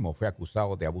él mismo fue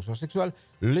acusado de abuso sexual,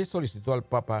 le solicitó al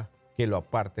Papa que lo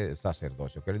aparte del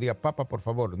sacerdocio, que le diga: Papa, por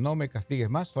favor, no me castigues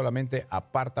más, solamente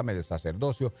apártame del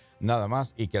sacerdocio, nada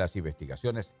más, y que las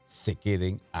investigaciones se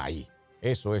queden ahí.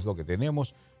 Eso es lo que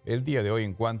tenemos el día de hoy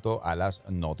en cuanto a las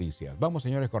noticias. Vamos,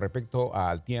 señores, con respecto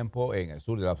al tiempo en el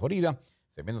sur de la Florida.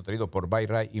 Segmento traído por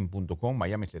BuyRide.com,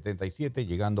 Miami 77,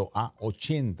 llegando a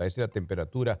 80. Esa es la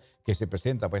temperatura que se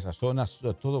presenta para esas zonas.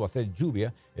 Todo va a ser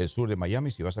lluvia, el sur de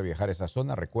Miami. Si vas a viajar a esa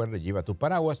zona, recuerda, lleva tu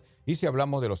paraguas. Y si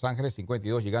hablamos de Los Ángeles,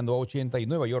 52, llegando a 80. Y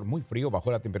Nueva York, muy frío,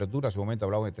 bajó la temperatura. Hace un momento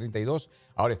hablamos de 32,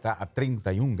 ahora está a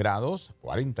 31 grados.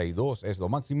 42 es lo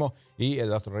máximo. Y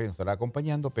el Astro Rey nos estará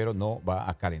acompañando, pero no va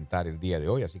a calentar el día de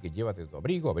hoy. Así que llévate tu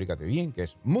abrigo, abrígate bien, que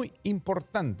es muy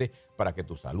importante para que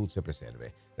tu salud se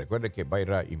preserve. Recuerde que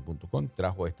BuyRide.com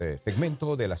trajo este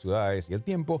segmento de las ciudades y el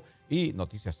tiempo, y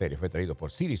Noticias Serias fue traído por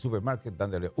City Supermarket,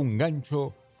 dándole un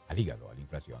gancho al hígado, a la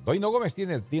inflación. Doino Gómez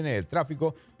tiene el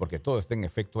tráfico, porque todo está en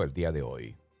efecto el día de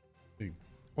hoy. Sí.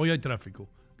 Hoy hay tráfico.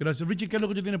 Gracias, Richie. ¿Qué es lo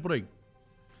que tú tienes por ahí?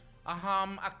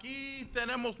 Aquí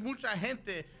tenemos mucha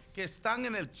gente que están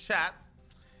en el chat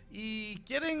y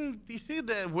quieren decir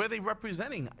de where they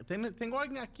representing. Tengo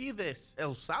alguien aquí de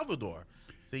El Salvador.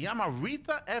 Se llama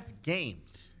Rita F.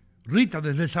 Games. Rita,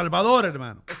 desde El Salvador,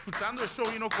 hermano. Escuchando el show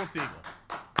y no contigo.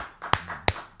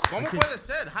 ¿Cómo puede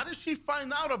ser? How did she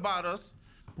find out about us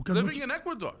living in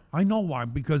Ecuador? I know why,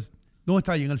 because... ¿Dónde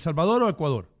está ahí? ¿En El Salvador o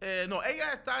Ecuador? No,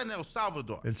 ella está en El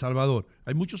Salvador. El Salvador.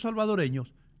 Hay muchos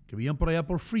salvadoreños que vivían por allá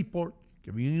por Freeport,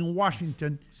 que vivían en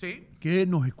Washington, ¿sí?, que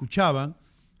nos escuchaban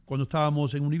cuando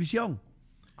estábamos en Univisión.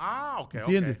 Ok,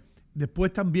 ¿entiendes? ok.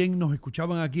 Después también nos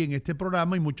escuchaban aquí en este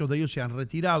programa, y muchos de ellos se han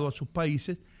retirado a sus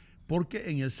países, porque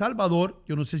en El Salvador,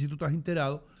 yo no sé si tú estás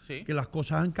enterado, sí, que las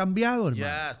cosas han cambiado,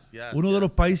 hermano. Yes, Uno de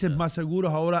los países más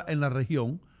seguros ahora en la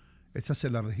región, esa es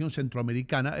la región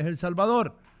centroamericana, es El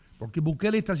Salvador, porque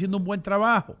Bukele está haciendo un buen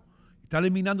trabajo, está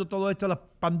eliminando todo esto, las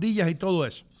pandillas y todo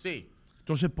eso. Sí.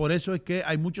 Entonces, por eso es que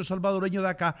hay muchos salvadoreños de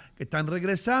acá que están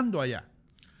regresando allá.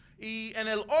 Y en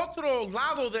el otro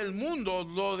lado del mundo,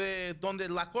 donde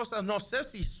las cosas no sé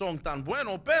si son tan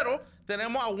buenas, pero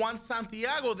tenemos a Juan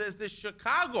Santiago desde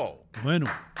Chicago, bueno,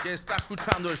 que está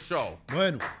escuchando el show.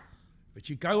 Bueno,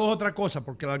 Chicago es otra cosa,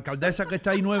 porque la alcaldesa que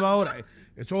está ahí nueva ahora,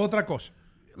 eso es otra cosa.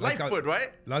 Lightfoot,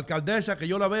 right? La alcaldesa que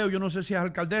yo la veo, yo no sé si es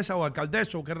alcaldesa o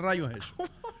alcaldeso o qué rayos es eso.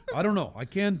 I don't know. I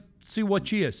can't see what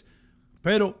she is.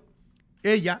 Pero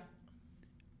ella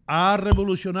ha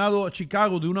revolucionado a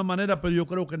Chicago de una manera, pero yo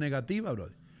creo que negativa,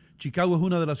 brother. Chicago es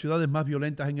una de las ciudades más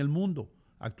violentas en el mundo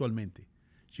actualmente.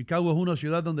 Chicago es una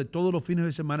ciudad donde todos los fines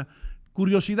de semana,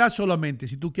 curiosidad solamente,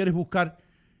 si tú quieres buscar,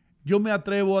 yo me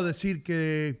atrevo a decir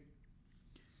que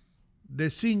de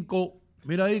 5,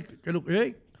 mira ahí,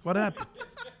 hey, what happened?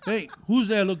 Hey, who's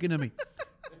there looking at me?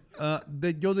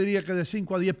 Yo diría que de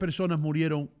 5 a 10 personas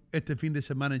murieron este fin de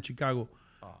semana en Chicago.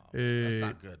 That's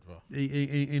not good, bro.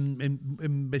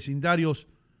 En vecindarios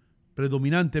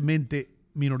predominantemente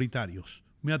minoritarios.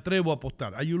 Me atrevo a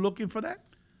apostar. Are you looking for that?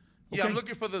 Yeah, I'm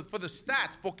looking for the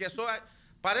stats, porque eso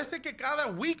parece que cada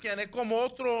weekend es como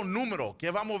otro número, que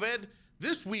vamos a ver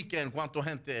this weekend cuánta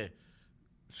gente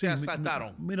se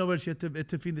asaltaron. Mira a ver si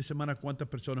este fin de semana cuántas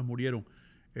personas murieron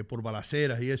por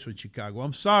balaceras y eso en Chicago.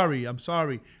 I'm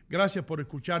sorry. Gracias por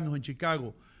escucharnos en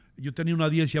Chicago. Yo tenía una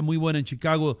audiencia muy buena en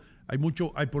Chicago.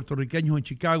 Hay puertorriqueños en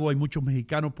Chicago, hay muchos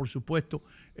mexicanos, por supuesto,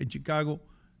 en Chicago.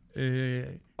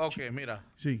 Mira.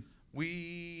 Sí.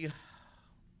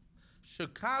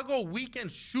 Chicago weekend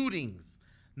shootings.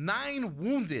 9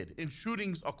 wounded in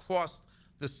shootings across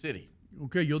the city.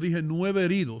 Ok, yo dije 9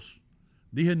 heridos.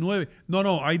 Dije 9.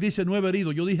 No, ahí dice 9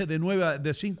 heridos. Yo dije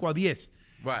de 5 a 10.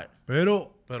 Right.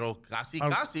 Pero casi.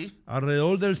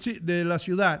 Alrededor de la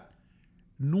ciudad,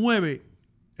 9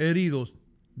 heridos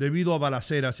debido a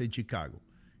balaceras en Chicago.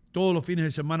 Todos los fines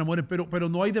de semana mueren, pero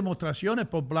no hay demostraciones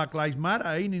por Black Lives Matter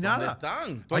ahí ni nada.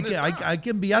 Hay que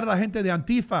enviar a la gente de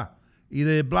Antifa y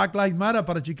de Black Lives Matter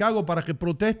para Chicago para que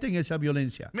protesten esa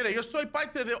violencia. Mira, yo soy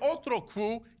parte de otro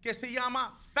crew que se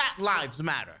llama Fat Lives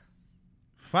Matter.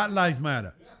 Fat Lives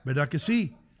Matter, ¿verdad que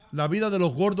sí? La vida de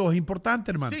los gordos es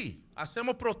importante, hermano. Sí,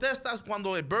 hacemos protestas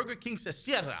cuando el Burger King se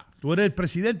cierra. Tú eres el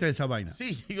presidente de esa vaina.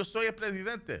 Sí, yo soy el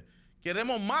presidente.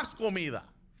 Queremos más comida.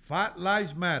 Fat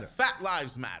Lives Matter. Fat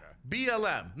Lives Matter.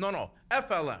 BLM. No,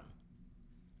 FLM.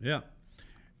 Yeah.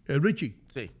 Richie.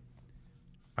 Sí.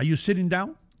 Are you sitting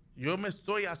down? Yo me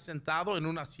estoy asentado en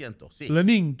un asiento, sí.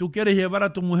 Lenín, ¿tú quieres llevar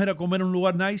a tu mujer a comer en un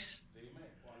lugar nice?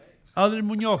 Adler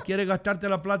Muñoz, ¿quieres gastarte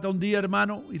la plata un día,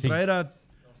 hermano, y traer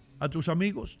a tus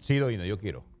amigos? Sí, Doino, yo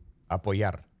quiero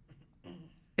apoyar.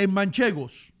 En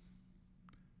Manchegos,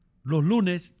 los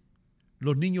lunes,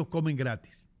 los niños comen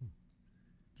gratis.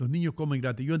 Los niños comen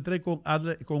gratis. Yo entré con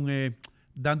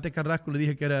Dante Carrasco, le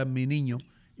dije que era mi niño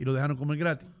y lo dejaron comer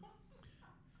gratis.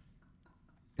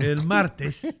 El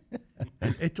martes,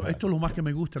 esto es lo más que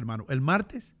me gusta, hermano. El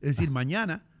martes, es decir,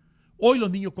 mañana, hoy los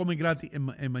niños comen gratis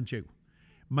en Manchego.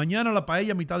 Mañana la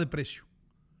paella, mitad de precio.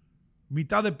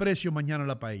 Mitad de precio mañana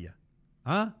la paella.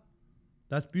 ¿Ah?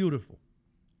 That's beautiful.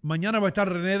 Mañana va a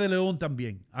estar René de León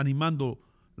también, animando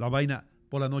la vaina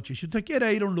por la noche. Si usted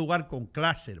quiere ir a un lugar con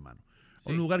clase, hermano,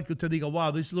 un lugar que usted diga,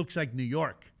 wow, this looks like New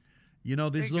York. You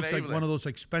know, this looks like one of those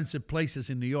expensive places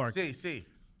in New York. Sí, sí.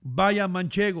 Vaya a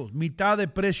Manchegos, mitad de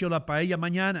precio la paella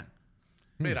mañana.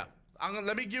 Mira,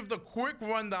 let me give the quick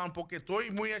rundown porque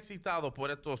estoy muy excitado por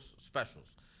estos specials.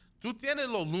 Tú tienes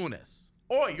los lunes.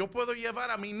 Hoy yo puedo llevar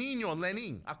a mi niño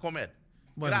Lenín a comer.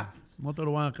 Bueno, gratis. No te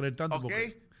lo van a creer tanto. ¿Ok?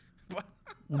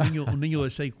 Un niño de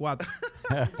 6'4".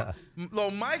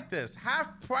 Los martes, half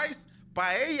price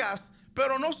paellas,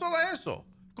 pero no solo eso,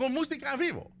 con música en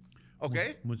vivo. ¿Ok?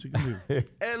 Música en vivo.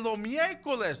 Los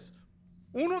miércoles,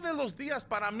 uno de los días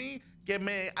para mí que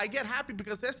I get happy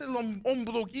because ese es el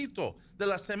ombliguito de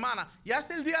la semana. Ya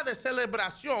es el día de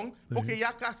celebración porque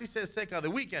ya casi se seca de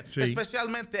weekend. Sí.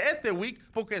 Especialmente este week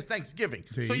porque es Thanksgiving.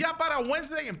 Sí. So ya para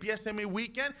Wednesday empieza mi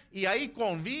weekend y ahí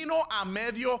con vino a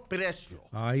medio precio.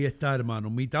 Ahí está,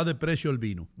 hermano. Mitad de precio el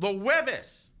vino. Los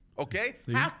jueves, ¿ok?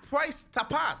 Sí. Half price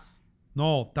tapas.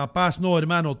 No, tapas no,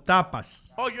 hermano.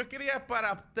 Tapas. Oh, yo quería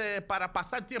para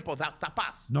pasar tiempo,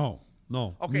 tapas. No.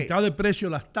 Okay. Mitad de precio,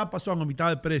 las tapas son a mitad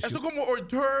de precio. Eso como hors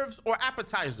d'oeuvres o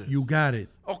appetizers. You got it.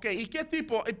 Ok, ¿y qué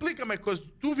tipo? Explícame, porque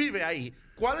tú vives ahí.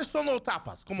 ¿Cuáles son los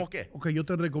tapas? ¿Cómo qué? Ok, yo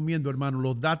te recomiendo, hermano,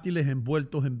 los dátiles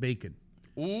envueltos en bacon.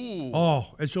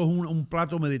 Oh, eso es un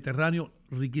plato mediterráneo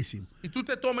riquísimo. Y tú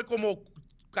te tomes como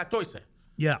 14.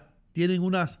 Ya, tienen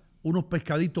unos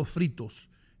pescaditos fritos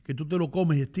que tú te lo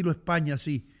comes estilo España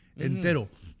así, entero,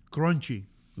 crunchy.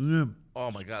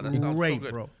 Oh my God, that sounds Great, so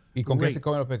good. bro. ¿Y con qué se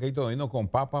comen los pescaditos? ¿No con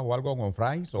papas o algo con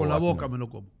fries? Con la boca me lo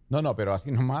como. No, pero así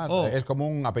nomás. Es como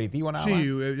un aperitivo nada más. Sí,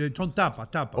 son tapas.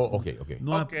 Oh, ok.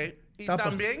 No, y tapas.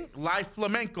 también live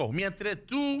flamenco. Mientras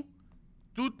tú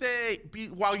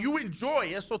while you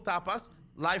enjoy esos tapas,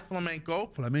 live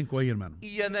flamenco. Flamenco ahí, hermano.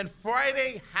 Y then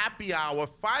Friday happy hour,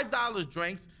 $5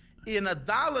 drinks y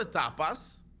 $1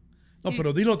 tapas. No,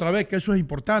 pero dilo otra vez que eso es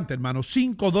importante, hermano.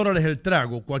 $5 el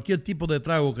trago, cualquier tipo de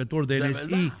trago que tú ordenes.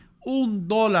 Y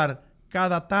 $1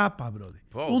 cada tapa, brother.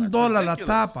 $1 la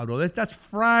tapa, brother. That's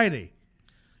Friday.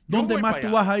 ¿Dónde más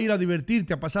tú vas a ir a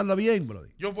divertirte, a pasarla bien,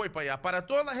 brother? Yo voy para allá. Para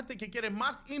toda la gente que quiere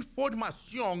más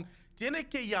información, tiene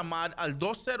que llamar al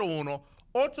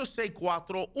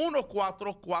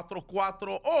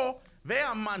 201-864-1444 o ve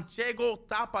a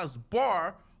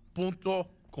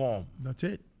manchegotapasbar.com. That's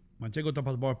it.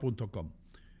 manchegotapasbar.com.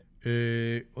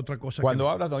 Otra cosa. Cuando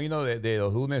hablas, Doino, de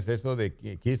los lunes, eso de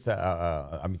kids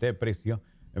a mitad de precio,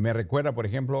 me recuerda, por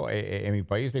ejemplo, en mi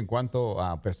país en cuanto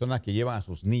a personas que llevan a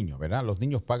sus niños, ¿verdad? Los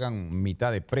niños pagan mitad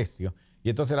de precio y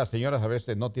entonces las señoras a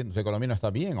veces no tienen, su economía no está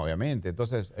bien, obviamente.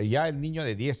 Entonces ya el niño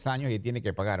de 10 años ya tiene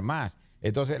que pagar más.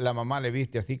 Entonces la mamá le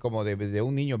viste así como de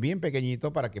un niño bien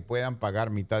pequeñito para que puedan pagar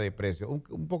mitad de precio.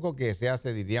 Un poco que se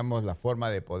hace, diríamos, la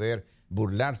forma de poder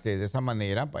burlarse de esa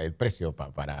manera, el precio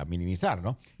para minimizar,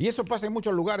 ¿no? Y eso pasa en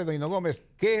muchos lugares, Doino Gómez.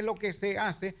 ¿Qué es lo que se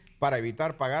hace para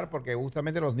evitar pagar? Porque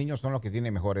justamente los niños son los que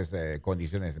tienen mejores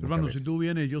condiciones. Hermano, si tú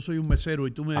vienes, yo soy un mesero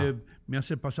y tú me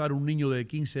haces pasar un niño de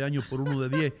 15 años por uno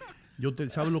de 10,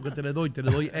 ¿sabes lo que te le doy? Te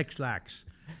le doy X-Lax.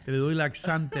 Te le doy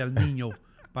laxante al niño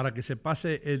para que se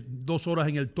pase 2 horas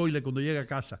en el toilet cuando llegue a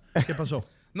casa. ¿Qué pasó?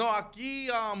 No, aquí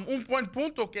un buen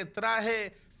punto que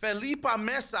traje Felipa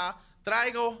Mesa,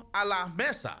 traigo a la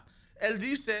mesa. Él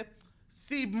dice,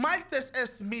 si martes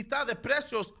es mitad de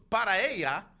precios para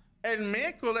ella, el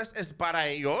miércoles es para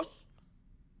ellos.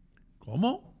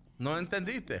 ¿Cómo? No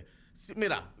entendiste. Sí,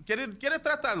 mira, ¿quieres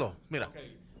tratarlo? Mira.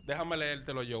 Okay, déjame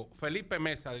leértelo yo. Felipe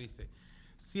Mesa dice,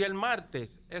 si el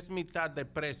martes es mitad de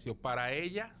precio para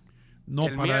ella, no,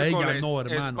 para ella no,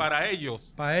 hermano. Es para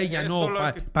ellos. Para ella no,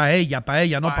 para ella,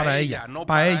 no para ella. No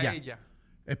para ella.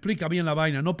 Explica bien la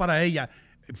vaina, no para ella.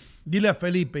 Dile a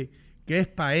Felipe que es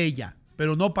para ella,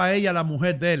 pero no para ella la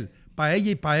mujer de él, para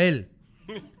ella y para él.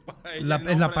 Es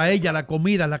la paella, la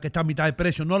comida es la que está a mitad de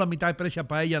precio, no la mitad de precio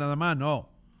para ella nada más, no.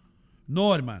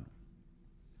 No, hermano.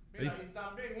 Mira, y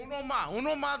también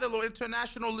uno más de los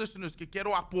international listeners que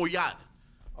quiero apoyar.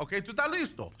 Ok, ¿tú estás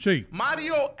listo? Sí.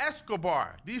 Mario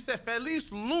Escobar dice, feliz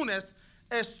lunes,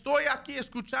 estoy aquí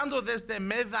escuchando desde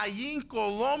Medellín,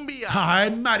 Colombia.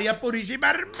 ¡Ay, María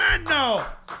Purísima, hermano!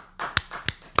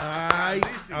 Ay,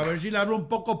 a ver si le hablo un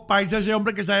poco paisa a ese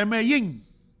hombre que sabe Medellín.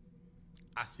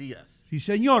 Así es. Sí,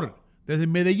 señor. Desde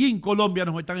Medellín, Colombia,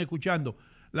 nos están escuchando.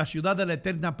 La ciudad de la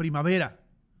eterna primavera.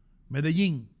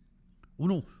 Medellín.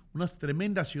 Una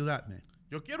tremenda ciudad, man.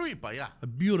 Yo quiero ir para allá. A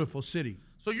beautiful city.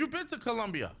 So you've been to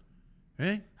Colombia?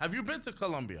 Have you been to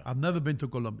Colombia? I've never been to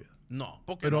Colombia. No.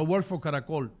 ¿Por qué Pero no? I work for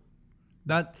Caracol.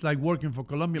 That's like working for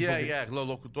Colombia. Yeah, los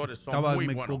locutores son estaba muy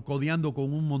buenos. codeando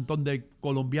con un montón de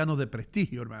colombianos de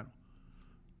prestigio, hermano.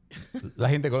 La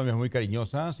gente de Colombia es muy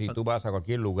cariñosa. Si tú vas a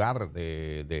cualquier lugar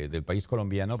del país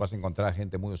colombiano, vas a encontrar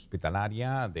gente muy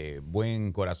hospitalaria, de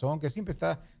buen corazón, que siempre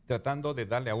está tratando de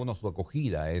darle a uno su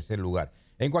acogida a ese lugar.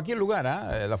 En cualquier lugar,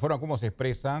 la forma como se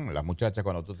expresan, las muchachas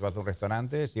cuando tú te vas a un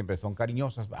restaurante siempre son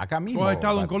cariñosas. Acá mismo. ¿Tú has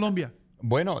estado en Colombia?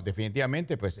 Bueno,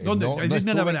 definitivamente, pues. ¿Dónde? No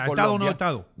estuve la verdad, en ¿estado o no Colombia.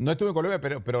 estado? No estuve en Colombia,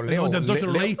 pero leo. Entonces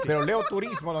lo leíste. Pero leo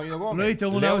turismo, Doña Gómez. Lo leíste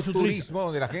en una leo vez su turismo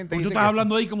donde la gente. Tú estás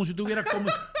hablando ahí como si tú hubieras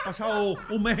pasado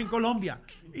un mes en Colombia.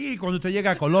 Y cuando usted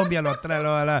llega a Colombia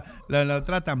lo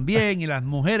tratan bien y las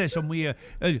mujeres son muy...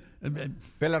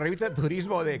 Pero la revista de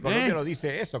turismo de Colombia lo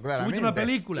dice eso, claramente. Una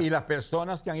película. Y las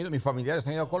personas que han ido, mis familiares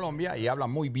han ido a Colombia y hablan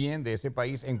muy bien de ese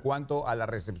país en cuanto a la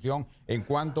recepción, en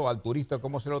cuanto al turista,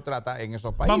 cómo se lo trata en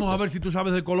esos países. Vamos a ver si tú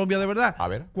sabes de Colombia de verdad. A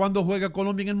ver. ¿Cuándo juega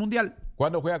Colombia en el Mundial?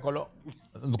 ¿Cuándo juega Colombia?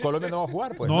 Colombia no va a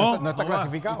jugar, pues. No está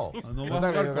clasificado. No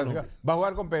está clasificado. Va a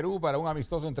jugar con Perú para un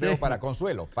amistoso entrego para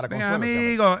Consuelo.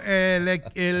 Amigo,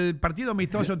 el partido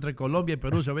amistoso entre Colombia y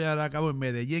Perú se va a llevar a cabo en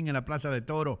Medellín, en la Plaza de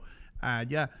Toros,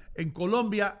 allá. En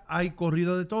Colombia hay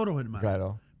corrida de toros, hermano.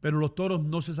 Claro. Pero los toros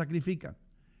no se sacrifican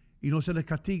y no se les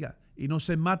castiga y no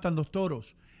se matan los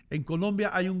toros. En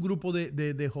Colombia hay un grupo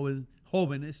de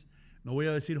jóvenes, no voy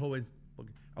a decir jóvenes,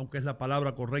 aunque es la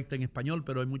palabra correcta en español,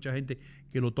 pero hay mucha gente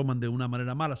que lo toman de una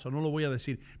manera mala, eso no lo voy a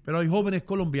decir. Pero hay jóvenes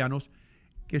colombianos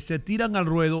que se tiran al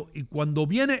ruedo y cuando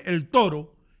viene el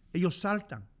toro, ellos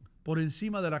saltan por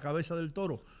encima de la cabeza del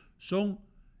toro. Son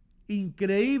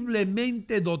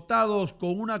increíblemente dotados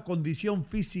con una condición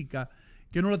física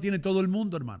que no la tiene todo el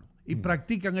mundo, hermano. Y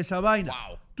practican esa vaina.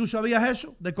 Wow. ¿Tú sabías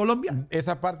eso de Colombia?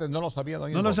 Esa parte no lo sabía,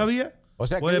 doña ¿No lo Gómez. sabía? O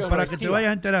sea, pues para que te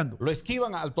vayas enterando. Lo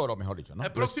esquivan al toro, mejor dicho, ¿no?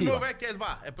 El próximo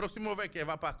vez que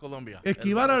va para Colombia.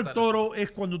 Esquivar al toro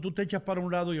es cuando tú te echas para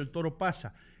un lado y el toro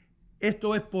pasa.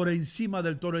 Esto es por encima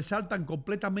del toro. Saltan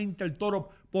completamente el toro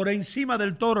por encima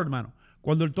del toro, hermano.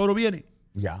 Cuando el toro viene.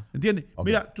 Ya. ¿Entiendes?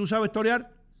 Okay. Mira, ¿tú sabes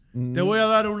torear? Te voy a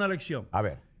dar una lección. A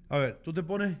ver. A ver, tú te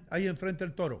pones ahí enfrente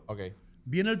del toro. Ok.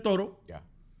 Viene el toro. Ya.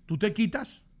 Tú te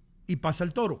quitas y pasa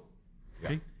el toro. Ya.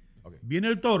 ¿Okay? Okay. Viene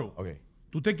el toro. Ok.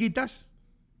 Tú te quitas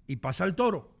y pasa el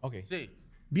toro. Ok. Sí.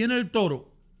 Viene el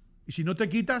toro y si no te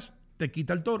quitas, te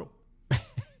quita el toro.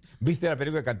 ¿Viste la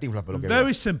película de Cantinflas? Por lo que Very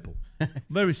veo? simple.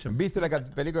 Very simple. ¿Viste la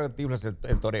película de Cantinflas,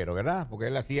 el torero, verdad? Porque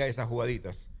él hacía esas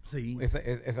jugaditas. Sí.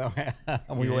 Esa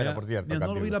muy buena, por cierto. Ya, no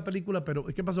lo vi Cantinflas. la película, pero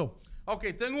 ¿qué pasó? Ok,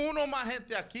 tengo uno más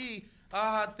gente aquí.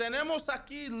 Tenemos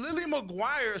aquí Lily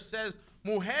McGuire says,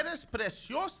 mujeres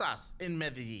preciosas en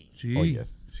Medellín. Sí, Oh,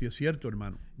 yes. sí es cierto,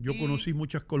 hermano. Yo conocí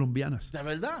muchas colombianas. ¿De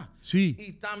verdad? Sí.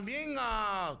 Y también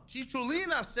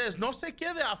Chicholina says, no se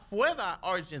quede afuera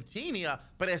Argentina,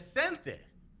 presente.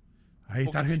 Ahí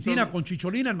está Porque Argentina con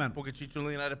Chicholina, hermano. Porque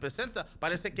Chicholina representa.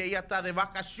 Parece que ella está de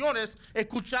vacaciones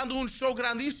escuchando un show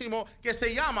grandísimo que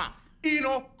se llama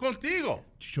Hino Contigo.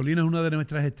 Chicholina es una de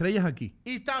nuestras estrellas aquí.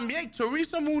 Y también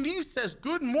Teresa Muniz says,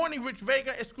 good morning, Rich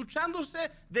Vega,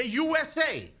 escuchándose de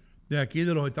USA. De aquí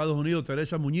de los Estados Unidos,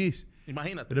 Teresa Muñiz,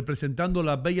 Imagínate. representando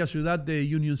la bella ciudad de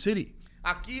Union City.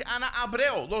 Aquí Ana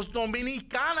Abreu, los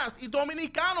dominicanas y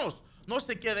dominicanos no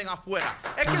se queden afuera.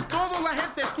 Es que toda la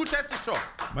gente escucha este show.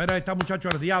 Mira, esta muchacha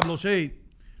al diablo, sí.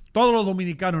 Todos los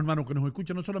dominicanos, hermano, que nos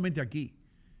escuchan, no solamente aquí,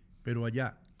 pero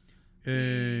allá.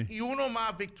 Y uno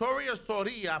más, Victoria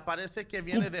Zorrilla, parece que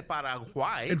viene de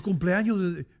Paraguay. El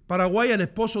cumpleaños de Paraguay, el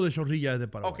esposo de Zorrilla es de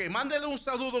Paraguay. Ok, mándele un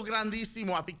saludo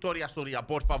grandísimo a Victoria Zorrilla,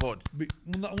 por favor.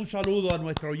 Un saludo a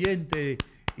nuestra oyente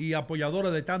y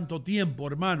apoyadora de tanto tiempo,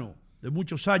 hermano, de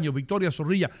muchos años, Victoria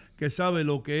Zorrilla, que sabe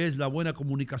lo que es la buena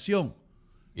comunicación.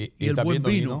 Y el también,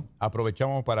 buen vino. Nino,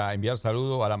 aprovechamos para enviar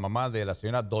saludos a la mamá de la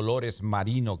señora Dolores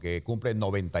Marino, que cumple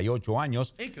 98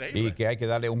 años. Increíble. Y que hay que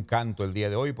darle un canto el día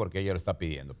de hoy porque ella lo está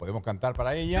pidiendo. ¿Podemos cantar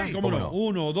para ella? Sí, ¿cómo no?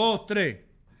 1, 2, 3.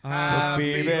 Happy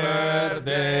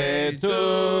birthday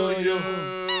to you.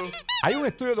 Hay un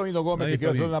estudio, don Hino Gómez, que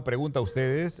quiero hacer una pregunta a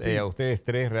ustedes, a ustedes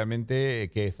tres realmente,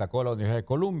 que sacó la Universidad de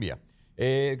Columbia.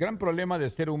 El gran problema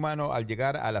del ser humano al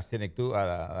llegar a la senectud,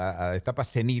 a la etapa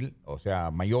senil, o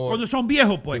sea, mayor. Cuando son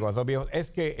viejos, pues. Sí, cuando son viejos,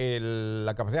 es que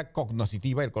la capacidad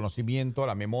cognitiva, el conocimiento,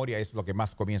 la memoria es lo que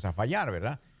más comienza a fallar,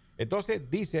 ¿verdad? Entonces,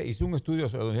 hizo un estudio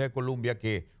sobre la Universidad de Columbia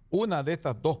que una de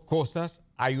estas dos cosas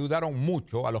ayudaron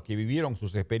mucho a los que vivieron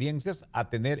sus experiencias a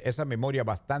tener esa memoria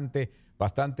bastante,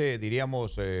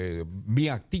 diríamos,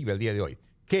 bien activa el día de hoy.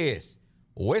 ¿Qué es?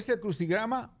 ¿O es el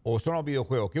crucigrama o son los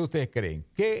videojuegos? ¿Qué ustedes creen?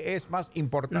 ¿Qué es más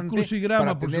importante? El crucigrama,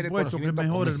 para por tener supuesto, que es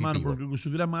mejor, hermano, porque el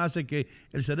crucigrama hace que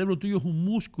el cerebro tuyo es un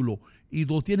músculo y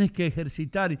lo tienes que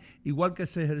ejercitar igual que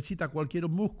se ejercita cualquier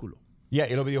músculo. Y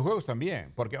los videojuegos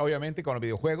también, porque obviamente con los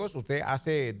videojuegos usted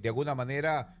hace de alguna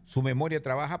manera, su memoria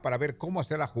trabaja para ver cómo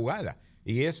hacer la jugada.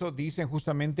 Y eso dicen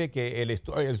justamente que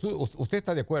usted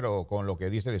está de acuerdo con lo que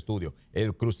dice el estudio.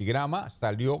 El crucigrama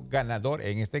salió ganador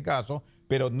en este caso,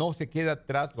 pero no se queda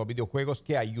atrás los videojuegos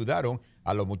que ayudaron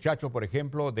a los muchachos, por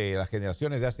ejemplo, de las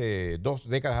generaciones de hace 2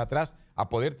 décadas atrás a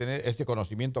poder tener ese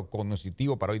conocimiento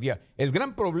cognitivo para hoy día. El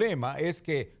gran problema es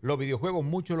que los videojuegos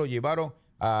muchos lo llevaron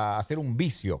a hacer un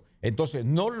vicio. Entonces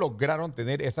no lograron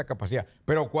tener esa capacidad.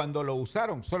 Pero cuando lo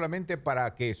usaron solamente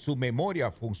para que su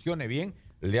memoria funcione bien,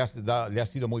 le ha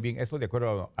sido muy bien. Esto de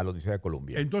acuerdo a la Universidad de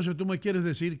Columbia. Entonces tú me quieres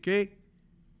decir que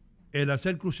el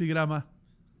hacer crucigrama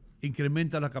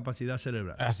incrementa la capacidad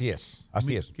cerebral. Así es.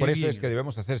 Por eso es que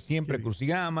debemos hacer siempre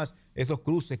crucigramas, esos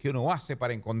cruces que uno hace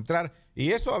para encontrar.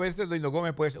 Y eso a veces, don Hino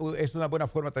Gómez, pues, es una buena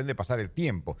forma también de pasar el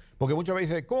tiempo. Porque muchas veces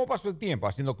dicen, ¿cómo paso el tiempo?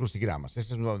 Haciendo crucigramas.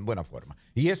 Esa es una buena forma.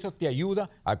 Y eso te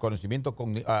ayuda al conocimiento,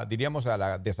 diríamos,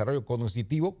 al desarrollo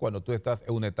cognitivo cuando tú estás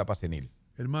en una etapa senil.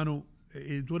 Hermano,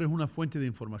 tú eres una fuente de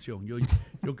información. Yo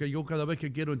cada vez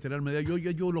que quiero enterarme de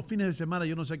yo los fines de semana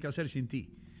yo no sé qué hacer sin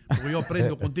ti. Porque yo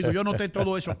aprendo contigo. Yo anoté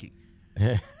todo eso aquí.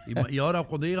 Y ahora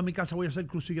cuando llegue a mi casa voy a hacer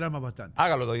crucigramas bastante.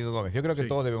 Hágalo, don Hino Gómez. Yo creo que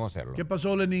todos debemos hacerlo. ¿Qué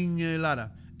pasó, Lenin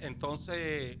Lara?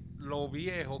 Entonces, los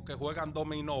viejos que juegan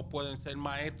dominó pueden ser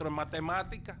maestros en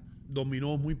matemáticas.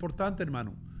 Dominó es muy importante,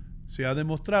 hermano. Se ha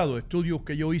demostrado, estudios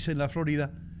que yo hice en la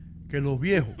Florida, que los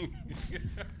viejos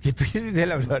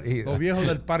los viejos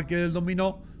del parque del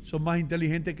dominó son más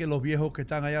inteligentes que los viejos que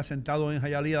están allá sentados en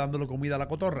Hialeah dándole comida a la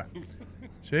cotorra.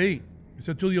 Sí,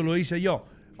 ese estudio lo hice yo.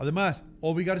 Además,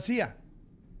 Obi García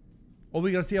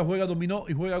juega dominó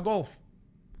y juega golf.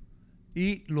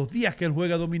 Y los días que él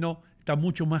juega dominó está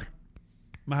mucho más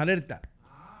alerta.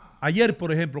 Ayer,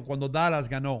 por ejemplo, cuando Dallas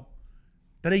ganó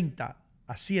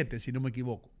 30-7, si no me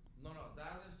equivoco.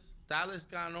 Dallas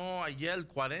ganó ayer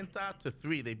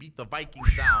 40-3. They beat the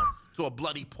Vikings down to a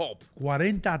bloody pulp.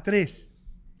 40-3.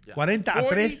 Yeah.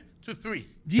 40-3. 40-3.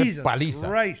 Jesus paliza.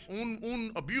 Christ.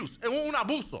 Un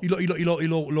abuso. Y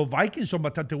los Vikings son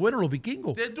bastante buenos, los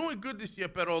vikingos. They're doing good this year,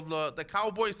 pero the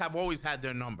Cowboys have always had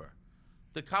their number.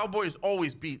 The Cowboys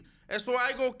always beat. Eso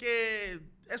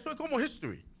es como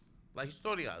history. La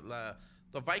historia.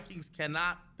 The Vikings can't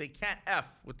F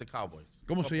with the Cowboys.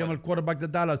 ¿Cómo se llama el quarterback de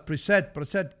Dallas?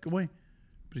 Preset, ¿cómo es?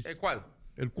 ¿Cuál?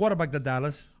 El quarterback de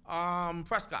Dallas.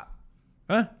 Prescott.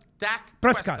 Dak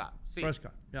Prescott. Sí.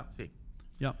 Prescott, ya. Sí.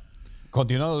 Ya.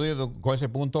 Continuando con ese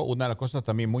punto, una de las cosas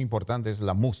también muy importantes es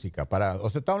la música.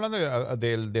 Usted está hablando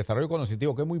del desarrollo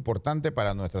cognitivo, que es muy importante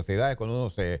para nuestras edades cuando uno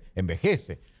se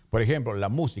envejece. Por ejemplo, la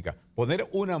música. Poner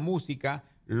una música,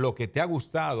 lo que te ha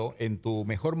gustado en tu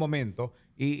mejor momento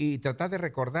y tratar de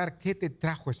recordar qué te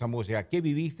trajo esa música, qué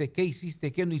viviste, qué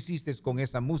hiciste, qué no hiciste con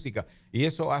esa música. Y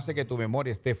eso hace que tu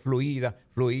memoria esté fluida.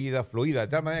 De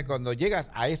tal manera que cuando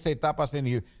llegas a esa etapa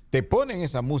senil, te ponen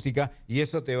esa música y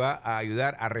eso te va a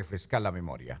ayudar a refrescar la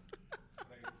memoria.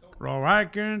 Well, I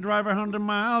can drive 100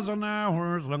 miles an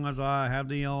hour as long as I have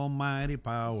the almighty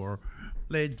power.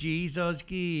 Let Jesus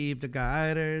keep the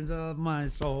guidance of my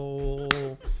soul.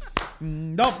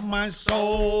 Of my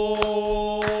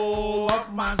soul, of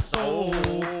my soul.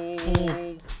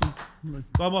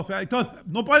 Vamos,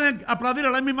 no pueden aplaudir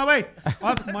a la misma vez.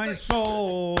 Of my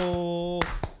soul,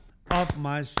 of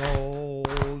my soul.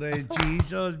 Let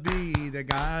Jesus be the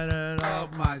guide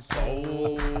of my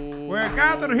soul. We're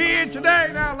gathered here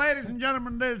today now, ladies and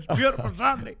gentlemen, this beautiful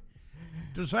Sunday,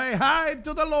 to say hi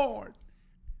to the Lord.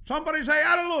 Somebody say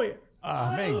hallelujah.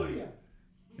 Amén.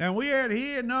 And we are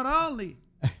here not only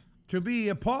to be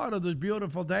a part of this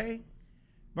beautiful day,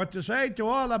 but to say to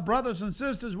all our brothers and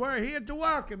sisters, we're here to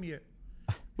welcome you.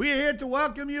 We're here to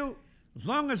welcome you as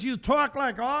long as you talk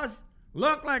like us,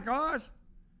 look like us,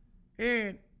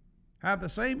 and have the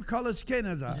same color skin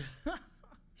as us.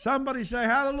 Somebody say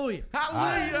hallelujah.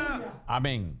 Hallelujah.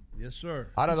 Amén. Yes, sir.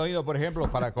 Ahora, Don Hino, por ejemplo,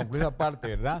 para concluir la parte,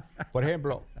 ¿verdad? Por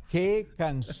ejemplo, ¿qué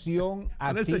canción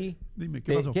a ti, dime,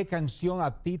 ¿qué pasó? qué canción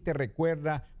a ti te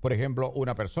recuerda, por ejemplo,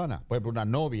 una persona, por ejemplo, una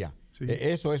novia? Sí.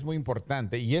 Eso es muy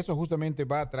importante y eso justamente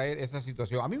va a traer esa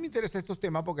situación. A mí me interesan estos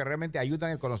temas porque realmente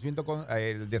ayudan el conocimiento,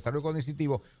 el desarrollo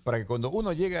cognitivo para que cuando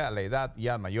uno llegue a la edad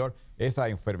ya mayor, esa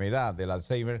enfermedad del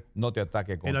Alzheimer no te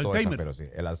ataque con toda esa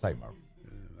ferocidad. El Alzheimer.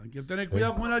 Hay que tener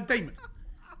cuidado con el Alzheimer.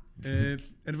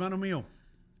 Hermano mío,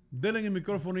 denle el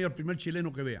micrófono y al primer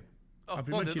chileno que vean. Al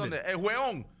primer chileno. ¿Dónde? El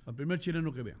hueón. Al primer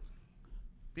chileno que vean.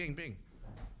 Bien, bien.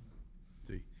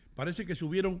 Sí. Parece que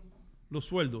subieron los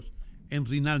sueldos en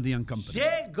Rinaldi and Company.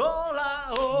 Llegó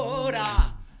la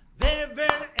hora de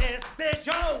ver este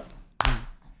show.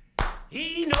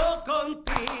 Y no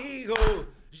contigo.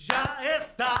 Ya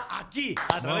está aquí.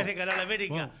 A través de Canal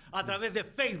América, a través de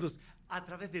Facebook, a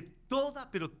través de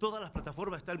pero todas las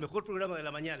plataformas está el mejor programa de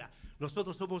la mañana.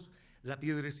 Nosotros somos la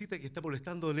piedrecita que está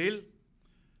molestando en el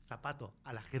zapato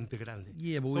a la gente grande.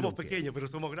 Somos pequeños, pero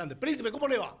somos grandes. Príncipe, ¿cómo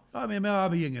le va? A mí me va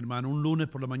bien, hermano. Un lunes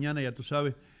por la mañana, ya tú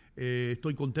sabes.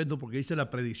 Estoy contento porque hice la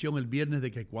predicción el viernes de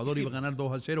que Ecuador iba a ganar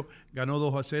 2-0, ganó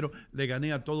 2-0, le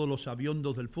gané a todos los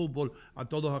sabiondos del fútbol, a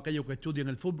todos aquellos que estudian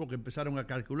el fútbol, que empezaron a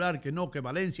calcular que no, que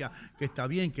Valencia, que está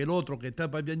bien, que el otro, que está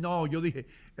bien. No, yo dije,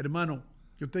 hermano,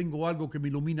 yo tengo algo que me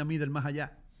ilumina a mí del más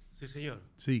allá. Sí, señor.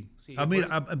 Sí.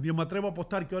 Yo me atrevo a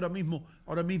apostar que ahora mismo,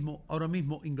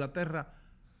 Inglaterra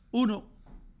 1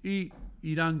 y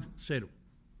Irán 0.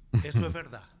 Eso es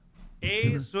verdad.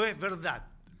 Eso es verdad.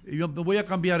 Y yo voy a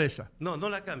cambiar esa. No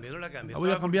la cambie, no la cambie. La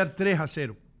voy a cambiar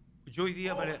 3-0. Yo hoy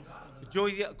día,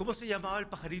 ¿cómo se llamaba el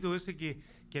pajarito ese que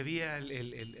había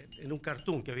en un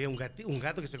cartoon? Que había un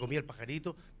gato que se comía el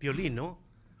pajarito. Piolín, ¿no?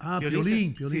 Ah,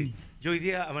 Piolín. Sí. Yo hoy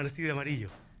día amanecí de amarillo.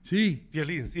 Sí.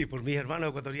 Piolín, sí, por mis hermanos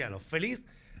ecuatorianos. Feliz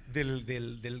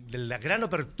de la gran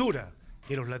apertura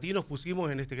que los latinos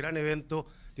pusimos en este gran evento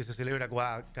que se celebra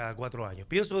cada 4 años.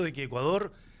 Pienso de que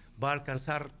Ecuador va a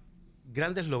alcanzar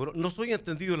grandes logros. No soy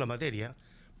entendido en la materia,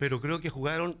 pero creo que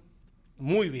jugaron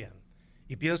muy bien.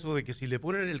 Y pienso de que si le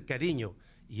ponen el cariño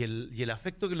y el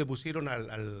afecto que le pusieron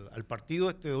al partido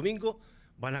este domingo,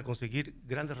 van a conseguir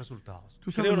grandes resultados.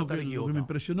 ¿Tú sabes lo que me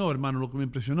impresionó, hermano? Lo que me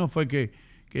impresionó fue que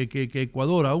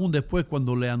Ecuador, aún después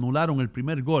cuando le anularon el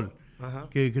primer gol,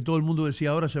 que todo el mundo decía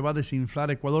ahora se va a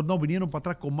desinflar Ecuador, no, vinieron para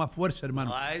atrás con más fuerza,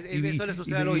 hermano. Eso le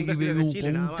sucede a los imbéciles de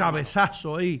Chile. Con un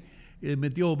cabezazo ahí.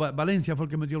 Metió Valencia, fue el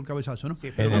que metió el cabezazo, ¿no? Sí,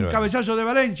 un cabezazo de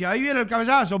Valencia, ahí viene el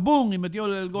cabezazo, ¡boom! Y metió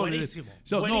el gol. Buenísimo.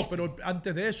 No, pero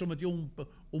antes de eso metió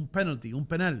un penalty, un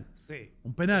penal. Sí.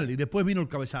 Un penal, y después vino el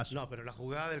cabezazo. No, pero la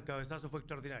jugada del cabezazo fue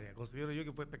extraordinaria. Considero yo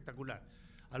que fue espectacular.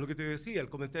 A lo que te decía,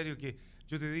 el comentario que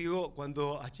yo te digo,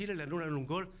 cuando a Chile le anulan un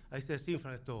gol, ahí se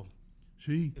desinflan estos.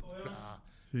 Sí.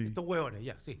 Estos hueones,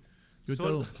 ya, sí.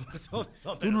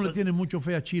 Tú no le tienes mucho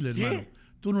fe a Chile, hermano. ¿Qué?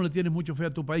 Tú no le tienes mucho fe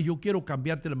a tu país. Yo quiero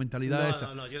cambiarte la mentalidad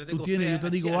esa. No, yo le tengo fe yo te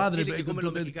digo, Adri,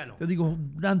 te digo,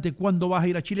 Dante, ¿cuándo vas a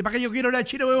ir a Chile? ¿Para qué yo quiero ir a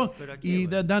Chile, huevón? Y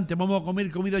Dante, vamos a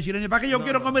comer comida chilena. ¿Para qué yo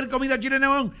quiero comer comida chilena,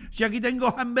 huevón? Si aquí tengo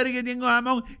hamburgues, tengo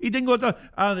jamón y tengo todo.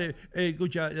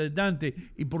 Escucha, Dante,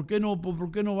 ¿y por qué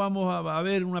no vamos a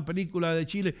ver una película de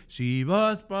Chile? Si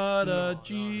vas para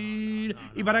Chile.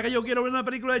 ¿Y para qué yo quiero ver una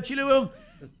película de Chile, huevón?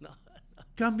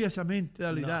 Cambia esa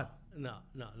mentalidad. No.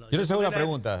 Yo les hago una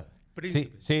pregunta.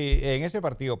 Sí, en ese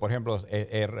partido, por ejemplo,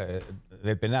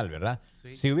 del penal, ¿verdad?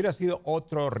 Sí. Si hubiera sido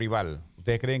otro rival,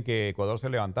 ¿ustedes creen que Ecuador se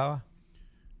levantaba?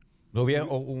 ¿No hubiera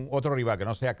otro rival que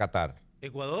no sea Qatar?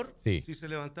 ¿Ecuador? Sí. Si se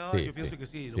levantaba, yo pienso que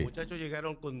sí. Los muchachos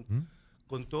llegaron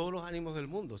con todos los ánimos del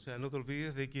mundo. O sea, no te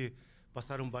olvides de que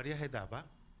pasaron varias etapas,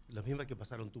 las mismas que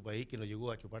pasaron tu país, que no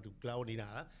llegó a chupar un clavo ni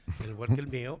nada, igual que el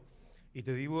mío. Y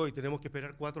te digo, y tenemos que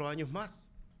esperar 4 años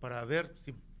más para ver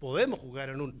si podemos jugar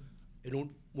en un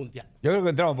mundial. Yo creo que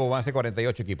entramos, van a ser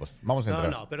 48 equipos. Vamos a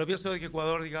entrar. No, pero pienso que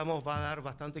Ecuador, digamos, va a dar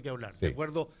bastante que hablar. Sí. De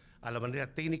acuerdo a la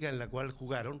manera técnica en la cual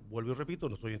jugaron, vuelvo y repito,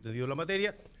 no soy entendido en la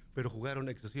materia, pero jugaron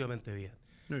excesivamente bien.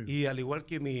 Sí. Y al igual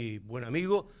que mi buen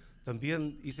amigo,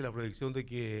 también hice la predicción de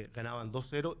que ganaban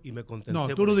 2-0 y me contenté. No,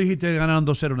 tú no dijiste que ganaban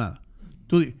 2-0 nada.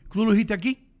 ¿Tú lo dijiste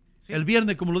aquí? Sí. El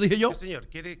viernes, como lo dije yo. Sí, señor.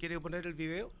 ¿Quiere poner el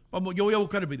video? Vamos, yo voy a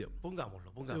buscar el video.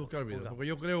 Pongámoslo. Voy a buscar el video, porque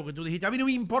yo creo que tú dijiste, a mí no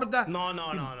me importa. No.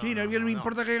 Sí, no me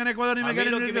importa que gane Ecuador ni me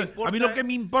gane el nivel. A mí lo que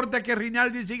me importa es que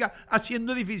Rinaldi siga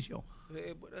haciendo edificio.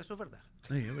 Bueno, eso es verdad.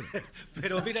 Sí, es verdad.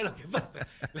 Pero mira lo que pasa.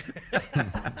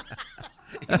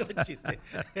 No es chiste.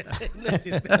 No es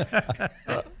chiste.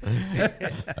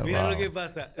 Mira lo que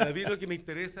pasa. A mí lo que me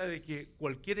interesa es que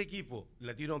cualquier equipo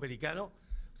latinoamericano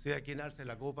sea quien alce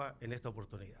la copa en esta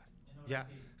oportunidad. Ya,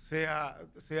 sea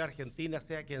Argentina,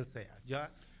 sea quien sea.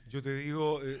 Ya, yo te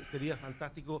digo, sería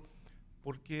fantástico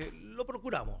porque lo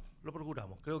procuramos,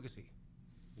 creo que sí.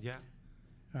 Ya.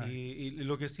 Y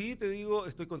lo que sí te digo,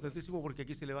 estoy contentísimo porque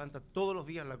aquí se levanta todos los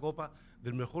días la copa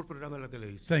del mejor programa de la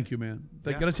televisión. Thank you, man.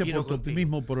 Gracias por tu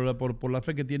optimismo, por la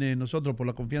fe que tienes en nosotros, por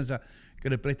la confianza que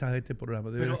le prestas a este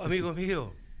programa. Pero, amigo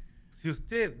mío, si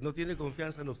usted no tiene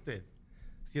confianza en usted,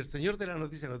 si el señor de la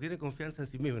noticia no tiene confianza en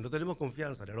sí mismo, no tenemos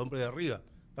confianza en el hombre de arriba,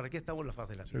 ¿para qué estamos en la faz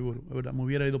de la tierra? Seguro, es verdad, me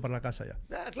hubiera ido para la casa ya.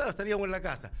 Claro, estaríamos en la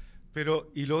casa.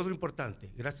 Pero, y lo otro importante,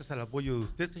 gracias al apoyo de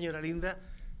usted, señora Linda,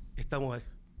 estamos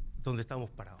donde estamos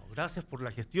parados. Gracias por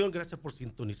la gestión, gracias por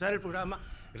sintonizar el programa,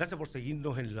 gracias por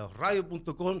seguirnos en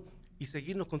losradio.com y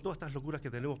seguirnos con todas estas locuras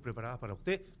que tenemos preparadas para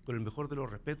usted, con el mejor de los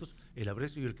respetos, el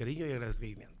aprecio y el cariño y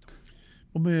agradecimiento.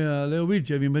 Hombre, a Leo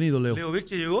Vilche, bienvenido, Leo. ¿Leo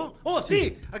Vilche llegó? ¡Oh,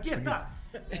 sí! Aquí está.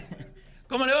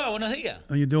 ¿Cómo le va? Buenos días.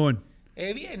 How you doing?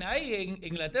 Bien, ahí en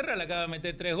Inglaterra le acaba de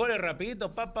meter 3 goles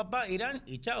rapidito, Irán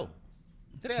y chao.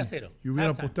 3-0. Yo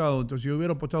hubiera apostado, entonces yo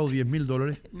hubiera apostado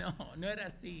 $10,000. No era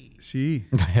así. Sí.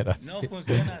 No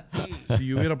funciona así. Si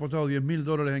yo hubiera apostado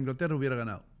 $10,000 a Inglaterra, hubiera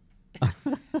ganado.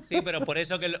 Sí, pero por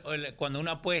eso que cuando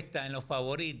uno apuesta en los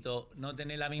favoritos, no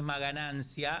tenés la misma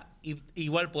ganancia,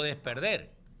 igual podés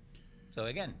perder. So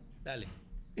again, dale.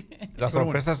 Las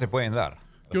sorpresas se pueden dar.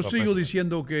 Yo sigo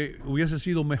diciendo que hubiese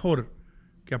sido mejor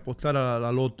que apostar a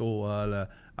la Loto, a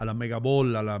la Mega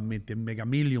Ball, a la Mega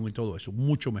Million y todo eso.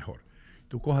 Mucho mejor.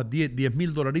 Tú cojas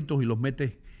 $10,000 y los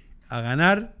metes a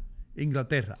ganar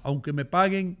Inglaterra. Aunque me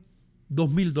paguen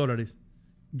 $2,000,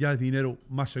 ya es dinero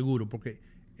más seguro, porque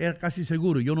es casi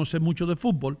seguro. Yo no sé mucho de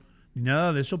fútbol ni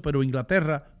nada de eso, pero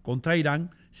Inglaterra contra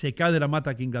Irán se cae de la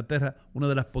mata que Inglaterra, una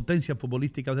de las potencias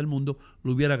futbolísticas del mundo,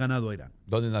 lo hubiera ganado a Irán.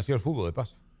 ¿Dónde nació el fútbol, de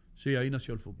paso? Sí, ahí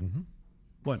nació el fútbol.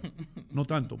 Bueno, no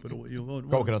tanto, pero yo...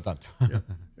 ¿Cómo que no tanto?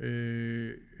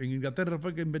 ¿En Inglaterra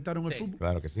fue que inventaron el fútbol?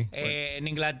 Claro que sí. En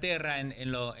Inglaterra,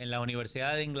 en la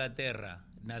Universidad de Inglaterra,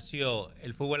 nació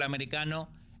el fútbol americano,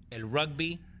 el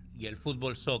rugby y el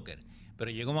fútbol soccer. Pero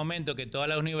llegó un momento que todas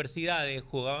las universidades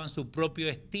jugaban su propio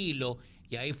estilo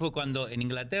y ahí fue cuando en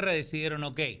Inglaterra decidieron,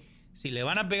 ok, si le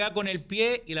van a pegar con el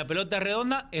pie y la pelota es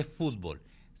redonda, es fútbol.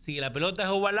 Si la pelota es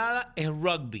ovalada, es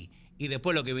rugby. Y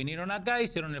después lo que vinieron acá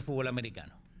hicieron el fútbol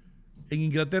americano. ¿En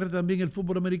Inglaterra también el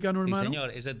fútbol americano, hermano? Sí, señor.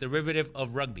 Es a derivative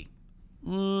of rugby.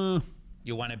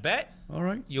 You want to bet? All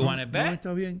right. You want to bet? No,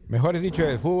 está bien. Mejor dicho,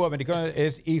 el fútbol americano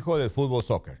es hijo del fútbol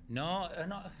soccer. No.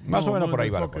 Más o menos por ahí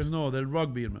va la soccer, cosa. No, del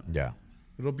rugby, hermano. Ya.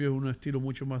 El rugby es un estilo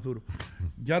mucho más duro.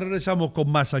 Ya regresamos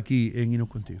con más aquí en Hino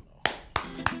Contigo.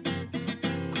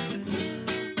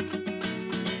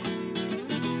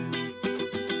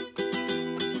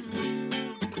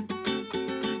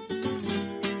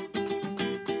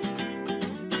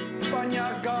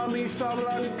 Camisa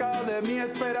blanca de mi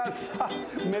esperanza.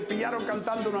 Me pillaron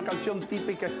cantando una canción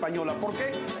típica española. ¿Por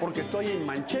qué? Porque estoy en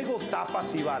Manchego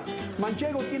Tapas y Bar.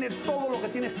 Manchego tiene todo lo que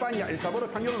tiene España. El sabor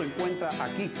español lo encuentra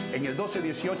aquí, en el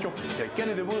 1218 del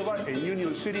Kennedy Boulevard en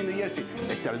Union City, New Jersey.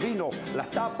 El vino, las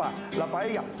tapas, la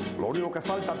paella. Lo único que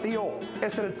falta, tío,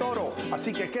 es el toro.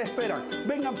 Así que, ¿qué esperan?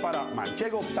 Vengan para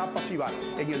Manchego Tapas y Bar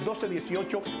en el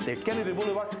 1218 del Kennedy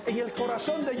Boulevard en el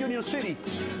corazón de Union City.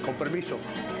 Con permiso.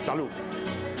 Salud.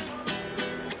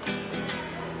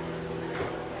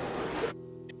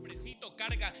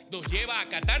 Carga nos lleva a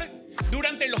Qatar.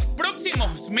 Durante los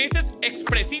próximos meses,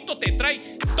 Expresito te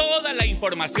trae toda la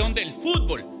información del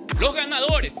fútbol, los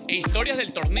ganadores e historias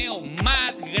del torneo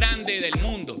más grande del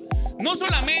mundo. No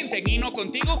solamente en Hino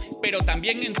Contigo, pero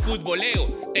también en Futboleo.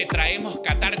 Te traemos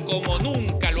Qatar como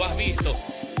nunca lo has visto.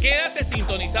 Quédate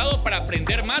sintonizado para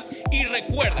aprender más y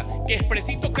recuerda que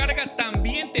Expresito Carga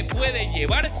también te puede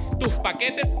llevar tus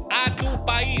paquetes a tu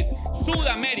país,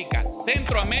 Sudamérica,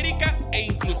 Centroamérica e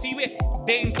inclusive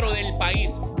dentro del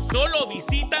país. Solo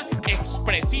visita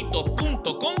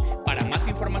expresito.com para más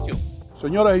información.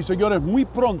 Señoras y señores, muy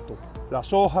pronto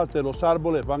las hojas de los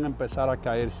árboles van a empezar a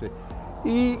caerse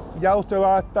y ya usted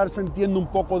va a estar sintiendo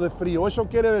un poco de frío. Eso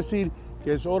quiere decir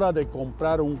que es hora de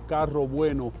comprar un carro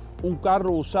bueno, un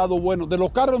carro usado bueno. De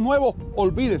los carros nuevos,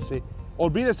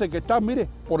 olvídese que están, mire,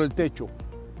 por el techo,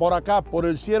 por acá, por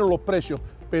el cielo los precios.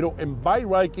 pero en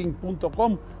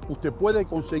buyriking.com usted puede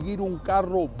conseguir un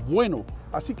carro bueno.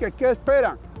 Así que, ¿qué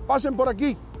esperan? Pasen por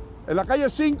aquí, en la calle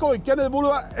 5 y Kennedy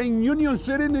Boulevard en Union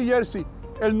City, New Jersey.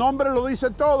 El nombre lo dice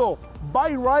todo,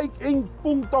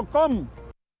 buyriking.com.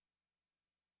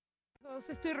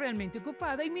 Estoy realmente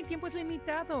ocupada y mi tiempo es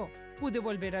limitado. Pude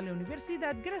volver a la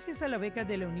universidad gracias a la beca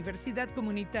de la Universidad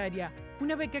Comunitaria,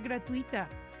 una beca gratuita.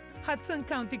 Hudson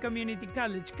County Community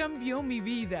College cambió mi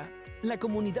vida. La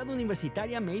comunidad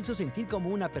universitaria me hizo sentir como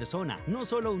una persona, no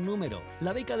solo un número.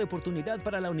 La beca de oportunidad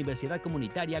para la universidad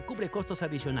comunitaria cubre costos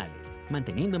adicionales,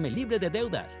 manteniéndome libre de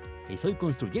deudas. Estoy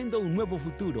construyendo un nuevo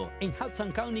futuro en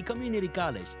Hudson County Community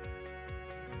College.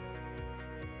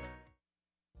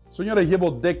 Señores,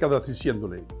 llevo décadas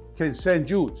diciéndole que en St.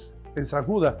 Jude's, en San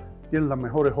Judas, tienen las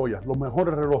mejores joyas, los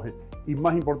mejores relojes y,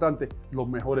 más importante, los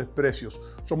mejores precios.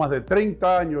 Son más de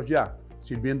 30 años ya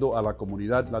sirviendo a la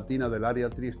comunidad latina del área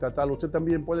triestatal. Usted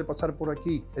también puede pasar por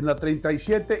aquí, en la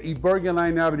 37 y Bergen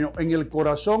Line Avenue, en el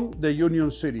corazón de Union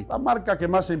City. La marca que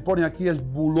más se impone aquí es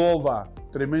Bulova.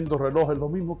 Tremendos relojes, lo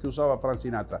mismo que usaba Frank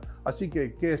Sinatra. Así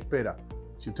que, ¿qué espera?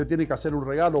 Si usted tiene que hacer un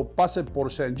regalo, pase por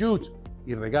St. Jude's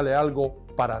y regale algo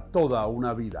para toda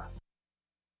una vida.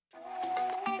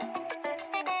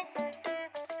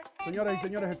 Señoras y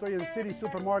señores, estoy en City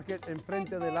Supermarket,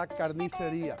 enfrente de la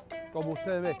carnicería. Como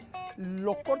ustedes ven,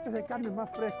 los cortes de carne más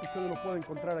frescos ustedes los pueden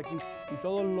encontrar aquí. Y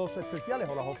todos los especiales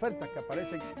o las ofertas que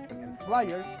aparecen en el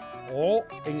flyer o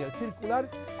en el circular,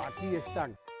 aquí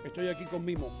están. Estoy aquí con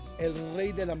Mimo, el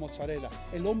rey de la mozzarella,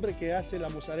 el hombre que hace la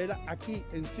mozzarella aquí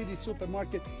en City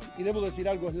Supermarket. Y debo decir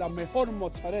algo, es la mejor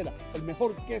mozzarella, el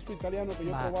mejor queso italiano que yo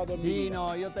he probado en mi vida.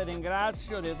 Dino, io te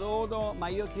ringrazio di tutto, ma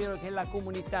io quiero che la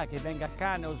comunità che venga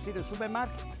qua nel City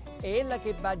Supermarket è la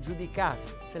che va a giudicare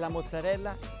se la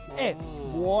mozzarella è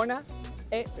buona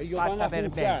e ellos fatta van a per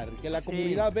juzgar, bene. que la Sì.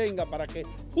 comunidad venga para que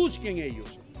juzguen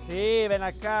ellos. Sì, ven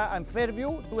acá in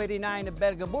Fairview, 289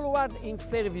 Bergen Boulevard in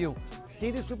Fairview.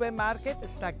 City Supermarket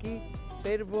sta qui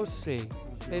per você.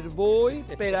 Per voi,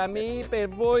 per me, per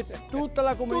voi, tutta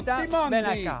la comunità, Tutti mondi. ven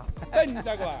acá.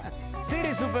 Venta qua.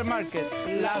 City Supermarket,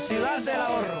 la ciudad del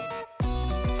ahorro.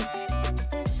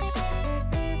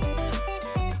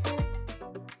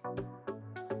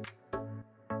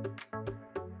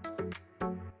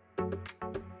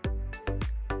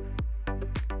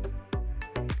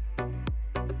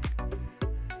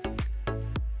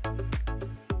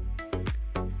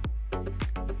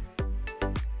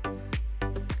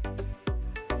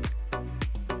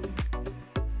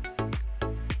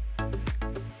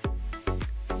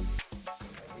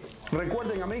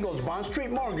 Recuerden, amigos, Bond Street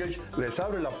Mortgage les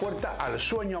abre la puerta al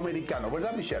sueño americano,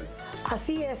 ¿verdad, Michelle?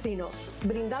 Así es, Sino,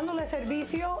 brindándole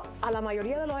servicio a la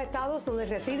mayoría de los estados donde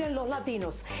residen los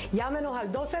latinos. Llámenos al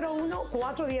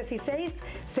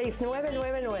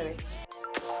 201-416-6999.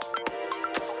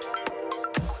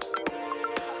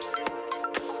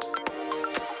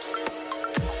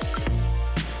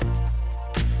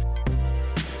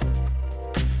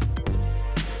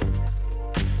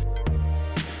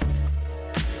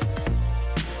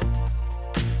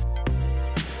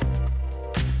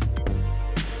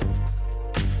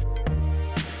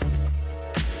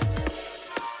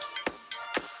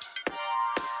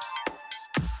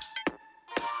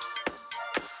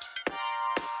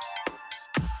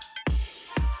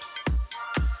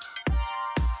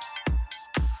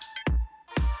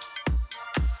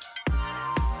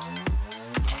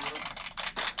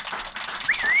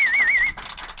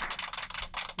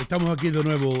 Estamos aquí de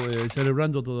nuevo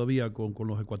celebrando todavía con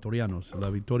los ecuatorianos la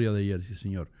victoria de ayer, sí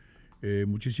señor.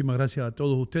 Muchísimas gracias a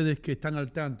todos ustedes que están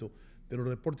al tanto de los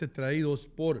reportes traídos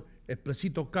por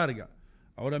Expresito Carga.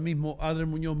 Ahora mismo Adler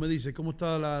Muñoz me dice, ¿cómo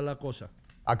está la cosa?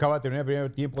 Acaba de terminar el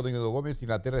primer tiempo de Guido Gómez.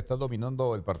 Inglaterra está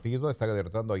dominando el partido, está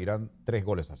derrotando a Irán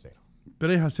 3-0.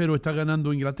 3-0 está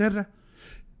ganando Inglaterra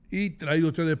y traído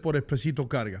ustedes por Expresito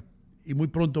Carga. Y muy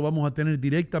pronto vamos a tener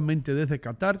directamente desde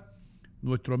Qatar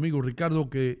nuestro amigo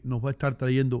Ricardo, que nos va a estar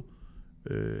trayendo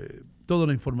toda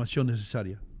la información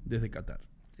necesaria desde Qatar.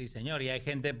 Sí, señor, y hay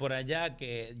gente por allá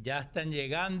que ya están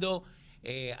llegando.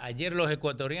 Ayer los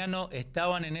ecuatorianos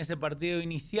estaban en ese partido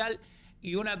inicial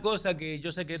y una cosa que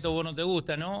yo sé que esto vos no te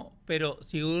gusta, ¿no? Pero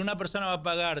si una persona va a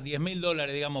pagar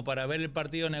 $10,000, digamos, para ver el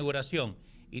partido de inauguración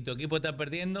y tu equipo está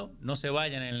perdiendo, no se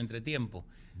vayan en el entretiempo.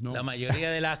 No. La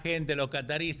mayoría de la gente, los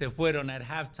cataríes, se fueron al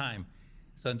halftime.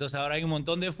 Entonces ahora hay un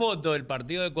montón de fotos del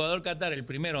partido de Ecuador-Qatar, el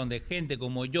primero, donde gente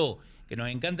como yo, que nos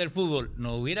encanta el fútbol,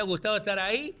 nos hubiera gustado estar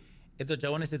ahí. Estos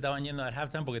chabones se estaban yendo al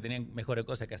halftime porque tenían mejores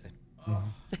cosas que hacer.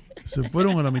 Se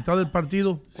fueron a la mitad del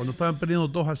partido cuando estaban perdiendo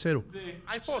 2-0. Sí.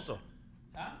 Hay fotos.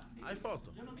 ¿Ah? Sí. Hay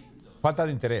fotos. Falta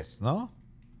de interés, ¿no?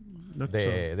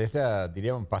 de esa,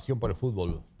 diríamos, pasión por el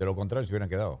fútbol. De lo contrario, se hubieran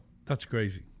quedado. That's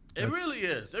crazy. It really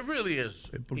is. It really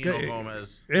is. Porque Hino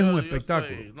Gómez. es un Yo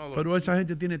espectáculo. estoy- no lo- Pero esa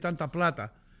gente tiene tanta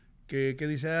plata que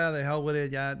dice, dejado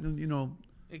ya, you know.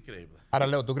 Increíble. Ahora,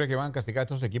 Leo, ¿tú crees que van a castigar a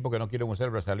estos equipos que no quieren usar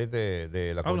el brazalete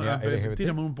de la comunidad LGBT?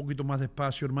 Tírame un poquito más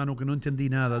despacio, hermano, que no entendí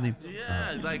nada.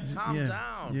 Yeah, like calm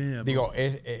down. Digo,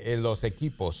 los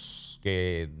equipos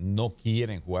que no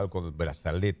quieren jugar con el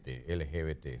brazalete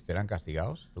LGBT, ¿serán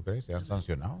castigados? ¿Tú crees? ¿Serán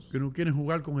sancionados? Que no quieren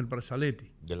jugar con el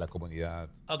brazalete. De la comunidad.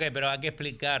 Ok, pero hay que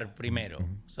explicar primero.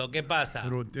 ¿Qué pasa?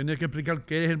 Pero tienes que explicar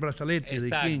qué es el brazalete,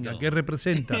 Exacto. de quién, a qué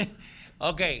representa.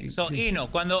 Ok,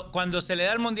 Hino, cuando se le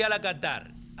da el Mundial a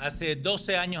Qatar, hace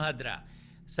 12 años atrás,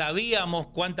 sabíamos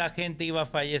cuánta gente iba a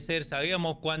fallecer,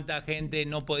 sabíamos cuánta gente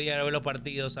no podía ir a ver los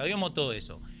partidos, sabíamos todo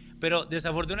eso. Pero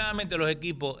desafortunadamente los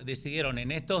equipos decidieron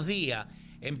en estos días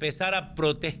empezar a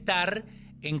protestar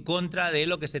en contra de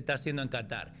lo que se está haciendo en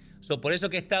Qatar. Por eso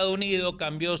que Estados Unidos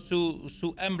cambió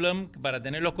su emblem para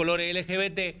tener los colores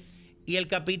LGBT y el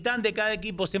capitán de cada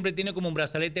equipo siempre tiene como un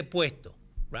brazalete puesto,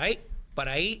 right?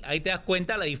 Para ahí te das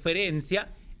cuenta la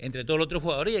diferencia entre todos los otros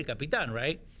jugadores y el capitán,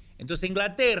 right? Entonces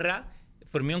Inglaterra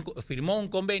firmó un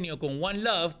convenio con One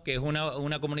Love, que es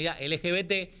una comunidad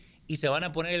LGBT, y se van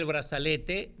a poner el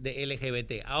brazalete de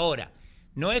LGBT. Ahora,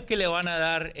 no es que le van a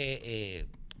dar, que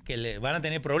le van a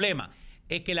tener problemas,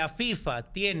 es que la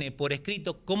FIFA tiene por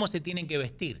escrito cómo se tienen que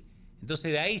vestir.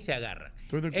 Entonces de ahí se agarra.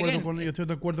 Yo estoy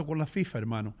de acuerdo con la FIFA,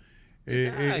 hermano.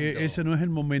 Exacto. Ese no es el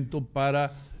momento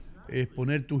para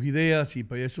exponer tus ideas y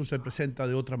eso se presenta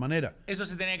de otra manera. Eso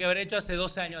se tenía que haber hecho hace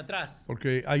 12 años atrás.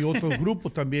 Porque hay otros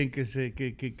grupos también que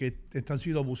están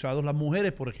siendo abusados. Las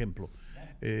mujeres, por ejemplo,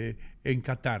 en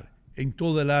Qatar, en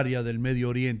todo el área del Medio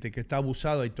Oriente, que está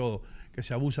abusada y todo, que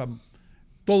se abusan,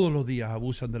 todos los días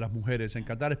abusan de las mujeres. En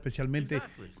Qatar, especialmente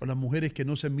con las mujeres que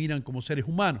no se miran como seres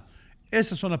humanos.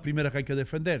 Esas son las primeras que hay que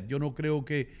defender. Yo no creo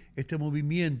que este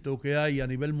movimiento que hay a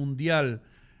nivel mundial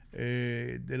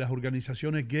de las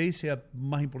organizaciones gays sea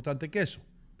más importante que eso.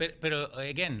 Pero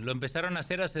again, lo empezaron a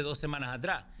hacer hace 2 semanas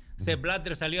atrás. Sepp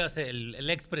Blatter salió, el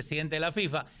expresidente de la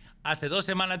FIFA, hace 2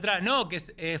 semanas atrás. No, que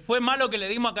fue malo que le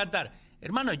dimos a Qatar.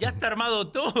 Hermano, ya está armado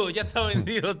todo, ya está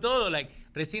vendido todo.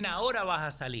 Recién ahora vas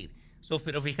a salir.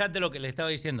 Pero fíjate lo que le estaba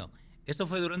diciendo. Eso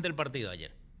fue durante el partido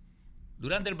ayer.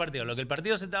 Durante el partido. Lo que el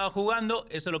partido se estaba jugando,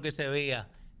 eso es lo que se veía.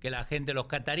 Que la gente, los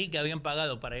catarí que habían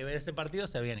pagado para ir a ver ese partido,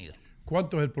 se habían ido.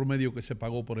 ¿Cuánto es el promedio que se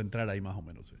pagó por entrar ahí más o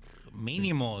menos?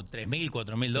 Mínimo $3,000,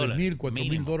 $4,000. $3,000,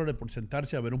 $4,000 por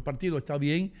sentarse a ver un partido. Está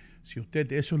bien, si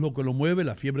usted eso es lo que lo mueve,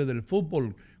 la fiebre del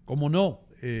fútbol, ¿cómo no?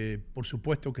 Por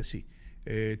supuesto que sí.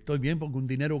 Estoy bien porque un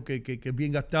dinero que es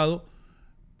bien gastado,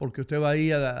 porque usted va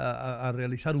ahí a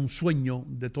realizar un sueño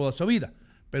de toda su vida.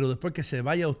 Pero después que se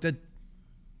vaya usted,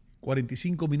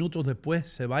 45 minutos después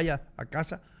se vaya a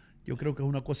casa, yo creo que es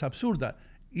una cosa absurda.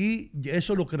 Y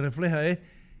eso lo que refleja es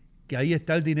que ahí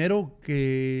está el dinero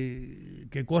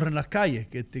que corre en las calles.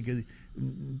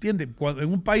 ¿Entiendes? En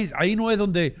un país, ahí no es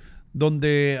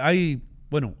donde hay,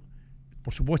 bueno,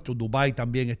 por supuesto, Dubái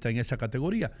también está en esa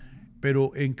categoría,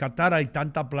 pero en Qatar hay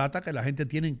tanta plata que la gente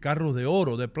tiene carros de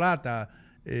oro, de plata,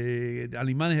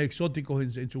 animales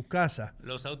exóticos en sus casas.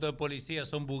 Los autos de policía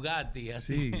son Bugatti.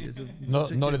 Así. Sí,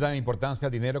 No le dan importancia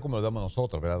al dinero como lo damos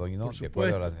nosotros, ¿verdad, doña? Por De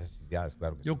acuerdo a supuesto. las necesidades,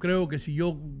 claro que Yo creo que si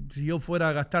yo fuera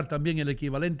a gastar también el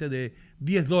equivalente de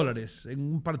 $10 en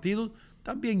un partido,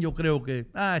 también yo creo que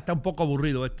está un poco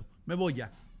aburrido esto. Me voy.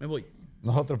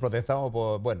 Nosotros protestamos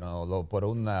por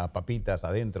unas papitas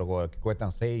adentro que cuestan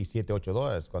 $6, $7,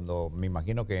 $8, cuando me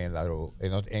imagino que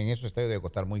en esos estadios debe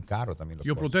costar muy caro también los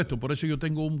Yo costos. protesto, por eso yo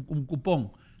tengo un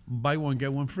cupón, buy one, get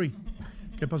one free.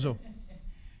 ¿Qué pasó?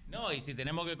 No, y si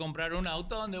tenemos que comprar un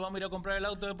auto, ¿dónde vamos a ir a comprar el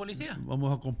auto de policía?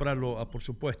 Vamos a comprarlo, por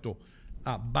supuesto,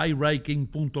 a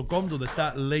buyrightking.com, donde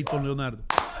está Leighton Leonardo.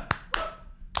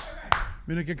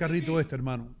 Miren qué carrito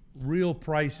hermano. Real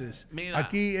prices. Mira.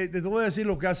 Aquí te voy a decir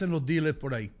lo que hacen los dealers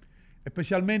por ahí.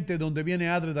 Especialmente donde viene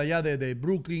Adri de allá de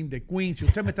Brooklyn, de Queens. Si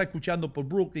usted me está escuchando por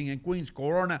Brooklyn, en Queens,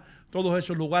 Corona, todos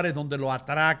esos lugares donde lo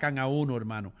atracan a uno,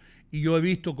 hermano. Y yo he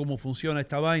visto cómo funciona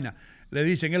esta vaina. Le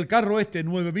dicen, el carro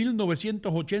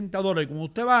 $9,980. Cuando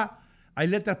usted va, hay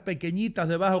letras pequeñitas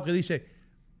debajo que dice,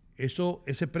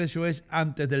 ese precio es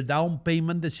antes del down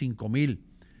payment de $5,000.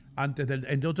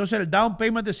 Entonces el down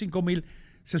payment de $5,000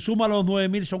 se suma a los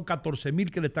 $9,000, son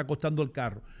 $14,000 que le está costando el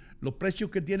carro. Los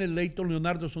precios que tiene Leighton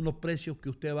Leonardo son los precios que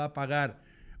usted va a pagar.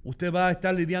 Usted va a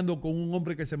estar lidiando con un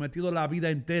hombre que se ha metido la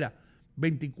vida entera,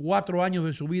 24 años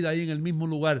de su vida ahí en el mismo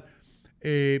lugar,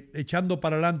 echando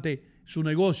para adelante su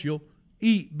negocio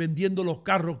y vendiendo los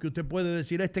carros que usted puede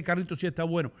decir, este carrito sí está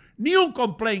bueno. Ni un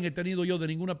complaint he tenido yo de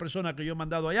ninguna persona que yo he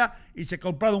mandado allá y se ha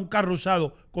comprado un carro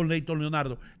usado con Leighton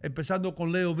Leonardo. Empezando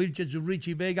con Leo Vilches,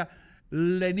 Richie Vega,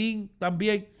 Lenín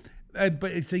también,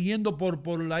 siguiendo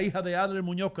por la hija de Adler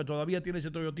Muñoz, que todavía tiene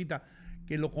ese Toyotita,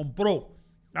 que lo compró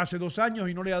hace 2 años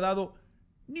y no le ha dado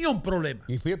ni un problema.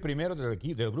 Y fui el primero del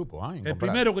grupo. El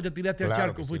primero que te tiraste al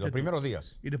charco fuiste los primeros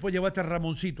días. Y después llevaste a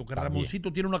Ramoncito, que También.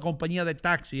 Ramoncito tiene una compañía de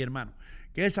taxi, hermano.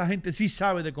 Que esa gente sí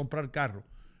sabe de comprar carros.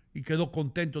 Y quedó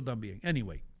contento también.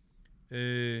 Anyway,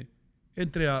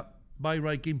 entre a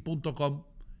buyrightking.com.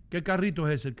 ¿Qué carrito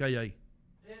es ese que hay ahí?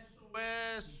 Eso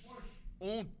es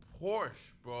un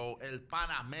Porsche, bro. El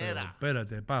Panamera.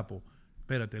 Espérate, papo.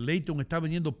 Espérate. Leighton está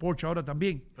vendiendo Porsche ahora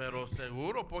también. Pero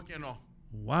seguro, ¿por qué no?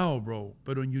 Wow, bro.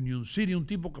 Pero en Union City un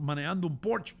tipo manejando un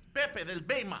Porsche. Pepe del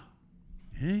Beima.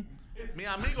 ¿Eh? Mi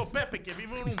amigo Pepe que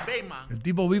vive en un Beima. El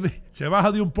tipo se baja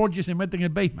de un Porsche y se mete en el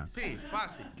basement. Sí,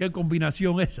 fácil. ¿Qué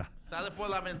combinación esa? Sale por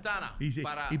la ventana.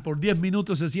 Y por 10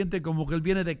 minutos se siente como que él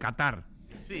viene de Qatar.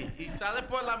 Sí, y sale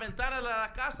por la ventana de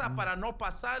la casa para no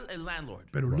pasar el landlord.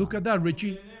 Pero look at that,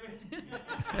 Richie.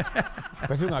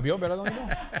 Parece un avión, ¿verdad, Don Nino?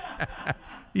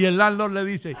 Y el landlord le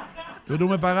dice, tú no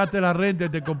me pagaste la renta y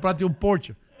te compraste un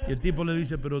Porsche. Y el tipo le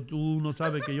dice, pero tú no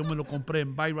sabes que yo me lo compré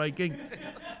en Buy Right King.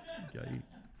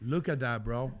 Look at that,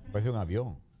 bro. Parece un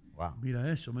avión. Wow.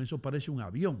 Mira eso parece un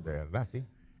avión. De verdad, sí.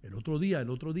 El otro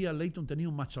día Leighton tenía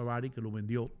un Maserati que lo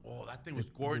vendió. Oh, that thing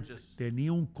was gorgeous.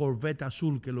 Tenía un Corvette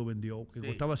azul que lo vendió, que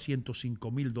costaba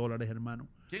 $105,000, hermano.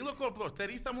 ¿Quién lo compró?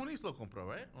 Teresa Muniz lo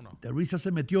compró, ¿eh? ¿O no? Teresa se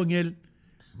metió en él,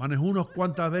 manejó unas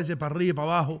cuantas veces para arriba y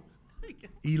para abajo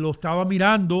y lo estaba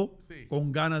mirando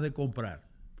con ganas de comprar.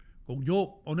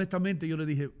 Yo, honestamente, yo le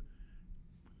dije,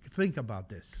 think about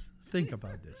this. Think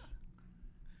about this.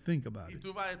 Think about Y it.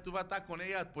 tú vas a estar con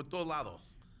ella por todos lados.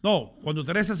 No, cuando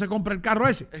Teresa se compra el carro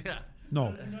ese.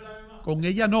 No, con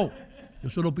ella no. Yo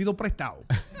se lo pido prestado.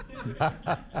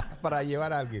 Para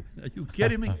llevar a alguien. Are you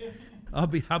kidding me? I'll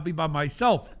be happy by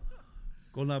myself.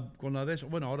 Con la de eso.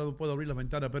 Bueno, ahora no puedo abrir la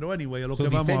ventana, pero anyway, a lo Su que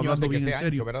vamos diseño hablando hace que bien en sea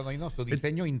serio. ancho, ¿verdad, Don Nino? Su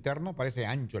diseño interno parece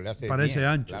ancho, le hace Parece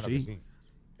bien. ancho, Claro sí. que sí.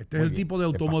 Este Muy es el bien. tipo de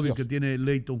automóvil que Espacioso. tiene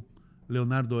Leighton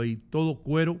Leonardo ahí. Todo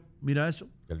cuero, mira eso.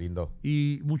 Qué lindo.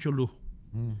 Y mucho lujo.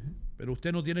 Pero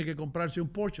usted no tiene que comprarse un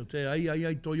Porsche. Usted ahí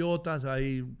hay Toyotas,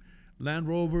 hay Land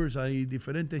Rovers, hay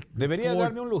diferentes. Debería Ford,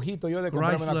 darme un lujito yo de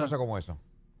comprarme Chrysler. una cosa como eso.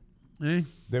 ¿Eh?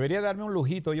 Debería darme un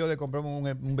lujito yo de comprarme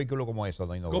un vehículo como eso,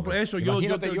 Don Nino. Compre eso, yo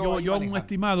Imagínate hago ahí un manejando.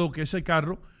 estimado que ese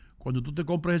carro, cuando tú te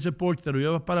compres ese Porsche, te lo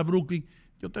llevas para Brooklyn,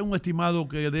 yo tengo un estimado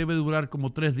que debe durar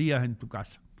como 3 días en tu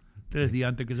casa. 3 días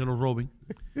antes que se lo roben.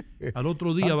 Al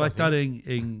otro día va a estar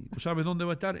en ¿sabes dónde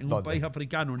va a estar? En un ¿Dónde? país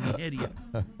africano, en Nigeria.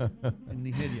 En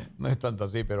Nigeria. No es tanto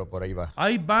así, pero por ahí va.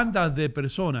 Hay bandas de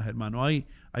personas, hermano, hay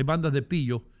bandas de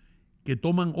pillos que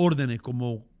toman órdenes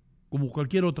como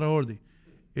cualquier otra orden.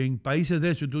 En países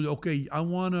de eso, tú dices, ok, I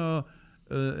want a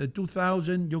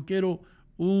 2000, yo quiero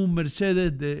un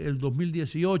Mercedes del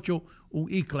 2018,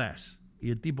 un E-Class.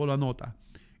 Y el tipo la anota.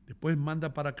 Después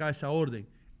manda para acá esa orden.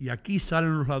 Y aquí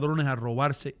salen los ladrones a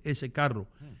robarse ese carro,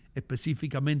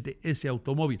 específicamente ese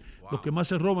automóvil. Wow. Los que más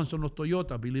se roban son los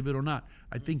Toyotas, believe it or not.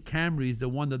 I think Camry is the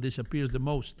one that disappears the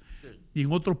most. Y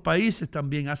en otros países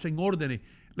también hacen órdenes.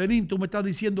 Lenín, tú me estás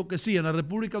diciendo que sí, en la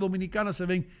República Dominicana se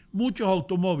ven muchos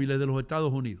automóviles de los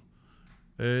Estados Unidos.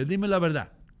 Dime la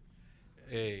verdad.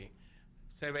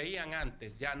 Se veían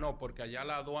antes, ya no, porque allá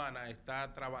la aduana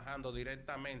está trabajando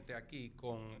directamente aquí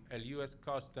con el US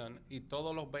Customs y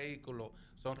todos los vehículos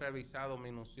son revisados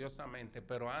minuciosamente,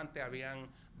 pero antes habían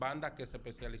bandas que se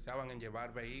especializaban en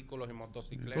llevar vehículos y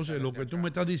motocicletas. Entonces, lo desde que tú acá. me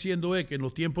estás diciendo es que en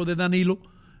los tiempos de Danilo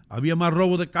había más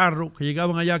robos de carros que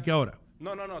llegaban allá que ahora.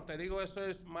 No, te digo, eso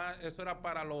era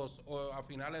para a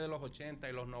finales de los 80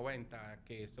 y los 90,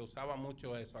 que se usaba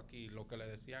mucho eso aquí, lo que le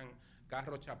decían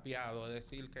carro chapeado, es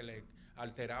decir, que le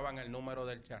alteraban el número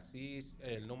del chasis,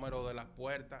 el número de las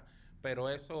puertas, pero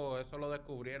eso lo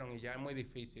descubrieron y ya es muy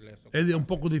difícil eso. Es un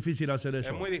poco difícil hacer eso.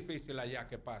 Es muy difícil allá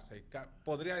que pase.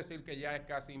 Podría decir que ya es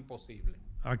casi imposible.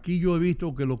 Aquí yo he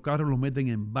visto que los carros los meten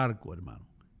en barco, hermano,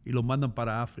 y los mandan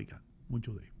para África,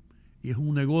 muchos de ellos. Y es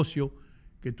un negocio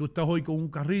que tú estás hoy con un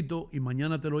carrito y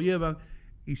mañana te lo llevan,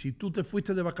 y si tú te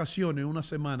fuiste de vacaciones una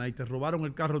semana y te robaron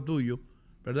el carro tuyo,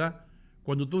 ¿verdad?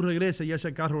 Cuando tú regreses ya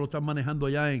ese carro lo están manejando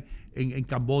allá en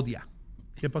Camboya.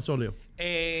 ¿Qué pasó, Leo?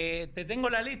 Te tengo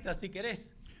la lista si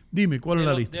querés. Dime, ¿cuál es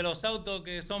la De lista? De los autos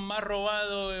que son más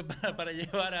robados para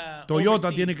llevar a Toyota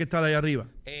overseas. tiene que estar ahí arriba.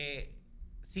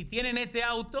 Si tienen este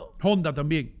auto, Honda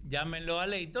también. llámenlo a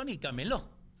Leighton y cámenlo.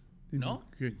 ¿No?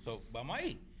 ¿Qué? Vamos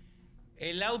ahí.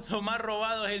 El auto más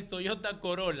robado es el Toyota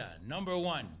Corolla, number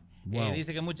 1. Wow.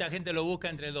 Dice que mucha gente lo busca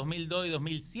entre el 2002 y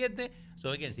 2007.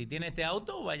 Si tiene este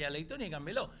auto, vaya a Layton y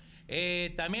cámbielo.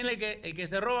 También el que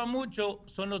se roba mucho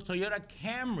son los Toyota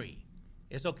Camry.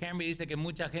 Esos Camry dice que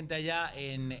mucha gente allá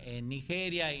en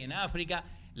Nigeria y en África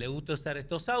le gusta usar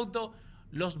estos autos.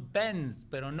 Los Benz,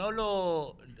 pero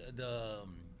no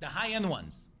the high-end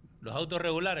ones. Los autos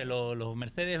regulares, los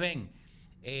Mercedes-Benz.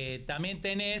 También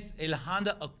tenés el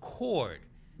Honda Accord.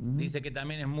 Dice que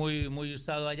también es muy, muy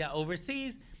usado allá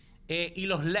overseas. Y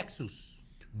los Lexus.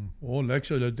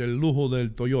 Lexus, del lujo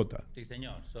del Toyota. Sí,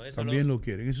 señor. También lo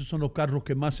quieren. Esos son los carros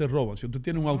que más se roban. Si usted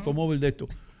tiene un automóvil de esto,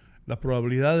 las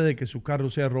probabilidades de que su carro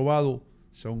sea robado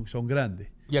son grandes.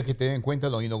 Ya que ten en cuenta,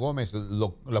 don Hino Gómez,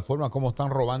 la forma como están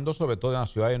robando, sobre todo en la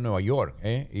ciudad de Nueva York,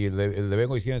 y le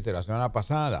vengo diciendo la semana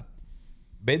pasada,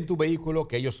 ven tu vehículo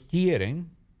que ellos quieren,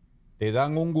 te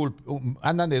dan un golpe,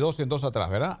 andan de dos en dos atrás,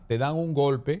 ¿verdad? Te dan un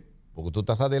golpe, porque tú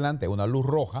estás adelante, una luz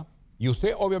roja, y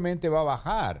usted obviamente va a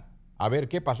bajar a ver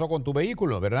qué pasó con tu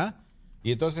vehículo, ¿verdad?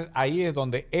 Y entonces ahí es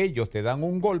donde ellos te dan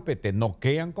un golpe, te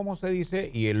noquean, como se dice,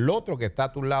 y el otro que está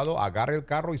a tu lado agarra el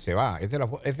carro y se va. Esa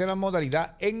es la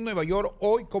modalidad en Nueva York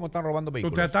hoy, como están robando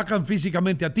vehículos. Pero te atacan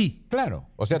físicamente a ti. Claro.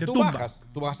 O sea, tú tumban.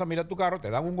 vas a mirar tu carro, te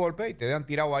dan un golpe y te dan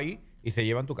tirado ahí y se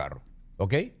llevan tu carro.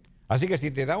 ¿Ok? Así que si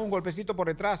te dan un golpecito por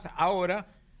detrás ahora,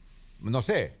 no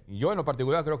sé, yo en lo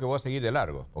particular creo que voy a seguir de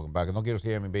largo, porque para que no quiero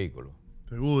seguir en mi vehículo.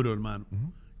 Seguro, hermano.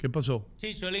 ¿Qué pasó?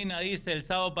 Sí, Cholina dice, el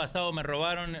sábado pasado me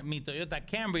robaron mi Toyota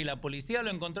Camry. La policía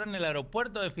lo encontró en el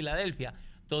aeropuerto de Filadelfia,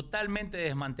 totalmente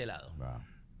desmantelado.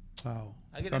 Wow.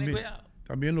 Hay que tener cuidado.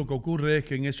 También lo que ocurre es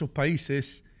que en esos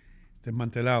países,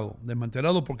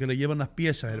 desmantelado porque le llevan las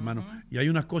piezas, hermano. Y hay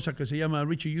unas cosas que se llaman,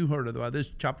 Richie, you heard about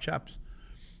this, chaps,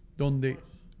 donde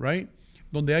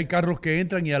hay carros que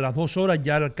entran y a las 2 horas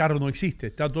ya el carro no existe.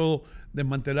 Está todo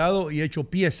desmantelado y hecho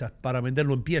piezas para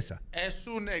venderlo en piezas. Es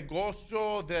un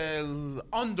negocio del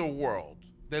underworld,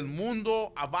 del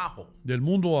mundo abajo. Del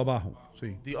mundo abajo,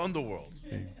 sí. The underworld.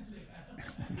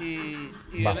 Sí.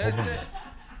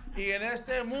 Y en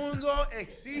ese mundo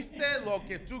existe lo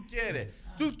que tú quieres.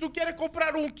 Tú quieres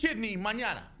comprar un kidney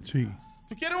mañana. Sí.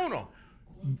 ¿Tú quieres uno?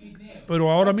 Pero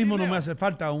ahora mismo no me hace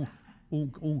falta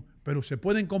pero se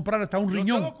pueden comprar hasta un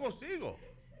riñón. Yo te lo consigo.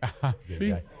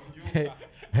 Sí.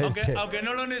 Aunque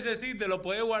no lo necesite, lo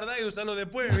puedes guardar y usarlo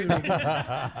después.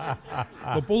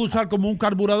 ¿Lo puedo usar como un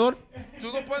carburador?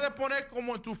 Tú lo puedes poner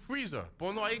como en tu freezer.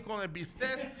 Ponlo ahí con el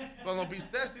bistec,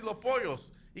 y los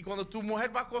pollos. Y cuando tu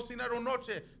mujer va a cocinar una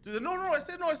noche, tú dices, no,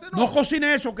 ese no. No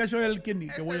cocine eso, que eso es el kidney.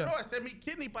 Ese es mi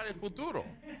kidney para el futuro.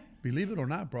 Believe it or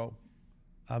not, bro.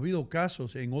 Ha habido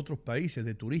casos en otros países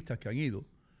de turistas que han ido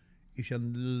y se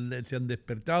han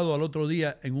despertado al otro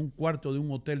día en un cuarto de un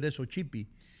hotel de esos chipis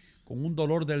con un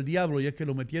dolor del diablo, y es que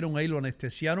lo metieron ahí, lo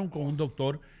anestesiaron con un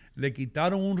doctor, le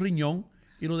quitaron un riñón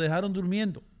y lo dejaron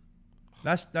durmiendo.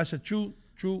 That's a true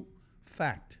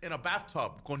fact. En a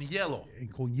bathtub, con hielo.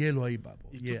 Con hielo ahí, papo.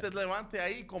 Y tú te levantes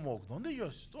ahí como, ¿dónde yo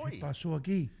estoy? ¿Qué pasó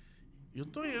aquí? Yo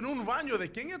estoy en un baño. ¿De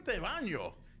quién es este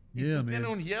baño? Y Yeah, tú man. tienes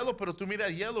un hielo, pero tú miras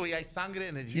el hielo y hay sangre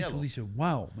en el Sí, hielo. tú dices,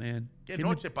 wow, man. ¿Qué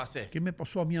noche pasé? ¿Qué me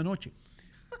pasó a mí anoche?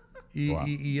 Y, Wow.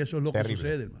 y eso es lo Terrible. que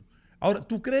sucede, hermano. Ahora,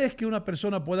 ¿tú crees que una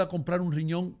persona pueda comprar un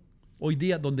riñón hoy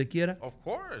día donde quiera? Of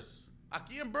course.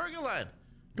 Aquí en Burgerland.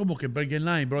 ¿Cómo que en Bergen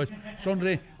Line, bro?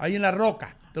 Ahí en La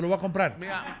Roca. Te lo va a comprar. Mi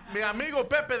amigo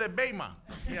Pepe de Bayman.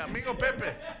 Mi amigo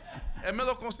Pepe. Él me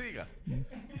lo consiga. Él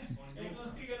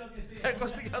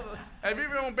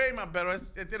vive en un Bayman, pero él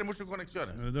tiene muchas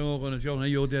conexiones. No tengo conexión.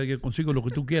 Yo te consigo lo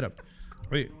que tú quieras.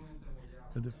 Oye,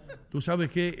 tú sabes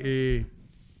que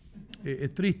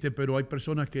es triste, pero hay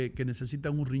personas que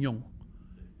necesitan un riñón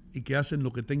y que hacen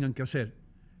lo que tengan que hacer.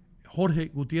 Jorge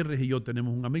Gutiérrez y yo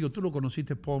tenemos un amigo. Tú lo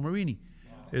conociste, Paul Marini.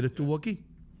 Él estuvo aquí.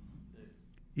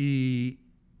 Y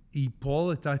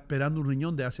Paul está esperando un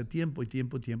riñón de hace tiempo.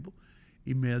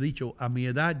 Y me ha dicho, a mi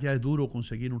edad ya es duro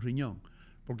conseguir un riñón,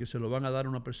 porque se lo van a dar a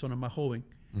una persona más joven,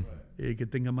 que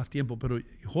tenga más tiempo. Pero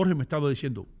Jorge me estaba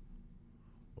diciendo,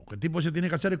 lo que el tipo se tiene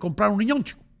que hacer es comprar un riñón,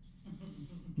 chico.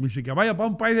 Me dice que vaya para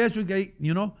un país de eso y que,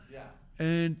 you know,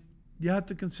 and you have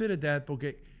to consider that,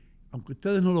 porque aunque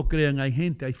ustedes no lo crean,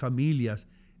 hay familias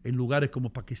en lugares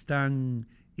como Pakistán,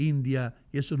 India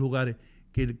y esos lugares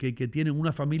que tienen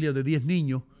una familia de 10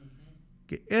 niños.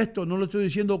 Que esto no lo estoy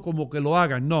diciendo como que lo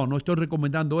hagan, no estoy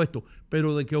recomendando esto,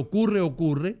 pero de que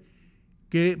ocurre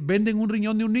que venden un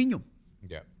riñón de un niño.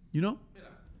 Yeah. You know?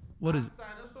 What is it?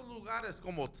 Hasta en esos lugares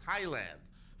como Thailand,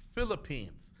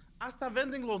 Philippines, hasta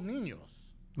venden los niños.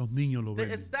 Los niños lo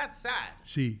venden. It's that sad.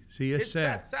 Sí, es It's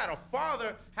sad. that sad. A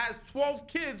father has 12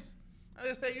 kids and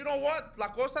they say, you know what?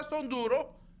 Las cosas son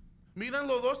duro. Miran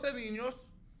los 12 niños.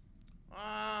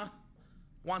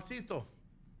 Juancito,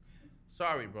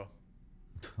 sorry, bro.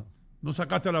 No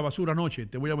sacaste la basura anoche,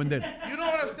 te voy a vender. You know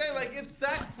what I'm saying? Like, it's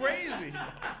that crazy.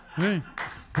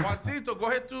 Juancito,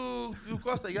 coge tu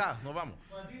cosa ya, nos vamos.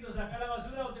 Juancito, saca la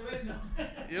basura o te vendo.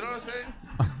 You know what I'm saying?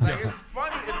 Like, it's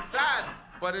funny, it's sad,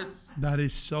 but it's... That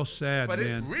is so sad, But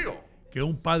man. it's real. Que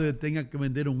un padre tenga que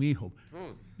vender un hijo.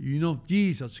 You know,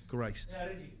 Jesus Christ.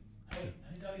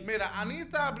 Mira,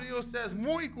 Anita Abreu says,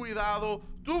 muy cuidado,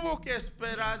 tuvo que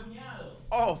esperar...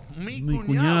 Oh, mi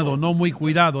cuñado, no muy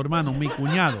cuidado, hermano, mi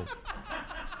cuñado.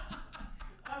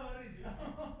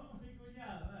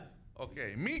 Ok,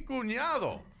 mi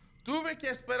cuñado. Tuve que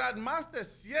esperar más de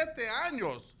 7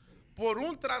 años por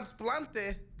un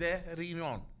trasplante de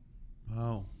riñón.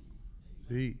 Wow.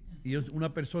 Sí. Y es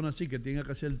una persona así que tiene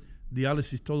que hacer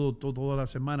diálisis toda la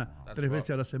semana, 3 veces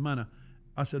a la semana,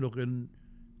 hace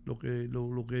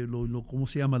 ¿cómo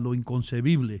se llama? Lo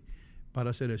inconcebible para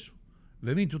hacer eso.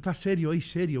 Lenín, tú estás serio ahí,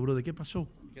 serio, bro. ¿De qué pasó?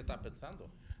 ¿Qué estás pensando?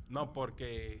 No,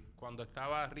 porque cuando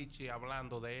estaba Richie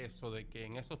hablando de eso, de que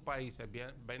en esos países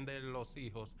venden los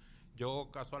hijos, yo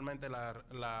casualmente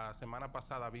la semana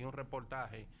pasada vi un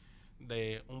reportaje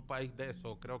de un país de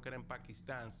eso, creo que era en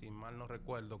Pakistán, si mal no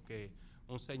recuerdo, que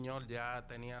un señor ya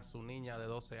tenía a su niña de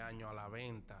 12 años a la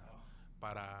venta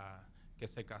para que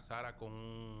se casara con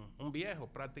un viejo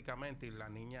prácticamente, y la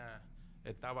niña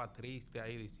estaba triste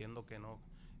ahí diciendo que no.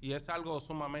 Y es algo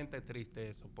sumamente triste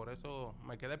eso. Por eso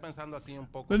me quedé pensando así un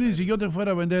poco. Lenín, si yo te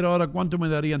fuera a vender ahora, ¿cuánto me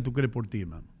darían, tú crees, por ti,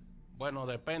 hermano? Bueno,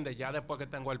 depende. Ya después que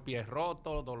tengo el pie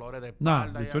roto, dolores de No,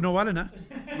 espalda. esto no vale nada.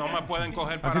 No me pueden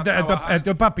coger Aquí para trabajar. esto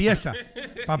es para pieza.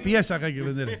 Para pieza que hay que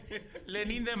vender.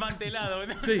 Lenín desmantelado.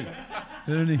 Sí.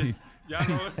 Lenín. Ya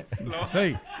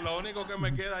lo único que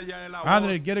me queda ya es la voz.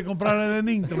 André, ¿quiere comprar el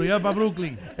Lenín? Te lo llevas para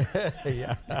Brooklyn.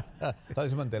 Está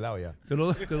desmantelado ya.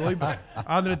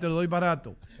 André, te lo doy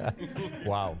barato.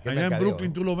 Wow. Allá en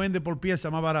Brooklyn tú lo vendes por pieza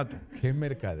más barato. Qué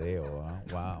mercadeo.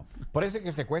 Wow. Por eso es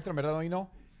que secuestran, ¿verdad, hoy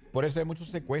no? Por eso hay muchos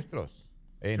secuestros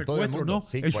en todo el mundo. ¿no?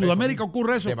 Sí, en Sudamérica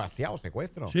ocurre eso. Demasiado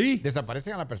secuestro. Sí.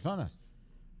 Desaparecen a las personas.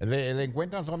 Le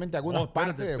encuentran solamente algunas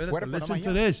partes del cuerpo. Listen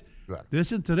to this. Claro.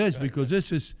 Listen to this, because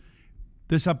this is...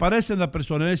 Desaparecen las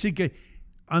personas. Es decir que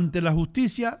ante la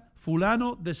justicia,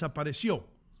 fulano desapareció.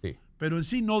 Sí. Pero en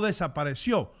sí no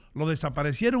desapareció. Lo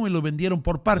desaparecieron y lo vendieron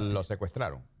por partes. Lo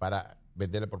secuestraron para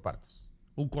venderle por partes.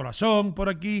 Un corazón por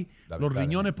aquí, los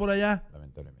riñones por allá.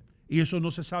 Lamentablemente. Y eso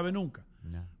no se sabe nunca.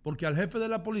 No. Porque al jefe de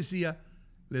la policía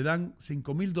le dan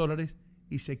 $5,000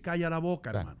 y se calla la boca,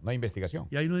 hermano. No hay investigación.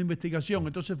 Y hay una investigación.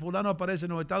 Entonces fulano aparece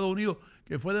en los Estados Unidos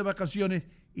que fue de vacaciones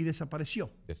y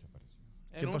desapareció.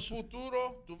 En un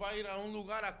futuro, tú vas a ir a un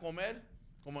lugar a comer,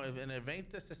 como en el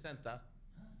 2060,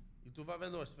 y tú vas a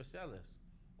ver los especiales.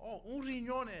 Oh, un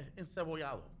riñón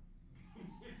encebollado.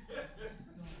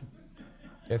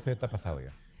 Eso está pasado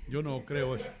ya. Yo no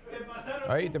creo eso.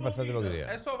 Ahí te pasaste lo que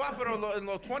querías. Eso va, pero en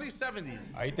los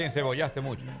 2070s. Ahí te encebollaste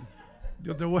mucho.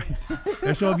 Yo te voy.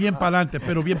 Eso es bien para adelante,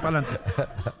 pero bien para adelante.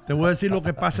 Te voy a decir lo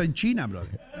que pasa en China,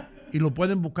 brother. Y lo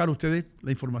pueden buscar ustedes,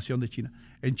 la información de China.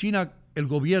 En China, el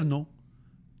gobierno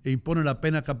impone la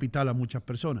pena capital a muchas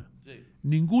personas. Sí.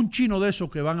 Ningún chino de esos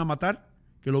que van a matar,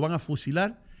 que lo van a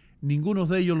fusilar, ninguno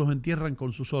de ellos los entierran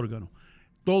con sus órganos.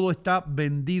 Todo está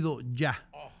vendido ya.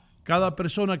 Cada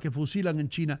persona que fusilan en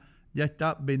China ya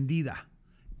está vendida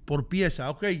por pieza.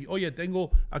 Ok, oye,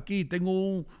 tengo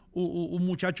un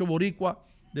muchacho boricua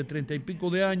de 30 y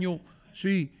pico de años.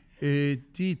 Sí,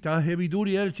 está heavy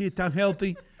duty, él sí está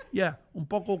healthy. Yeah, un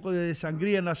poco de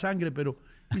sangría en la sangre, pero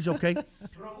he's okay.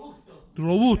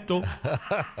 Robusto.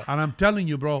 And I'm telling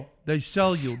you, bro, they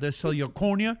sell your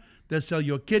cornea, they sell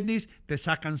your kidneys, te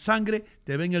sacan sangre,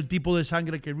 te ven el tipo de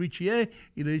sangre que Richie es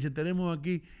y le dicen, tenemos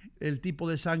aquí el tipo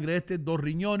de sangre 2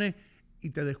 riñones, y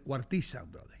te descuartizan,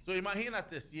 brother. So,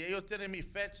 imagínate, si ellos tienen mi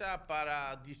fecha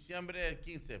para diciembre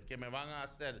 15, que me van a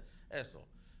hacer eso.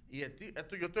 Y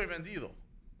esto yo estoy vendido.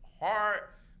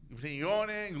 Heart,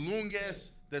 riñones,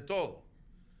 lunges, de todo.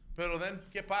 Pero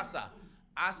 ¿qué pasa?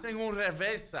 Hacen un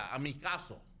reversa a mi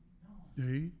caso.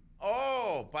 Sí.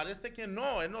 Oh, parece que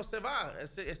no, él no se va,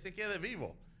 ese queda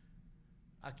vivo.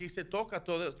 Aquí se toca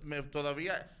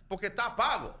todavía, porque está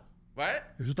pago, ¿right?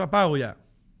 Eso está pago ya.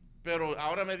 Pero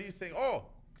ahora me dicen,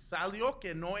 salió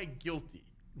que no es guilty.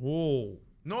 Oh.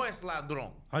 No es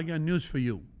ladrón. I got news for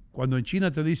you. Cuando en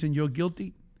China te dicen you're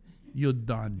guilty, you're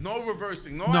done. No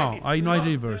reversing. No hay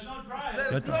reverse.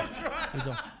 There's no trial.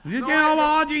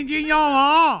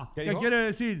 ¿Qué quiere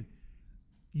decir?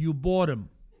 You bought him.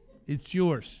 It's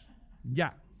yours.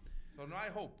 Ya. So no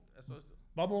hay hope.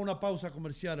 Vamos a una pausa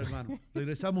comercial, hermano.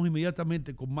 Regresamos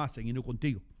inmediatamente con más en Hino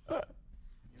Contigo.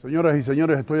 Señoras y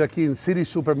señores, estoy aquí en City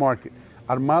Supermarket.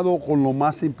 armado con lo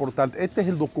más importante. Este es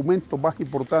el documento más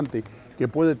importante que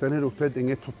puede tener usted en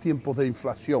estos tiempos de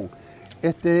inflación.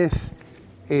 Este es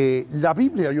la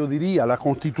Biblia, yo diría, la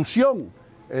Constitución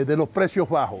de los precios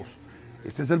bajos.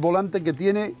 Este es el volante que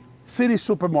tiene City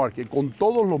Supermarket con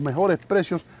todos los mejores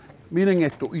precios. Miren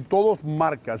esto, y todos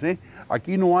marcas, ¿eh?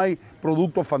 Aquí no hay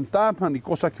productos fantasmas ni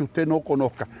cosas que usted no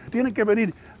conozca. Tiene que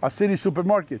venir a City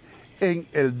Supermarket en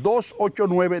el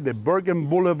 289 de Bergen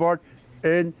Boulevard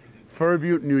en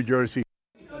Fairview, New Jersey.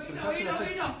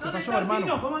 ¿Qué pasó,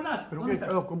 hermano? ¿Cómo andás?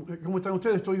 ¿Cómo están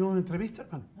ustedes? Estoy en una entrevista,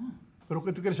 hermano. ¿Pero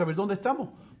qué tú quieres saber? ¿Dónde estamos?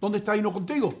 ¿Dónde está Hino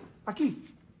Contigo?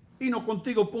 Aquí.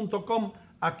 Hinocontigo.com.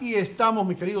 Aquí estamos,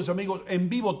 mis queridos amigos, en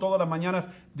vivo todas las mañanas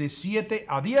de 7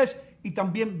 a 10 y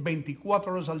también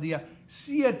 24 horas al día,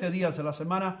 7 días de la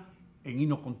semana en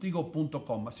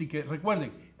hinocontigo.com. Así que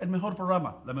recuerden, el mejor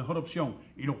programa, la mejor opción,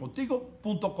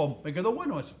 hinocontigo.com. ¿Me quedó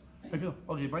bueno eso? ¿Me quedó?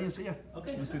 Ok, váyanse ya.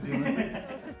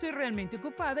 Estoy realmente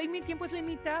ocupada y mi tiempo es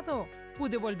limitado.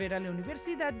 Pude volver a la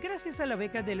universidad gracias a la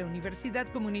beca de la Universidad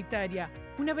Comunitaria,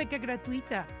 una beca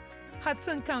gratuita.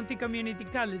 Hudson County Community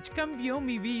College cambió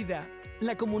mi vida.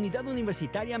 La comunidad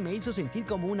universitaria me hizo sentir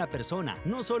como una persona,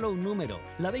 no solo un número.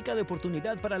 La beca de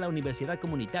oportunidad para la universidad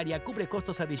comunitaria cubre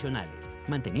costos adicionales,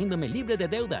 manteniéndome libre de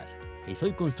deudas.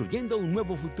 Estoy construyendo un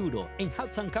nuevo futuro en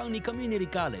Hudson County Community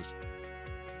College.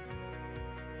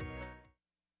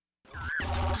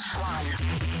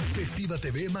 Festiva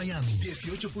TV Miami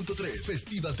 18.3,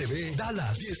 Festiva TV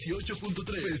Dallas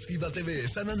 18.3, Festiva TV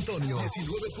San Antonio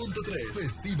 19.3,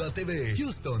 Festiva TV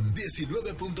Houston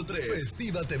 19.3,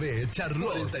 Festiva TV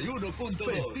Charlotte 41.2,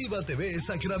 Festiva TV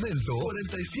Sacramento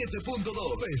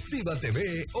 47.2, Festiva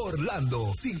TV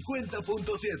Orlando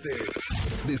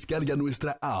 50.7. Descarga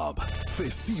nuestra app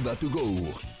Festiva to Go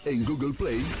en Google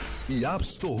Play y App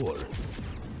Store.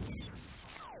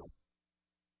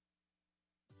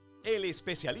 El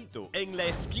Especialito, en la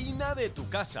esquina de tu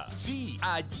casa. Sí,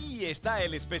 allí está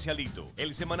El Especialito,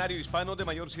 el semanario hispano de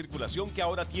mayor circulación que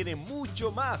ahora tiene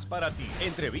mucho más para ti.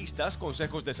 Entrevistas,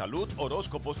 consejos de salud,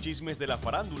 horóscopos, chismes de la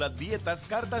farándula, dietas,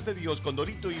 cartas de Dios con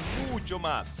Dorito y mucho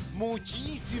más.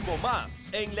 Muchísimo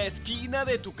más. En la esquina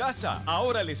de tu casa.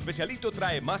 Ahora El Especialito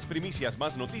trae más primicias,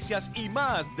 más noticias y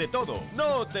más de todo.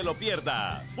 No te lo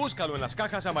pierdas. Búscalo en las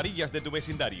cajas amarillas de tu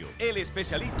vecindario. El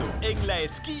Especialito, en la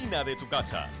esquina de tu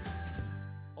casa.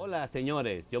 Hola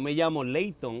señores, yo me llamo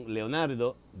Leighton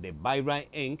Leonardo de Buy Right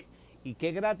Inc. y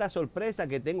qué grata sorpresa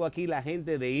que tengo aquí la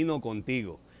gente de Hino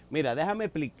Contigo. Mira, déjame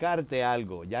explicarte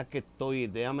algo, ya que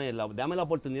dame la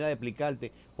oportunidad de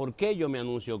explicarte por qué yo me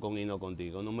anuncio con Hino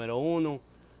Contigo. Número uno,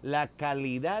 la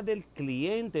calidad del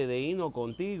cliente de Hino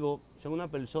Contigo son una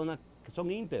persona que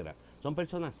son íntegras, son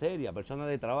personas serias, personas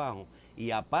de trabajo. Y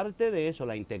aparte de eso,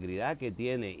 la integridad que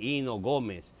tiene Hino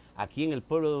Gómez aquí en el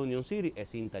pueblo de Union City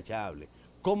es intachable.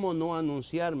 ¿Cómo no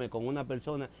anunciarme con una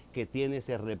persona que tiene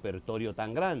ese repertorio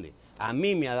tan grande? A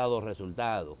mí me ha dado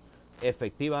resultados.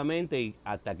 Efectivamente, y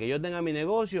hasta que yo tenga mi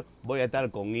negocio, voy a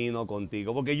estar con Hino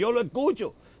Contigo, porque yo lo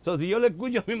escucho. Si yo lo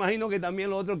escucho, me imagino que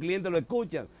también los otros clientes lo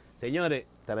escuchan. Señores,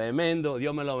 tremendo,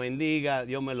 Dios me lo bendiga,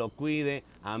 Dios me lo cuide,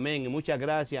 amén. Y muchas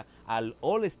gracias al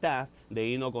all staff de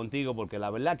Hino Contigo, porque la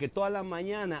verdad que todas las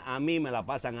mañanas a mí me la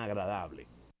pasan agradable.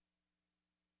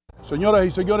 Señoras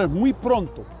y señores, muy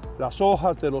pronto las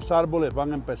hojas de los árboles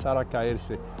van a empezar a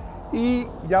caerse y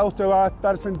ya usted va a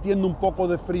estar sintiendo un poco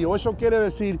de frío. Eso quiere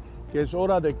decir que es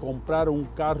hora de comprar un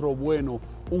carro bueno,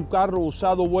 un carro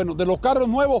usado bueno. De los carros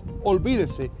nuevos,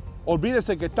 olvídese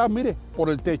que está, mire, por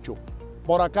el techo,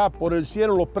 por acá, por el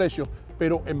cielo los precios,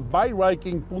 pero en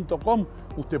buyriking.com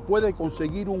usted puede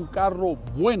conseguir un carro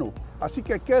bueno. Así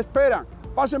que, ¿qué esperan?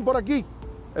 Pasen por aquí,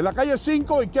 en la calle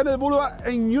 5 y Kennedy Boulevard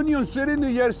en Union City,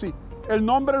 New Jersey. El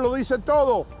nombre lo dice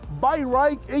todo,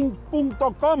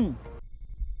 buyrightinc.com.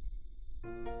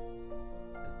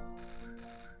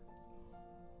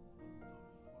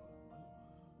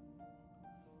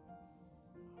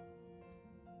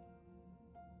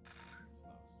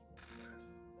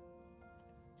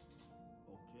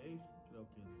 Creo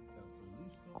que ya estoy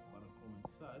listo para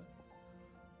comenzar.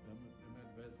 Déjame primero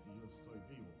ver si yo estoy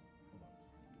vivo.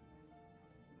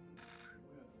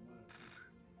 Voy a tomar aquí.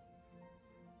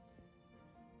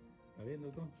 ¿Está bien,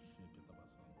 doctor? Sí, ¿qué está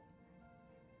pasando?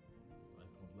 Hay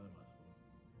problemas, bro.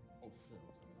 Oh, shit.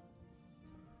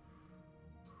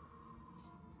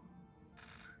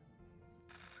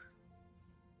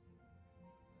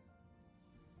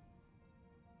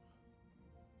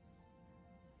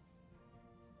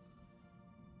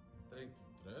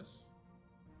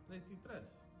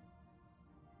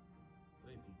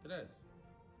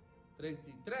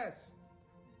 ¿33?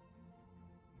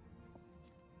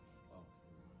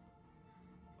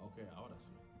 Ok, ahora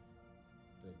sí.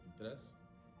 33.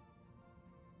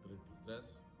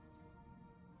 33.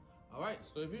 All right,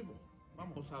 estoy vivo.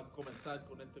 Vamos a comenzar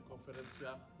con esta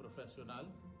conferencia profesional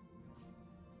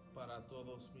para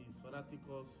todos mis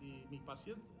fanáticos y mis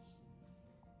pacientes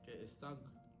que están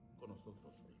con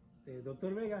nosotros hoy.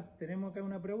 Doctor Vega, tenemos acá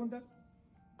una pregunta.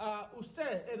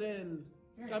 Usted en el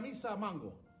camisa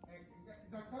mango.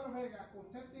 Doctor Vega,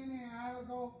 ¿usted tiene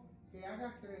algo que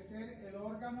haga crecer el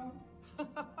órgano?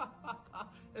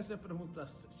 Esa pregunta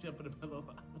siempre me lo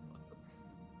da.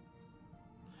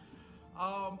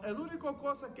 La única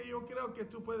cosa que yo creo que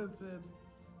tú puedes hacer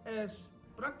es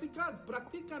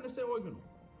practicar ese órgano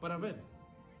para ver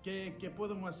qué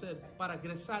podemos hacer para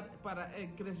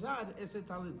ingresar ese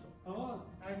talento.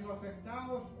 En los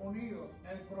Estados Unidos,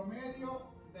 el promedio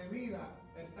de vida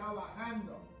está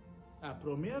bajando. El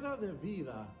promedio de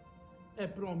vida.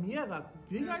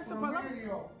 Diga esa palabra.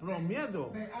 Promedio.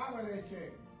 De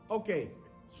average. Ok,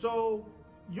 so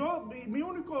mi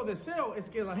único deseo es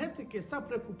que la gente que está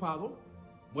preocupado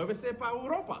muévese para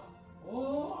Europa.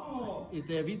 Y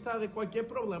te evita de cualquier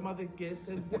problema de que es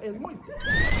el muerte.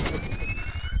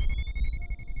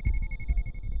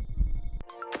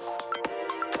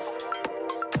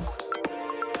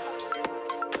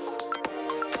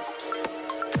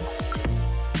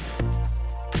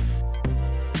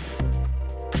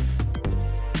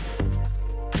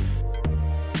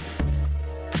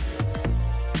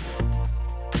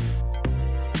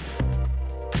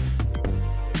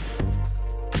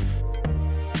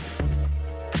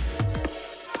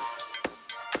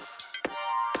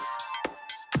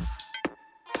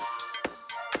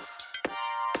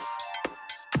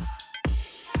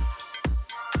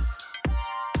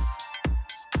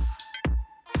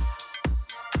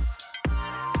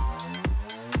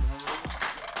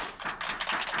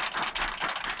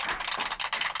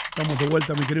 Estamos de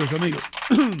vuelta, mis queridos amigos.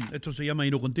 Esto se llama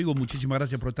Hino Contigo. Muchísimas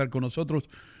gracias por estar con nosotros.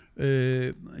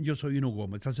 Yo soy Hino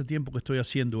Gómez. Hace tiempo que estoy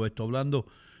haciendo esto, hablando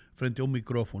frente a un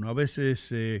micrófono. A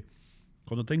veces,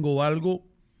 cuando tengo algo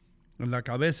en la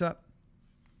cabeza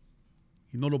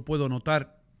y no lo puedo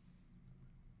anotar,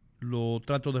 lo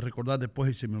trato de recordar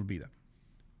después y se me olvida.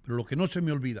 Pero lo que no se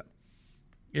me olvida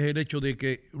es el hecho de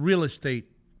que real estate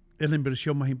es la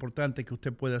inversión más importante que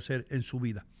usted puede hacer en su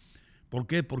vida. ¿Por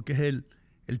qué? Porque es el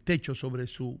techo sobre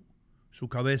su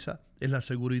cabeza, es la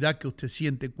seguridad que usted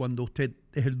siente cuando usted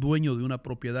es el dueño de una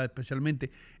propiedad,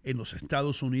 especialmente en los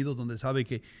Estados Unidos, donde sabe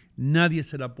que nadie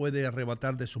se la puede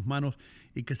arrebatar de sus manos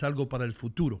y que es algo para el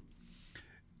futuro.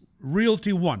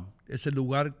 Realty One es el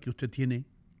lugar que usted tiene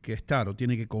que estar o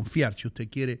tiene que confiar si usted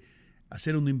quiere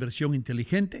hacer una inversión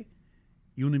inteligente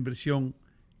y una inversión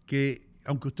que,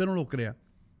 aunque usted no lo crea,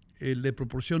 le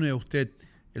proporcione a usted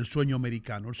el sueño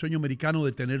americano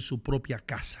de tener su propia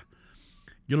casa.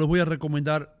 Yo les voy a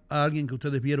recomendar a alguien que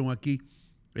ustedes vieron aquí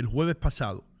el jueves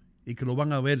pasado y que lo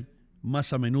van a ver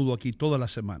más a menudo aquí toda la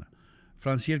semana.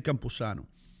 Franciel Campuzano,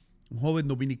 un joven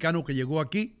dominicano que llegó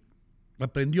aquí,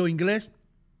 aprendió inglés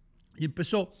y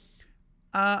empezó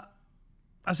a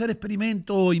hacer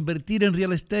experimentos, invertir en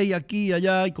real estate aquí y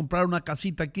allá y comprar una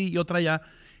casita aquí y otra allá.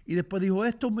 Y después dijo,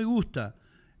 esto me gusta.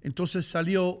 Entonces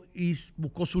salió y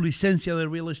buscó su licencia de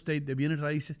real estate, de bienes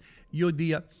raíces, y hoy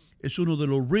día es uno de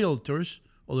los realtors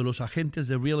o de los agentes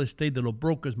de real estate, de los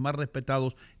brokers más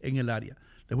respetados en el área.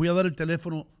 Les voy a dar el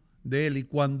teléfono de él y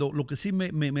cuando lo que sí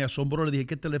me asombró, le dije,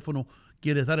 ¿qué teléfono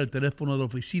quieres dar? ¿El teléfono de la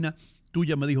oficina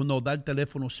tuya? Me dijo, no, da el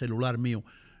teléfono celular mío.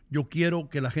 Yo quiero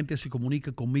que la gente se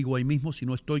comunique conmigo ahí mismo, si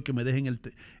no estoy, que me dejen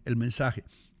el mensaje.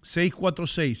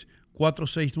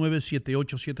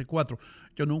 646-469-7874.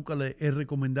 Yo nunca le he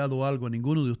recomendado algo a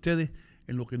ninguno de ustedes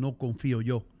en lo que no confío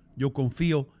yo. Yo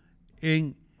confío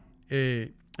en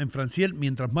Franciel.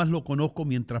 Mientras más lo conozco,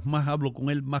 mientras más hablo con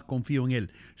él, más confío en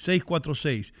él.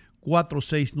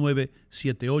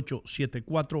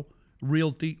 646-469-7874,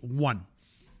 Realty One.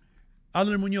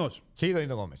 Adler Muñoz. Sí,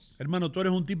 Danilo Gómez. Hermano, tú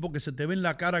eres un tipo que se te ve en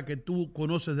la cara que tú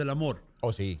conoces del amor.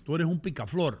 Oh, sí. Tú eres un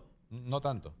picaflor. No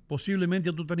tanto.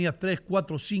 Posiblemente tú tenías 3,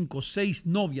 4, 5, 6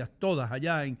 novias, todas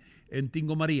allá en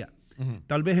Tingo María.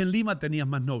 Tal vez en Lima tenías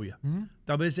más novias.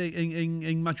 Tal vez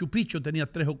en Machu Picchu tenías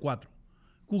 3 o 4.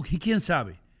 ¿Y quién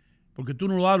sabe? Porque tú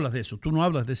no lo hablas de eso, tú no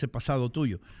hablas de ese pasado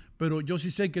tuyo. Pero yo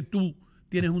sí sé que tú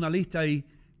tienes una lista ahí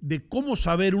de cómo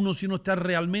saber uno si uno está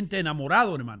realmente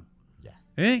enamorado, hermano.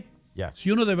 ¿Eh?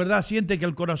 Si uno de verdad siente que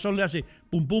el corazón le hace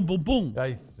pum, pum, pum, pum.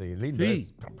 Ay, sí, lindo sí.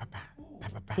 es.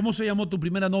 ¿Cómo se llamó tu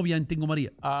primera novia en Tingo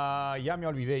María? Ya me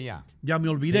olvidé ya. Ya me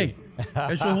olvidé. Sí.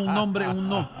 Eso es un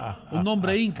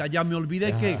nombre inca. Ya me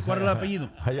olvidé qué. ¿Cuál es el apellido?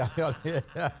 Ya me olvidé.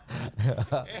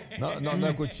 No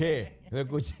escuché. No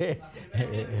escuché.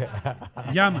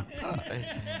 Llama.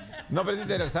 No, pero es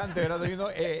interesante, ¿verdad?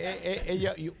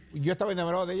 Yo estaba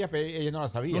enamorado de ella, pero ella no la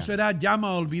sabía. ¿No será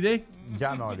llama olvidé?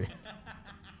 Ya me olvidé.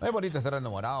 No es bonito estar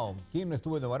enamorado. ¿Quién no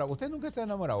estuvo enamorado? ¿Usted nunca está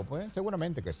enamorado? Pues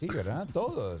seguramente que sí, ¿verdad?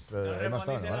 Todos hemos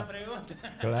estado enamorados.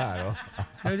 Claro.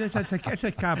 Se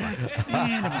escapa.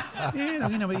 Yo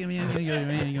no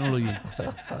lo oí.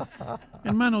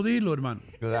 Hermano, dilo, hermano.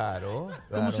 Claro.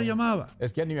 ¿Cómo se llamaba?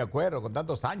 Es que ya ni me acuerdo, con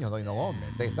tantos años, Doino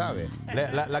Gómez, usted sabe.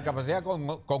 La capacidad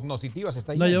cognoscitiva se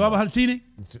está yendo. ¿La llevabas al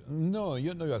cine? No,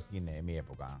 yo no iba al cine en mi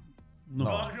época.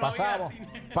 No.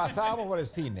 Pasábamos por el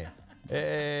cine.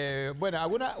 Bueno,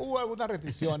 hubo algunas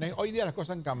restricciones. Hoy día las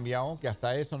cosas han cambiado, que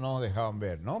hasta eso no nos dejaban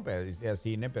ver, ¿no? Al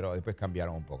cine, pero después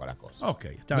cambiaron un poco las cosas. Ok,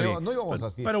 está bien. No íbamos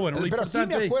así. Pero bueno, pero sí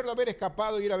me acuerdo haber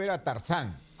escapado y ir a ver a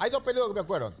Tarzán. Hay dos películas que me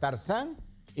acuerdo. Tarzán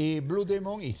y Blue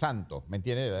Demon y Santo. ¿Me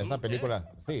entiendes? Esa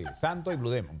película. Sí, Santo y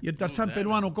Blue Demon. ¿Y el Tarzán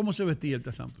peruano, cómo se vestía el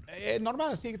Tarzán?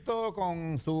 Normal, así, todo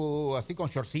con con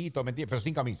shortcito, ¿me entiendes? Pero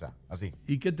sin camisa, así.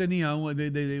 ¿Y qué tenía?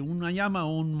 ¿De una llama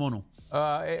o un mono?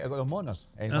 Los monos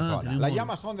en esa zona. Las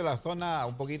llamas son de la zona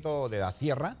un poquito de la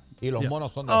sierra y los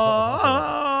monos son de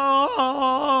la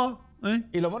zona.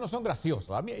 Y los monos son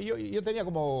graciosos. A mí, yo tenía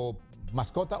como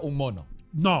mascota un mono.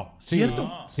 No, sí, ¿cierto?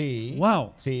 Sí.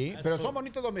 Wow. Sí, pero son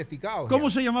bonitos domesticados. ¿Cómo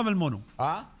se llamaba el mono?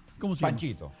 ¿Cómo se llama?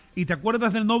 Panchito. ¿Y te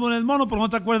acuerdas del nombre del mono, pero no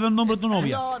te acuerdas del nombre de tu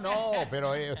novia? No,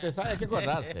 pero usted sabe, hay que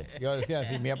acordarse. Yo decía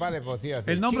así, mi papá le decía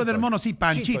así. El nombre del mono, sí,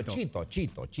 Panchito.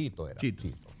 Chito era. Chito.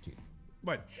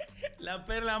 Bueno. La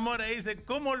Perla Mora dice,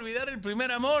 ¿cómo olvidar el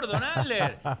primer amor, Don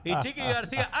Adler? Y Chiqui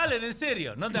García, Adler, ¿en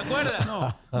serio? ¿No te acuerdas?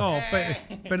 No,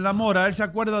 Perla Mora, él se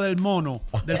acuerda del mono,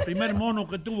 del primer mono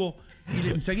que tuvo, y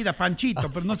enseguida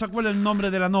Panchito, pero no se acuerda el nombre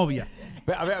de la novia.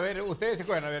 A ver, ustedes se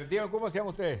acuerdan. A ver, díganme, ¿cómo se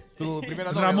llama usted? Su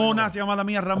primera novia. Ramona, se llama la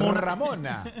mía Ramona.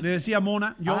 Ramona. Le decía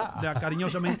Mona, yo,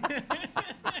 cariñosamente.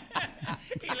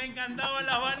 Y le encantaba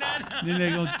la banana. Y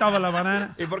le gustaba la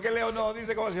banana. ¿Y por qué Leo no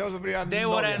dice cómo se llama su primera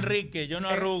Débora novia? Enrique, yo no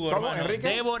arrugo, ¿Cómo, hermano. Enrique?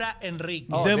 Débora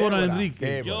Enrique. Débora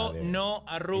Enrique. Yo no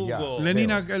arrugo.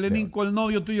 Lenín, ¿con el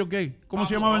novio tuyo qué? ¿Cómo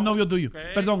se llamaba el novio tuyo?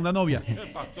 Perdón, la novia. ¿Qué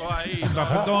pasó ahí?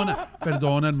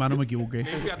 Perdona, hermano, me equivoqué.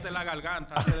 Límpiate la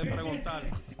garganta antes de preguntar.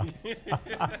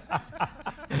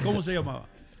 ¿Cómo se llamaba?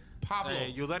 Pablo.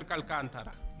 Yuderca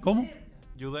Alcántara. ¿Cómo?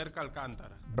 Yuderca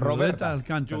Alcántara. Roberta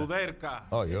Alcántara. Yuderca.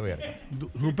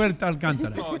 Ruperta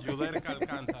Alcántara. No, Yuderca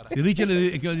Alcántara. Y Richie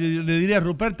le diría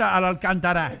Ruperta al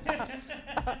Alcántara.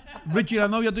 Richie, la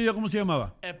novia tuya, ¿cómo se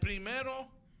llamaba? El primero,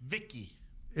 Vicky.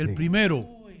 El primero.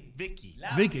 Vicky.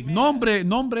 Vicky.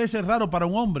 Nombre ese raro para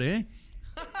un hombre, ¿eh?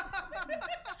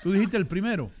 Tú dijiste el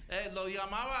primero. Lo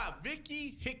llamaba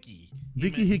Vicky Hickey.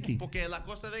 Vicky Hickey. Porque la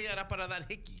cosa de ella era para dar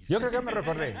hickeys. Yo creo que me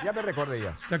recordé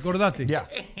ya. ¿Te acordaste? Ya.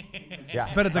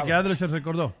 Espérate, que Adler se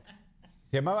recordó.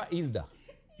 Se llamaba Hilda.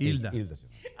 Hilda.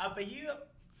 ¿Apellido?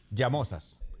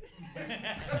 Llamosas.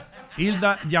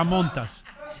 Hilda Yamontas.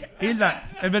 Hilda,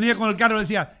 él venía con el carro y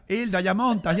decía, Hilda, ya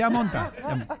montas. Hilda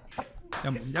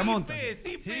no,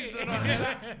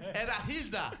 era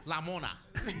Hilda la mona.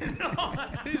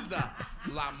 Hilda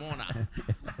la mona.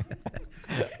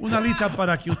 Una lista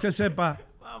para que usted sepa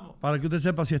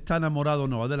si está enamorado o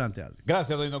no. Adelante, Adler.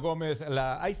 Gracias, Doino Gómez.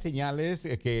 Hay señales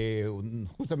que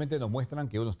justamente nos muestran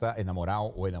que uno está enamorado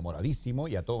o enamoradísimo,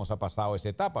 y a todos nos ha pasado esa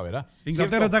etapa, ¿verdad?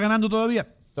 ¿Inglaterra está ganando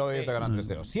todavía? Todavía está ganando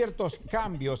 3-0. Ciertos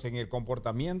cambios en el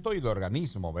comportamiento y el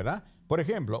organismo, ¿verdad? Por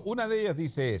ejemplo, una de ellas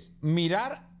dice es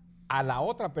mirar a la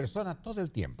otra persona todo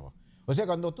el tiempo. O sea,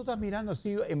 cuando tú estás mirando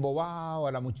así embobado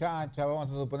a la muchacha, vamos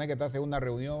a suponer que estás en una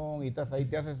reunión y estás ahí,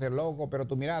 te haces el loco, pero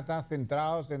tu mirada está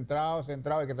centrado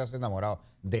y que estás enamorado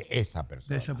de esa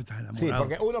persona. De esa persona enamorado. Sí,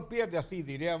 porque uno pierde así,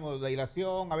 diríamos, la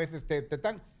ilación, a veces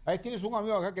a veces tienes un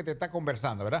amigo acá que te está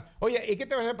conversando, ¿verdad? Oye, ¿y qué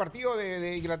te va a hacer el partido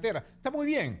de Inglaterra? Está muy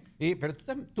bien, pero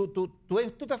tú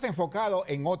estás enfocado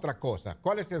en otra cosa.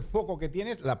 ¿Cuál es el foco que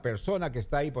tienes? La persona que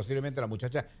está ahí, posiblemente la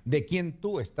muchacha, de quien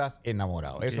tú estás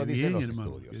enamorado. Eso dicen los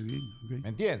estudios. ¿Me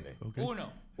entiendes? Okay.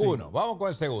 Uno. Vamos con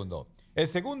el segundo. El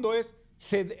segundo es,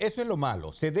 eso es lo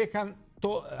malo, se dejan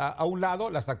a un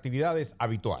lado las actividades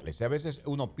habituales. A veces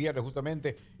uno pierde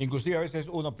justamente, inclusive a veces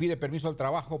uno pide permiso al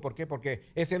trabajo. ¿Por qué? Porque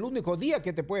es el único día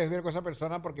que te puedes ver con esa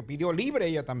persona, porque pidió libre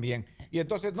ella también. Y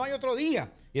entonces no hay otro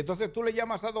día. Y entonces tú le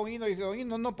llamas a Don Hino y dices, Don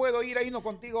Hino, no puedo ir a Hino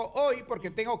contigo hoy porque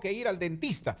tengo que ir al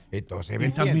dentista. Entonces me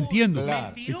estás mintiendo.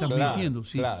 Claro, estás mintiendo,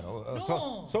 sí. Claro.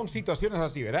 No. Son situaciones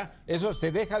así, ¿verdad? Eso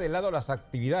se deja de lado las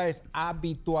actividades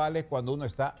habituales cuando uno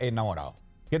está enamorado.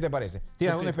 ¿Qué te parece?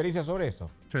 ¿Tienes alguna experiencia sobre eso?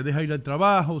 Se deja ir al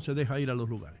trabajo, se deja ir a los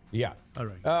lugares. Ya.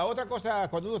 All right. Otra cosa,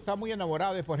 cuando uno está muy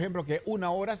enamorado es, por ejemplo, que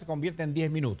 1 hora se convierte en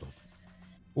 10 minutos.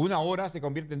 1 hora se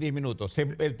convierte en 10 minutos.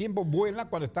 El tiempo vuela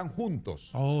cuando están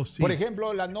juntos. Oh, sí. Por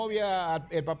ejemplo, la novia,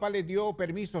 el papá le dio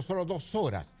permiso solo 2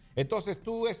 horas. Entonces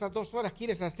tú esas 2 horas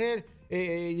quieres hacer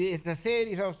y esas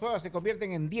 2 horas se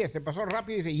convierten en 10. Se pasó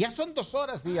rápido y dice, ya son 2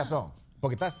 horas, sí, ya son.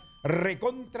 Porque estás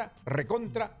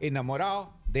recontra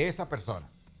enamorado de esa persona.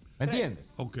 ¿Me entiendes?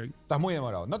 Ok. Estás muy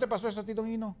enamorado. ¿No te pasó eso a ti, Don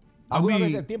Hino? ¿Alguna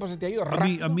vez el tiempo se te ha ido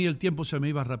rápido? A mí el tiempo se me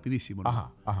iba rapidísimo.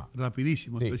 ¿no? Ajá.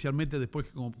 Rapidísimo, Sí. especialmente después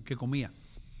que comía.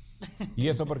 ¿Y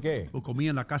eso por qué? O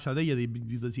comía en la casa de ella y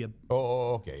decía...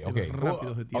 Ok.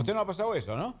 Rápido de ¿A tiempo. usted no ha pasado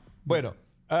eso, no? Bueno,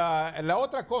 la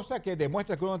otra cosa que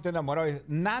demuestra que uno está enamorado es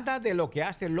nada de lo que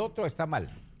hace el otro está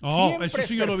mal. Oh, eso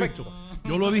sí yo lo he visto.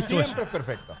 Yo lo he visto eso. Siempre es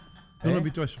perfecto. Yo lo he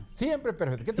visto eso. Siempre es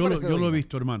perfecto. ¿Qué te Yo parece, lo Don he Hino?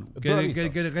 visto, hermano. ¿Tú lo has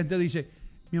visto? Que la gente dice,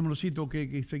 mi amorcito,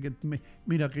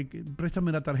 mira,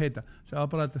 préstame la tarjeta.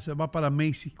 Se va para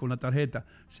Macy's con la tarjeta.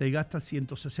 Se gasta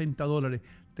 $160.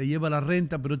 Te lleva la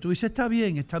renta, pero tú dices, está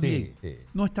bien. Sí.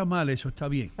 No está mal eso, está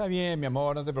bien. Está bien, mi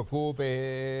amor, no te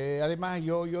preocupes. Además,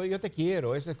 yo te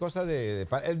quiero. Eso es cosa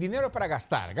el dinero es para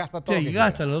gastar. Gasta todo. Sí,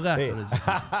 gástalo.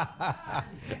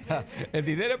 El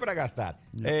dinero es para gastar.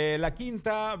 La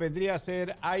quinta vendría a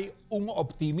ser, hay un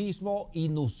optimismo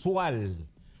inusual.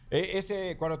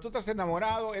 Cuando tú estás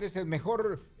enamorado, eres el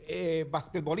mejor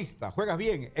basquetbolista. Juegas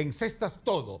bien, encestas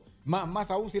todo. Más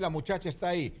aún si la muchacha está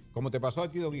ahí, como te pasó a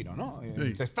ti, Don Hino, ¿no?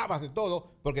 Sí. Te estabas de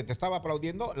todo porque te estaba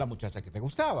aplaudiendo la muchacha que te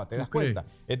gustaba, ¿te das cuenta?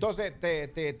 Entonces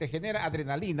te genera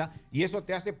adrenalina y eso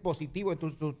te hace positivo en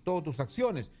todas tus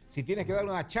acciones. Si tienes que dar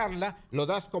una charla, lo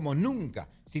das como nunca.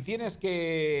 Si tienes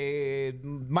que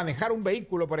manejar un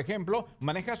vehículo, por ejemplo,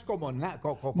 manejas como el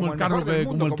carro mejor del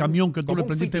mundo, como el camión que tú le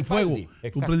prendiste fuego.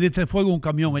 Tú prendiste fuego a un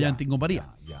camión allá en Tingo María.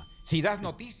 Si das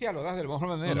noticia, lo das de la mejor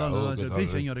manera. No, sí,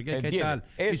 señores, ¿qué tal?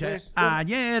 Eso Dice, es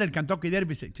ayer el Kentucky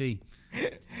Derby, sí.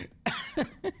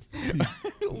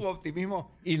 un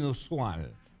optimismo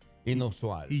inusual.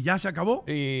 ¿Y ya se acabó?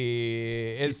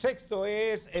 Y el sexto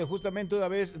es, justamente una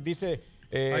vez dice,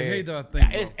 I hate that thing,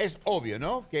 es obvio,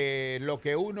 ¿no? Que lo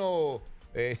que uno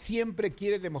siempre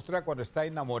quiere demostrar cuando está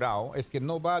enamorado es que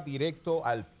no va directo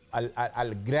al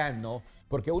grano,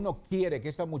 porque uno quiere que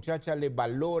esa muchacha le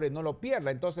valore, no lo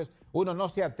pierda. Entonces, uno no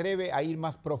se atreve a ir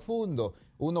más profundo.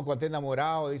 Uno cuando está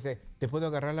enamorado dice, ¿te puedo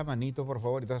agarrar la manito, por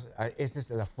favor? Entonces, esa es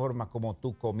la forma como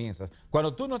tú comienzas.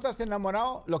 Cuando tú no estás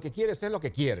enamorado, lo que quieres es lo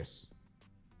que quieres.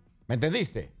 ¿Me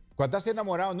entendiste? Cuando estás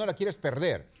enamorado, no la quieres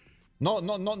perder.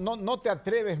 No te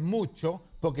atreves mucho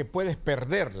porque puedes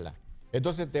perderla.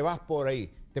 Entonces, te vas por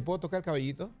ahí. ¿Te puedo tocar el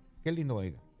caballito? Qué lindo,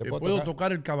 bonito. ¿Te puedo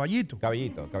tocar el caballito?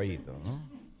 Caballito,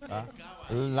 ¿no?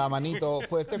 La manito,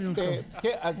 pues,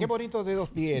 qué bonitos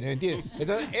dedos tiene, ¿entiendes?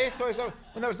 Entonces, eso es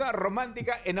una persona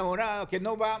romántica, enamorada, que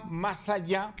no va más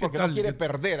allá porque no quiere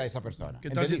perder a esa persona.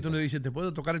 ¿Qué tal si tú le dices, ¿te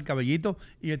puedo tocar el caballito?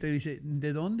 Y él te dice,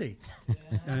 ¿de dónde?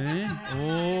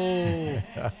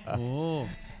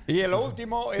 Y lo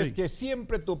último es que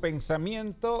siempre tu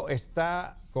pensamiento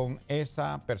está con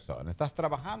esa persona. Estás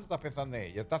trabajando, estás pensando en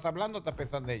ella. Estás hablando, estás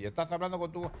pensando en ella. Estás hablando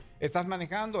estás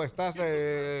manejando, estás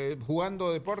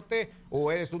jugando deporte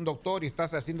o eres un doctor y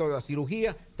estás haciendo la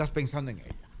cirugía, estás pensando en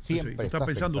ella. Siempre estás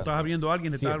pensando, estás abriendo a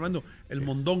alguien, estás abriendo el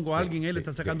mondongo a alguien, él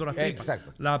está sacando las tripas.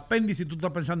 Exacto. La apéndice, tú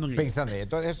estás pensando en ella. Pensando en ella.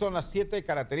 Entonces, esas son las 7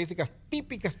 características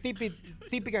típicas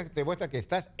que te muestran que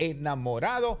estás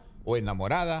enamorado o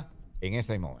enamorada en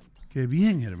ese momento. Qué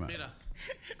bien, hermano. Mira,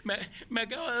 me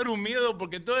acaba de dar un miedo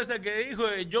porque todo eso que dijo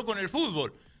yo con el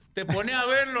fútbol. Te pones a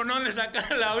verlo, no le sacas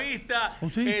la vista,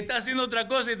 está haciendo otra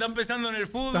cosa y está empezando en el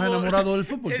fútbol. ¿Estás enamorado del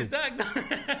fútbol? Exacto.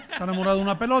 ¿Estás enamorado de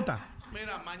una pelota?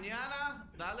 Mira, mañana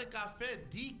dale café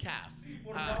decaf.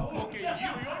 Porque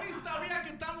yo ni sabía que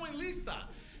estamos en lista.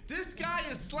 This guy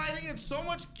is sliding in so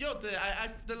much. Yo,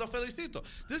 te lo felicito.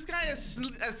 This guy has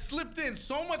slipped in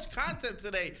so much content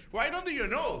today, right under your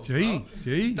nose. Sí,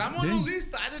 sí. Estamos en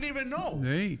lista. I didn't even know.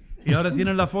 Sí. Y ahora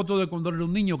tienen la foto de cuando era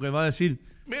un niño que va a decir.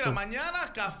 Mira,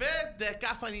 mañana café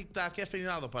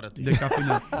descafeinado para ti.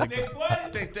 Descafeinado. ¿De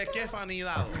cuál?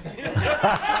 Descafeinado.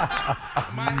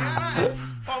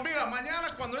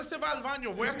 Mañana cuando él se va al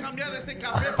baño voy a cambiar de ese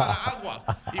café para agua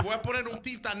y voy a poner un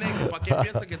tinta negro para que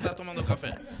piense que está tomando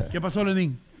café. ¿Qué pasó,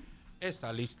 Lenín?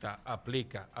 Esa lista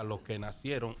aplica a los que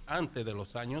nacieron antes de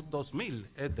los años 2000,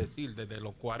 es decir, desde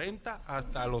los 40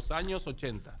 hasta los años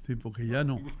 80. Sí, porque ya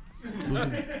no.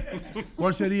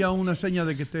 ¿Cuál sería una seña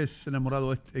de que estés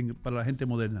enamorado para la gente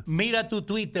moderna? Mira tu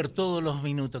Twitter todos los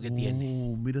minutos que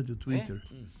tiene. Mira tu Twitter.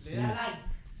 Le da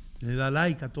like. Le da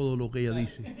like a todo lo que ella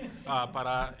dice.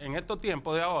 En estos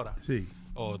tiempos de ahora. Sí.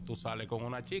 O tú sales con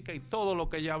una chica y todo lo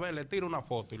que ella ve le tira una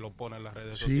foto y lo pone en las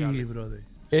redes Sí, sociales. brother.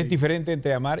 Es diferente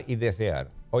entre amar y desear.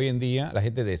 Hoy en día la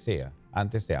gente desea,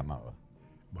 antes se amaba.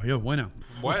 Vaya, buena.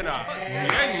 Buena.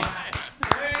 Bien.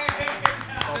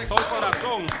 Con todo el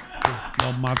corazón.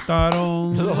 Lo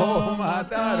mataron. Lo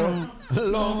mataron.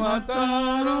 Lo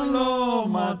mataron. Lo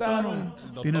mataron.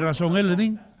 Tiene razón él,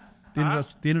 Lenín.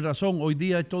 Tiene razón. Hoy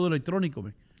día es todo electrónico.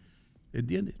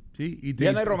 ¿Entiendes? Sí.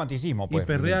 Ya no hay romanticismo, pues. Y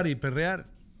perrear.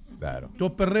 Claro.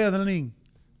 ¿Tú perreas, Lenín?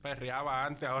 Perreaba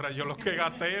antes, ahora yo lo que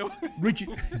gateo. Richie.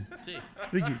 Sí.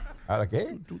 Richie. ¿Ahora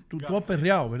qué? Tú has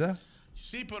perreado, ¿verdad?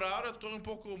 Sí, pero ahora estoy un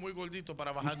poco muy gordito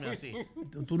para bajarme así.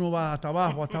 Tú no vas hasta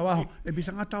abajo.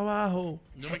 Empiezan hasta abajo.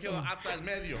 Yo me quedo hasta el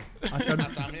medio.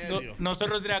 Hasta medio.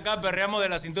 Nosotros de acá perreamos de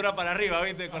la cintura para arriba,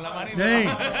 ¿viste? Con la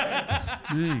manita.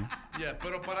 Sí. Yeah,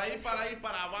 pero para ir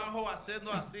para abajo,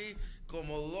 haciendo así,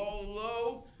 como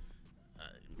low.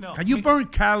 No. Can you burn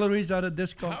calories out of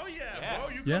disco? Oh yeah,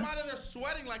 bro. You Yeah. come out of there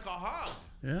sweating like a hog.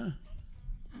 Yeah.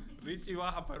 Richie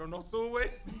baja, pero no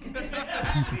sube. Si me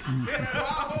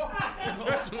bajo, no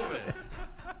sube.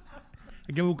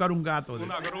 Hay que buscar un gato.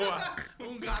 Una grúa.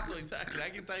 Un gato, exacto.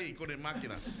 Hay que estar ahí con el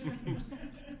máquina.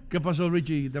 ¿Qué pasó,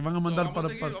 Richie? ¿Te van a mandar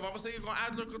Vamos para...? a seguir con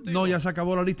Adler contigo. No, ya se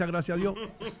acabó la lista, gracias a Dios.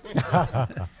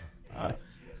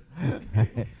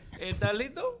 ¿Estás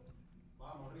listo?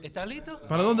 ¿Estás listo?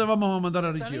 ¿Para dónde vamos a mandar a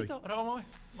 ¿Estás Richie hoy? listo? Ahora vamos a ver.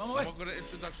 Vamos a ver. Vamos con el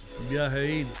introduction.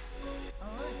 Viaje.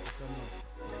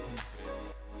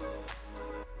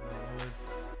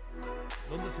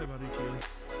 ¿Dónde se va Richie hoy?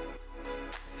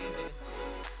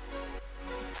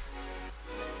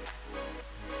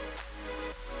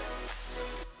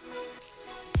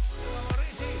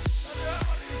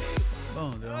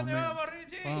 ¿Dónde vamos,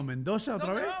 Richie? ¿Vamos a Mendoza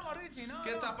otra vez? Vamos, Richie, no.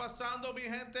 ¿Qué está pasando, mi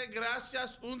gente?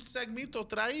 Gracias. Un segmento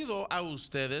traído a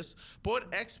ustedes por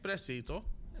Expresito.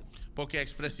 Porque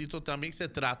Expresito también se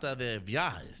trata de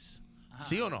viajes.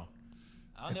 ¿Sí o no?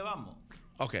 ¿A dónde vamos?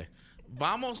 Ok.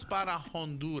 Vamos para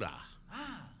Honduras.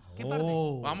 ¿Qué parte?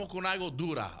 Vamos con algo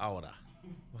dura ahora.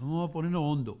 Vamos a ponerlo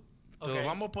hondo. Pero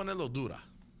vamos a ponerlo dura.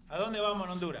 ¿A dónde vamos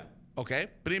en Honduras? Ok.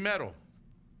 Primero,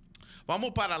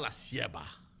 vamos para la sierra.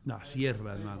 La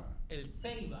sierra, hermano. El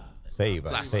Ceiba.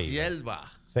 Ceiba. La Ceiba.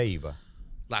 sierra. Ceiba.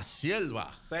 La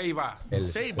sierra. Ceiba. El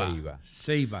Ceiba.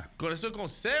 Ceiba. ¿Con esto con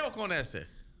C o con S?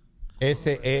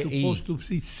 S-E-I. Supposed to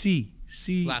be C.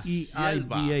 La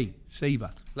C-E-I-B-A.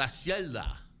 Ceiba. La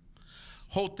sierra.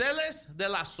 Hoteles de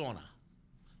la zona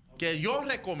que yo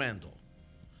recomiendo.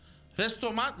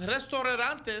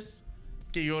 Restaurantes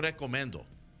que yo recomiendo.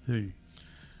 Sí.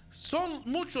 Son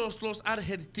muchos los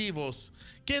adjetivos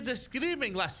que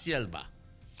describen la sierra.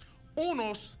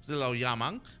 Unos se lo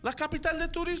llaman la capital de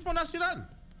turismo nacional.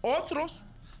 Otros,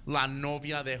 la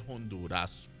novia de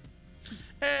Honduras.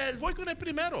 Voy con el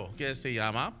primero, que se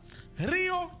llama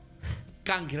Río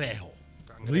Cangrejo.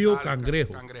 Río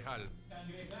Cangrejo. Cangrejal.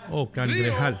 Oh,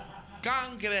 Cangrejal. Río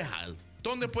Cangrejal,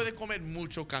 donde puede comer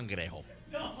mucho cangrejo.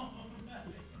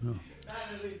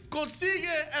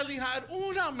 Consigue elegir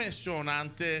un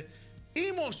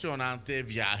emocionante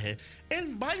viaje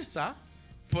en balsa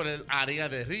por el área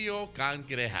de Río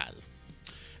Cangrejal.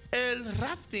 El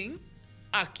rafting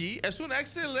aquí es un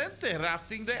excelente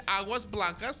rafting de aguas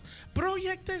blancas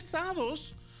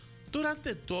proyectados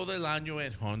durante todo el año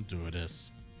en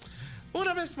Honduras.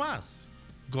 Una vez más,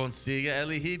 consigue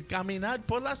elegir caminar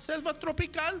por la selva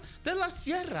tropical de la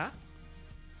sierra.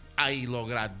 Ahí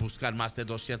lograr buscar más de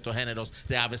 200 géneros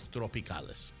de aves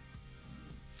tropicales.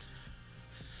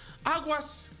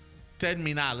 Aguas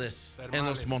terminales en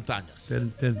las montañas.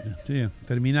 Sí,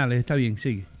 terminales, está bien,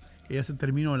 sigue. Que ya se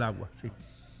terminó el agua, sí.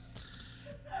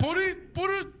 Por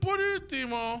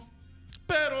último,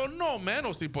 pero no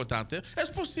menos importante,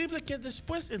 es posible que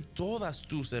después en todas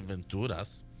tus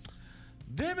aventuras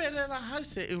debe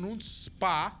relajarse en un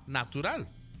spa natural.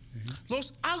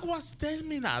 Los aguas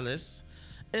terminales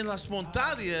en las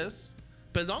montañas,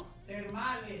 ¿perdón?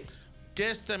 Termales.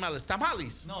 ¿Qué es termales?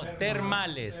 ¿Tamales? No,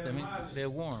 termales. También de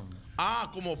warm. Ah,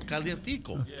 como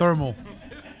calientico. Thermal.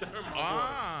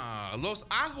 Ah, los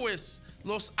aguas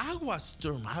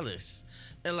termales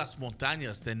en las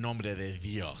montañas de nombre de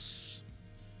Dios.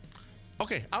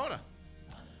 Ok, ahora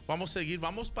vamos a seguir.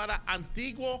 Vamos para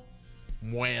Antiguo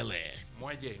Muelle.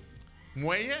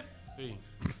 ¿Muelle? Sí.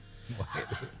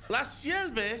 La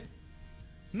sierra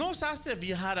nos hace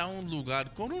viajar a un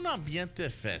lugar con un ambiente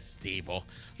festivo,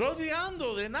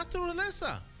 rodeando de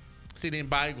naturaleza. Sin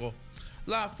embargo,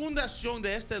 la fundación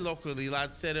de esta localidad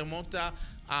se remonta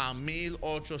a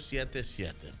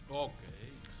 1877. Ok.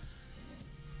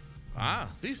 Ah,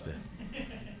 ¿viste?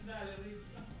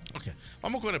 Ok,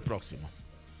 vamos con el próximo.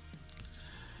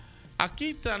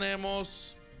 Aquí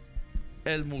tenemos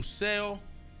el Museo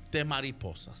de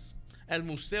Mariposas, el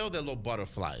Museo de los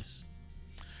Butterflies.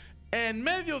 En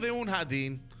medio de un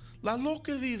jardín, la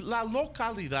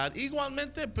localidad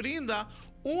igualmente brinda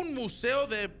un museo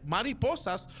de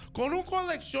mariposas con una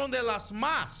colección de las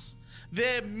más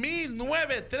de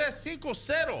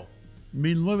 1950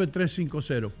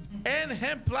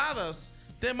 ejemplares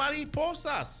de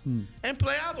mariposas,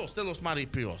 empleados de los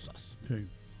mariposas. Sí.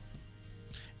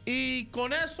 Y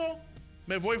con eso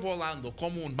me voy volando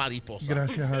como un mariposa.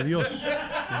 Gracias a Dios.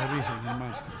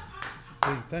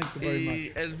 Thank you very Y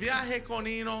much. el viaje con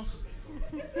Hino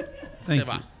Thank se you.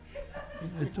 va.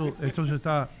 Esto se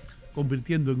está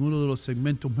convirtiendo en uno de los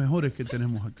segmentos mejores que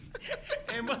tenemos aquí.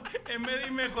 En vez de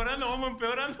ir mejorando, vamos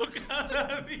empeorando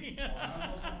cada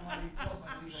día.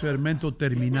 Segmento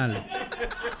terminal.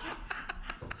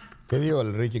 ¿Qué digo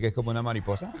el Richie, que es como una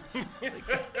mariposa?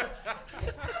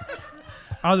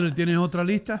 Adler, ¿tienes otra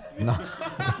lista? No.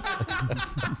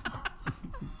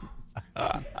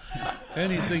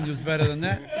 Anything is better than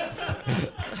that.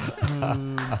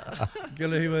 ¿Qué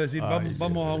les iba a decir?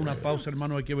 Vamos a una pausa,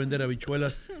 hermano. Hay que vender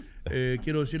habichuelas.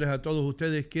 Quiero decirles a todos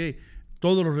ustedes que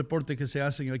todos los reportes que se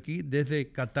hacen aquí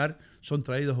desde Qatar son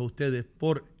traídos a ustedes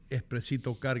por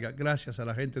Expresito Carga. Gracias a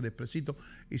la gente de Expresito.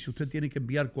 Y si usted tiene que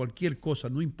enviar cualquier cosa,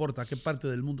 no importa qué parte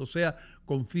del mundo sea,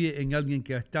 confíe en alguien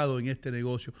que ha estado en este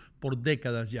negocio por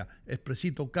décadas ya.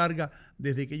 Expresito Carga,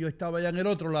 desde que yo estaba allá en el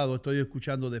otro lado, estoy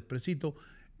escuchando de Expresito.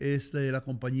 Es de la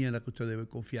compañía en la que usted debe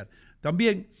confiar.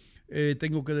 También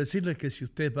tengo que decirles que si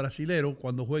usted es brasilero,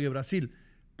 cuando juegue Brasil,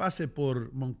 pase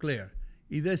por Montclair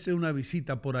y dése una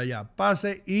visita por allá.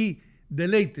 Pase y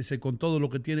deleítese con todo lo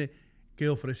que tiene que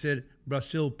ofrecer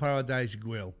Brazil Paradise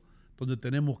Grill, donde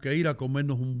tenemos que ir a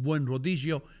comernos un buen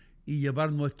rodillo y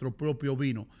llevar nuestro propio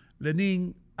vino.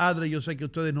 Lenín, Adre, yo sé que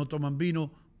ustedes no toman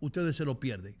vino, ustedes se lo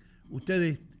pierden.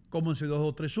 Ustedes cómense 2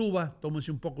 o 3 uvas, tómense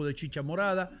un poco de chicha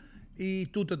morada, y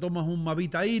tú te tomas un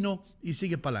Mavita Hino y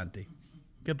sigues para adelante.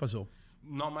 ¿Qué pasó?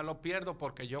 No me lo pierdo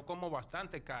porque yo como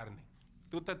bastante carne.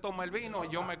 Tú te tomas el vino y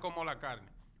yo me como la carne.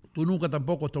 Tú nunca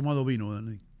tampoco has tomado vino,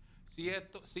 Dani. Sí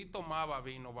tomaba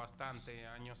vino bastante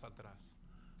años atrás.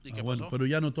 ¿Y qué bueno, pasó? pero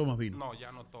ya no tomas vino. No,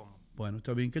 ya no tomo. Bueno,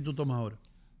 está bien. ¿Qué tú tomas ahora?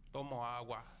 Tomo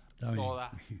agua, Está bien.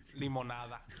 soda,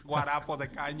 limonada, guarapo de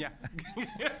caña,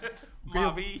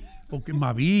 Maví. Porque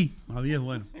Maví es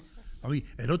bueno. Maví.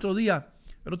 El otro día,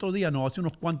 no, hace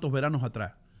unos cuantos veranos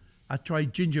atrás, I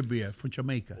tried ginger beer from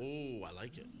Jamaica. Oh, I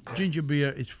like it. Ginger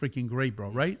beer is freaking great,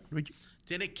 bro, right, Richie?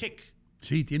 Tiene kick.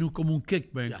 Sí, tiene como un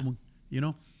kick, man, Yeah. como, you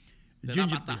know. Te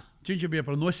Ginger da mata. beer,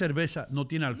 pero no es cerveza, no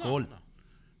tiene alcohol. No.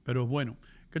 Pero es bueno.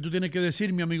 ¿Qué tú tienes que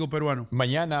decir, mi amigo peruano?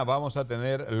 Mañana vamos a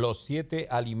tener los 7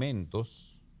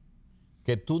 alimentos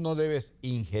que tú no debes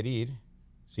ingerir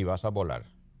si vas a volar.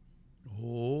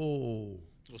 Oh.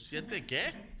 ¿Los 7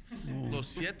 qué? ¿Los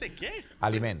 7 qué?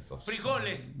 Alimentos.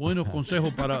 Frijoles. Buenos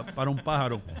consejos para un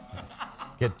pájaro.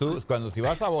 Que tú, si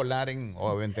vas a volar,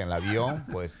 obviamente en el avión,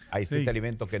 pues hay 7 Sí.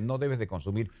 alimentos que no debes de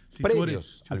consumir Si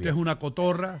previos si al usted es viaje. una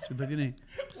cotorra, si usted tiene...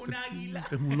 Un águila.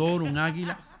 Usted es un loro, un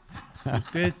águila.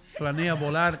 Usted planea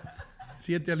volar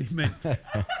 7 alimentos.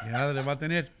 Ya le va a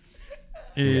tener.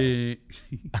 ¿Qué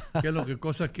es lo que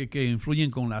cosas que influyen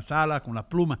con las alas, con las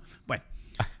plumas? Bueno,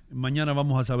 mañana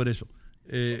vamos a saber eso.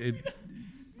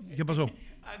 ¿Qué pasó?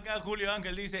 Acá Julio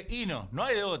Ángel dice, Hino, no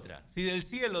hay de otra. Si del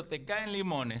cielo te caen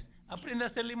limones, aprende a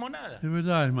hacer limonada. Es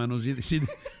verdad, hermano.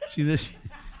 Si del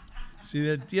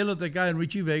cielo te cae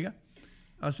Richie Vega,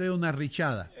 hace una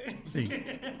richada. Sí.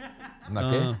 ¿Una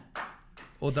qué?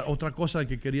 Otra cosa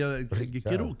que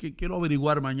quiero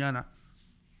averiguar mañana.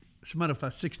 As a matter of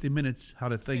fact, 60 Minutes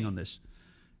had a thing on this.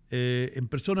 En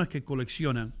personas que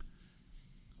coleccionan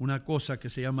una cosa que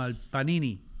se llama el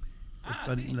Panini.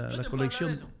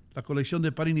 La colección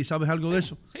de Panini. ¿Sabes algo de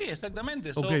eso? Sí,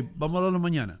 exactamente. Ok, vamos a hablarlo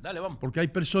mañana. Dale, vamos. Porque hay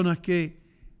personas que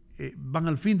van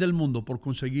al fin del mundo por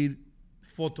conseguir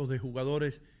fotos de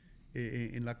jugadores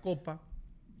en la Copa.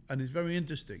 And it's very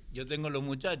interesting. Yo tengo los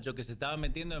muchachos que se estaban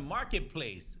metiendo en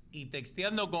Marketplace y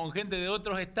texteando con gente de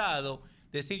otros estados.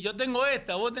 Decir, yo tengo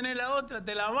esta, vos tenés la otra,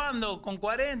 te la mando con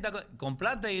 40, con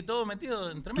plata y todo metido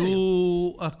entre medio.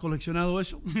 ¿Tú has coleccionado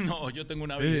eso? No, yo tengo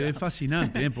una vida. Es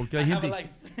fascinante, porque hay I have gente... a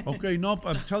life. Ok, no,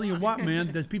 I'm telling you what,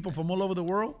 man. There's people from all over the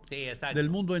world. Sí, exacto. Del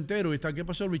mundo entero. ¿Qué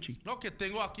pasó, Richie? No, que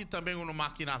tengo aquí también una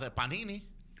máquina de panini.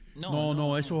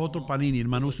 No, eso es otro Panini,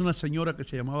 hermano. Es una señora que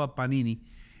se llamaba Panini.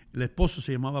 El esposo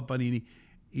se llamaba Panini.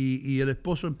 y el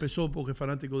esposo empezó, porque es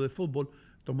fanático de fútbol,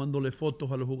 tomándole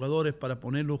fotos a los jugadores para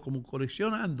ponerlos como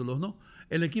coleccionándolos, ¿no?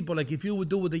 El equipo, like if you would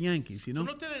do with the Yankees, ¿no?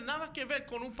 No tiene nada que ver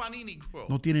con un Panini Grill.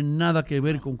 No tiene nada que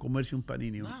ver con comerse un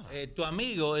Panini. ¿No? Tu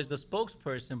amigo es the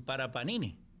spokesperson para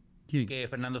Panini. ¿Quién? Que es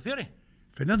Fernando Fiore.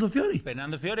 ¿Fernando Fiore?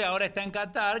 Fernando Fiore ahora está en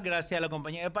Qatar gracias a la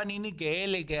compañía de Panini, que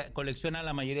él es el que colecciona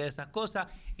la mayoría de esas cosas,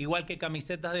 igual que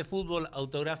camisetas de fútbol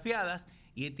autografiadas,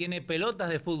 y tiene pelotas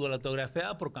de fútbol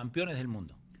autografiadas por campeones del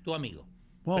mundo. Tu amigo.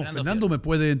 Wow, Fernando me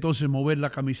puede entonces mover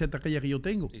la camiseta aquella que yo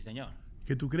tengo. Sí, señor.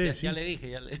 ¿Qué tú crees? Ya le dije.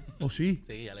 Ya le... ¿Oh, sí?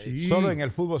 Sí, ya le dije. Solo en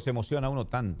el fútbol se emociona uno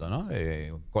tanto, ¿no?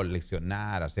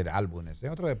 Coleccionar, hacer álbumes.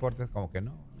 En otros deportes como que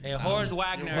no. Horace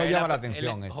Wagner. No llama la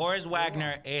atención eso. Horace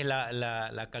Wagner es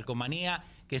la calcomanía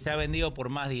que se ha vendido por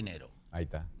más dinero. Ahí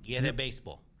está. Y es de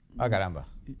béisbol. Ah, caramba.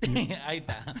 Ahí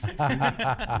está.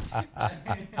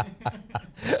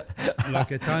 La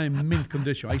que está en mint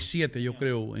condition. Hay 7, yo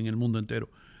creo, en el mundo entero.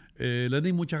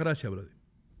 Lenín, muchas gracias, brother.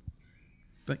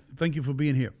 Thank you for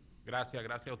being here.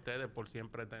 Gracias a ustedes por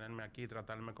siempre tenerme aquí,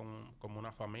 tratarme como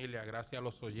una familia. Gracias a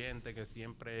los oyentes que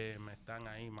siempre me están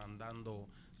ahí mandando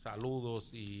saludos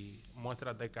y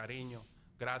muestras de cariño.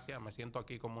 Gracias, me siento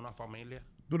aquí como una familia.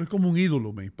 Tú eres como un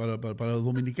ídolo, man. Para los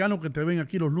dominicanos que te ven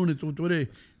aquí los lunes, tú eres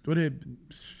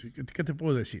 ¿qué te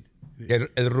puedo decir?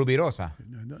 El Rubirosa.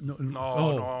 No.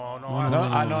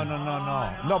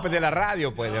 No, pues de la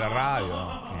radio, pues, de la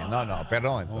radio. No,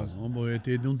 perdón, entonces. No,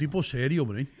 este es de un tipo serio,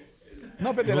 hombre.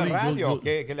 No, pues de la radio,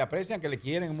 que le aprecian, que le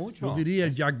quieren mucho. Yo diría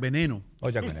el Jack Veneno.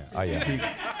 Jack Veneno. Ah, ya. Sí.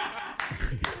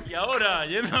 Y ahora,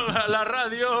 yendo a la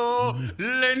radio,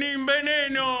 Lenín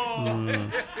Veneno.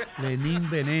 Lenín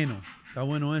Veneno. Está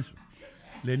bueno eso.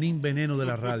 Lenín Veneno de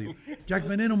la radio. ¿Jack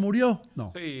Veneno murió? No.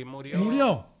 Sí, murió.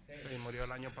 ¿Murió? Sí, murió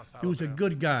el año pasado. He was a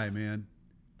good guy, man.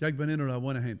 Jack Veneno era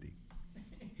buena gente.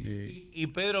 Y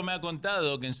Pedro me ha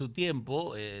contado que en su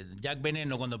tiempo, Jack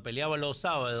Veneno, cuando peleaba los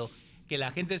sábados, que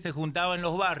la gente se juntaba en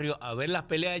los barrios a ver las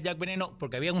peleas de Jack Veneno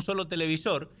porque había un solo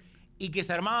televisor y que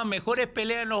se armaban mejores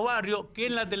peleas en los barrios que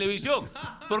en la televisión.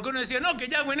 Porque uno decía, no, que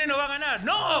Jack Veneno va a ganar.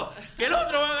 No, que el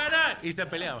otro va a ganar. Y se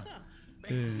peleaban.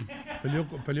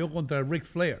 Peleó contra Ric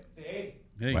Flair. Sí.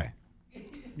 Hey. Bueno.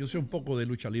 Yo sé un poco de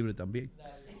lucha libre también.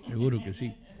 Seguro que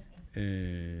sí.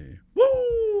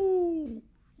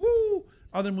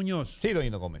 Adel Muñoz. Sí, don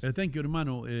Hino Gómez. Thank you,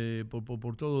 hermano,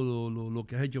 por todo lo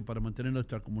que has hecho para mantener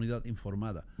nuestra comunidad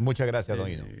informada. Muchas gracias, don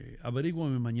Hino.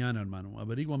 Averíguame mañana, hermano.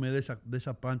 Averíguame de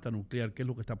esa planta nuclear, qué es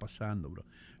lo que está pasando, bro.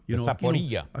 Esa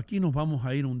porilla. Aquí nos vamos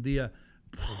a ir un día,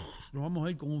 nos vamos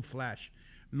a ir con un flash.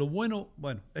 Lo bueno,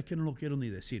 es que no lo quiero ni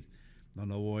decir. No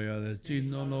lo voy a decir,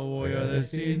 no lo voy a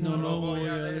decir, no lo voy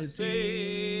a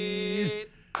decir.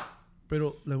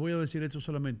 Pero les voy a decir esto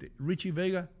solamente. Richie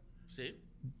Vega. Sí.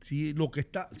 Si lo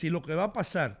que va a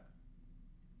pasar,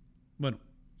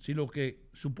 si lo que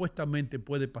supuestamente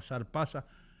puede pasar pasa,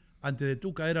 antes de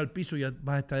tú caer al piso ya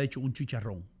vas a estar hecho un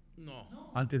chicharrón.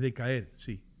 No. Antes de caer,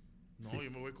 sí. No,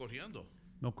 yo me voy corriendo.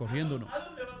 No, corriendo no. ¿A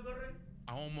dónde va a correr?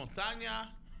 A una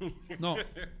montaña. No,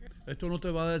 esto no te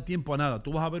va a dar tiempo a nada.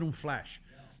 Tú vas a ver un flash.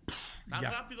 ¿Tan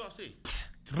Ya. rápido así?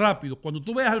 Rápido. Cuando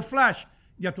tú veas el flash,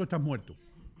 ya tú estás muerto.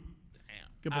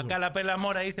 ¿Qué pasó? Acá la Perla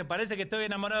Mora dice, parece que estoy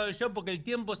enamorado del show porque el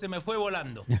tiempo se me fue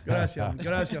volando. Gracias,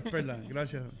 Perla.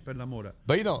 Gracias, Perla Mora.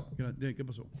 Doino, ¿qué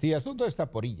pasó? Si el asunto de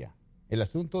esta porilla, el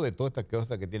asunto de toda esta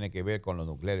cosa que tiene que ver con lo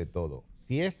nuclear y todo,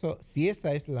 si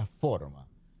esa es la forma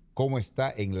como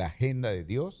está en la agenda de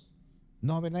Dios,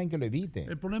 no va a haber nadie que lo evite.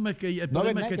 El problema es que,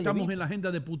 estamos en la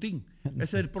agenda de Putin. Ese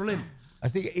es el problema.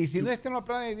 Así que, y si no está en los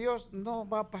planes de Dios, no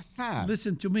va a pasar.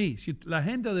 Listen to me. Si la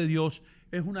agenda de Dios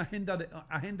es una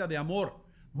agenda de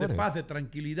amor, de paz, de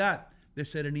tranquilidad, de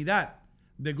serenidad,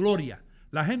 de gloria.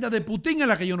 La agenda de Putin es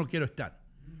la que yo no quiero estar.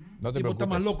 No te tipo está preocupes.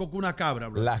 más loco que una cabra,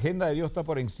 bro. La agenda de Dios está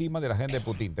por encima de la agenda de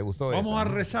Putin. ¿Te gustó eso? Vamos a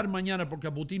rezar mañana porque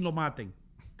a Putin lo maten.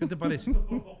 ¿Qué te parece?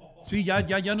 Sí,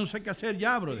 ya no sé qué hacer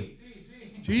ya, brother.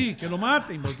 Sí, que lo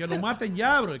maten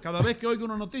ya, brother. Cada vez que oigo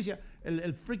una noticia,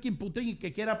 el freaking Putin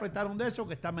que quiere apretar un de esos,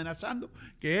 que está amenazando,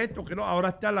 que esto, que no,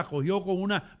 ahora la cogió con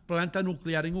una planta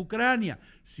nuclear en Ucrania.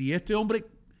 Si este hombre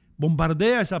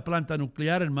bombardea esa planta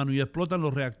nuclear, hermano, y explotan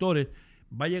los reactores,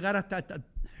 va a llegar hasta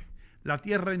la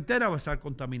tierra entera va a estar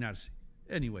contaminarse.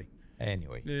 Anyway.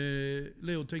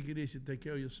 Leo, take it easy, take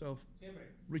care of yourself.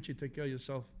 Siempre. Richie, take care of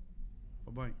yourself.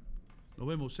 Bye bye. Nos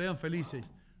vemos, sean felices.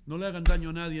 No le hagan daño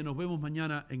a nadie. Nos vemos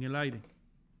mañana en el aire.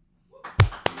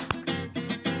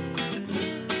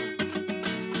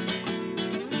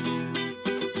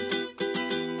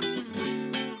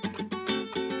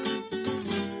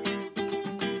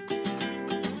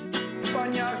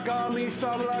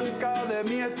 Camisa blanca de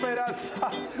mi esperanza.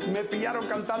 Me pillaron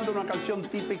cantando una canción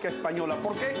típica española.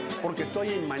 ¿Por qué? Porque estoy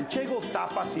en Manchego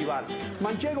Tapas y Bar.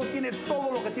 Manchego tiene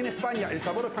todo lo que tiene España. El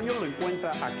sabor español lo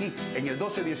encuentra aquí, en el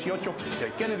 1218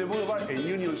 del Kennedy Boulevard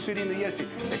en Union City, New Jersey.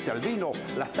 El vino,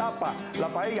 las tapas, la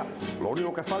paella. Lo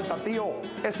único que falta, tío,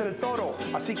 es el toro.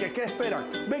 Así que, ¿qué esperan?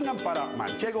 Vengan para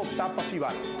Manchego Tapas y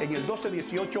Bar en el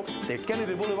 1218 del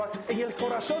Kennedy Boulevard en el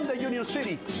corazón de Union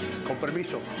City. Con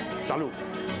permiso. Salud.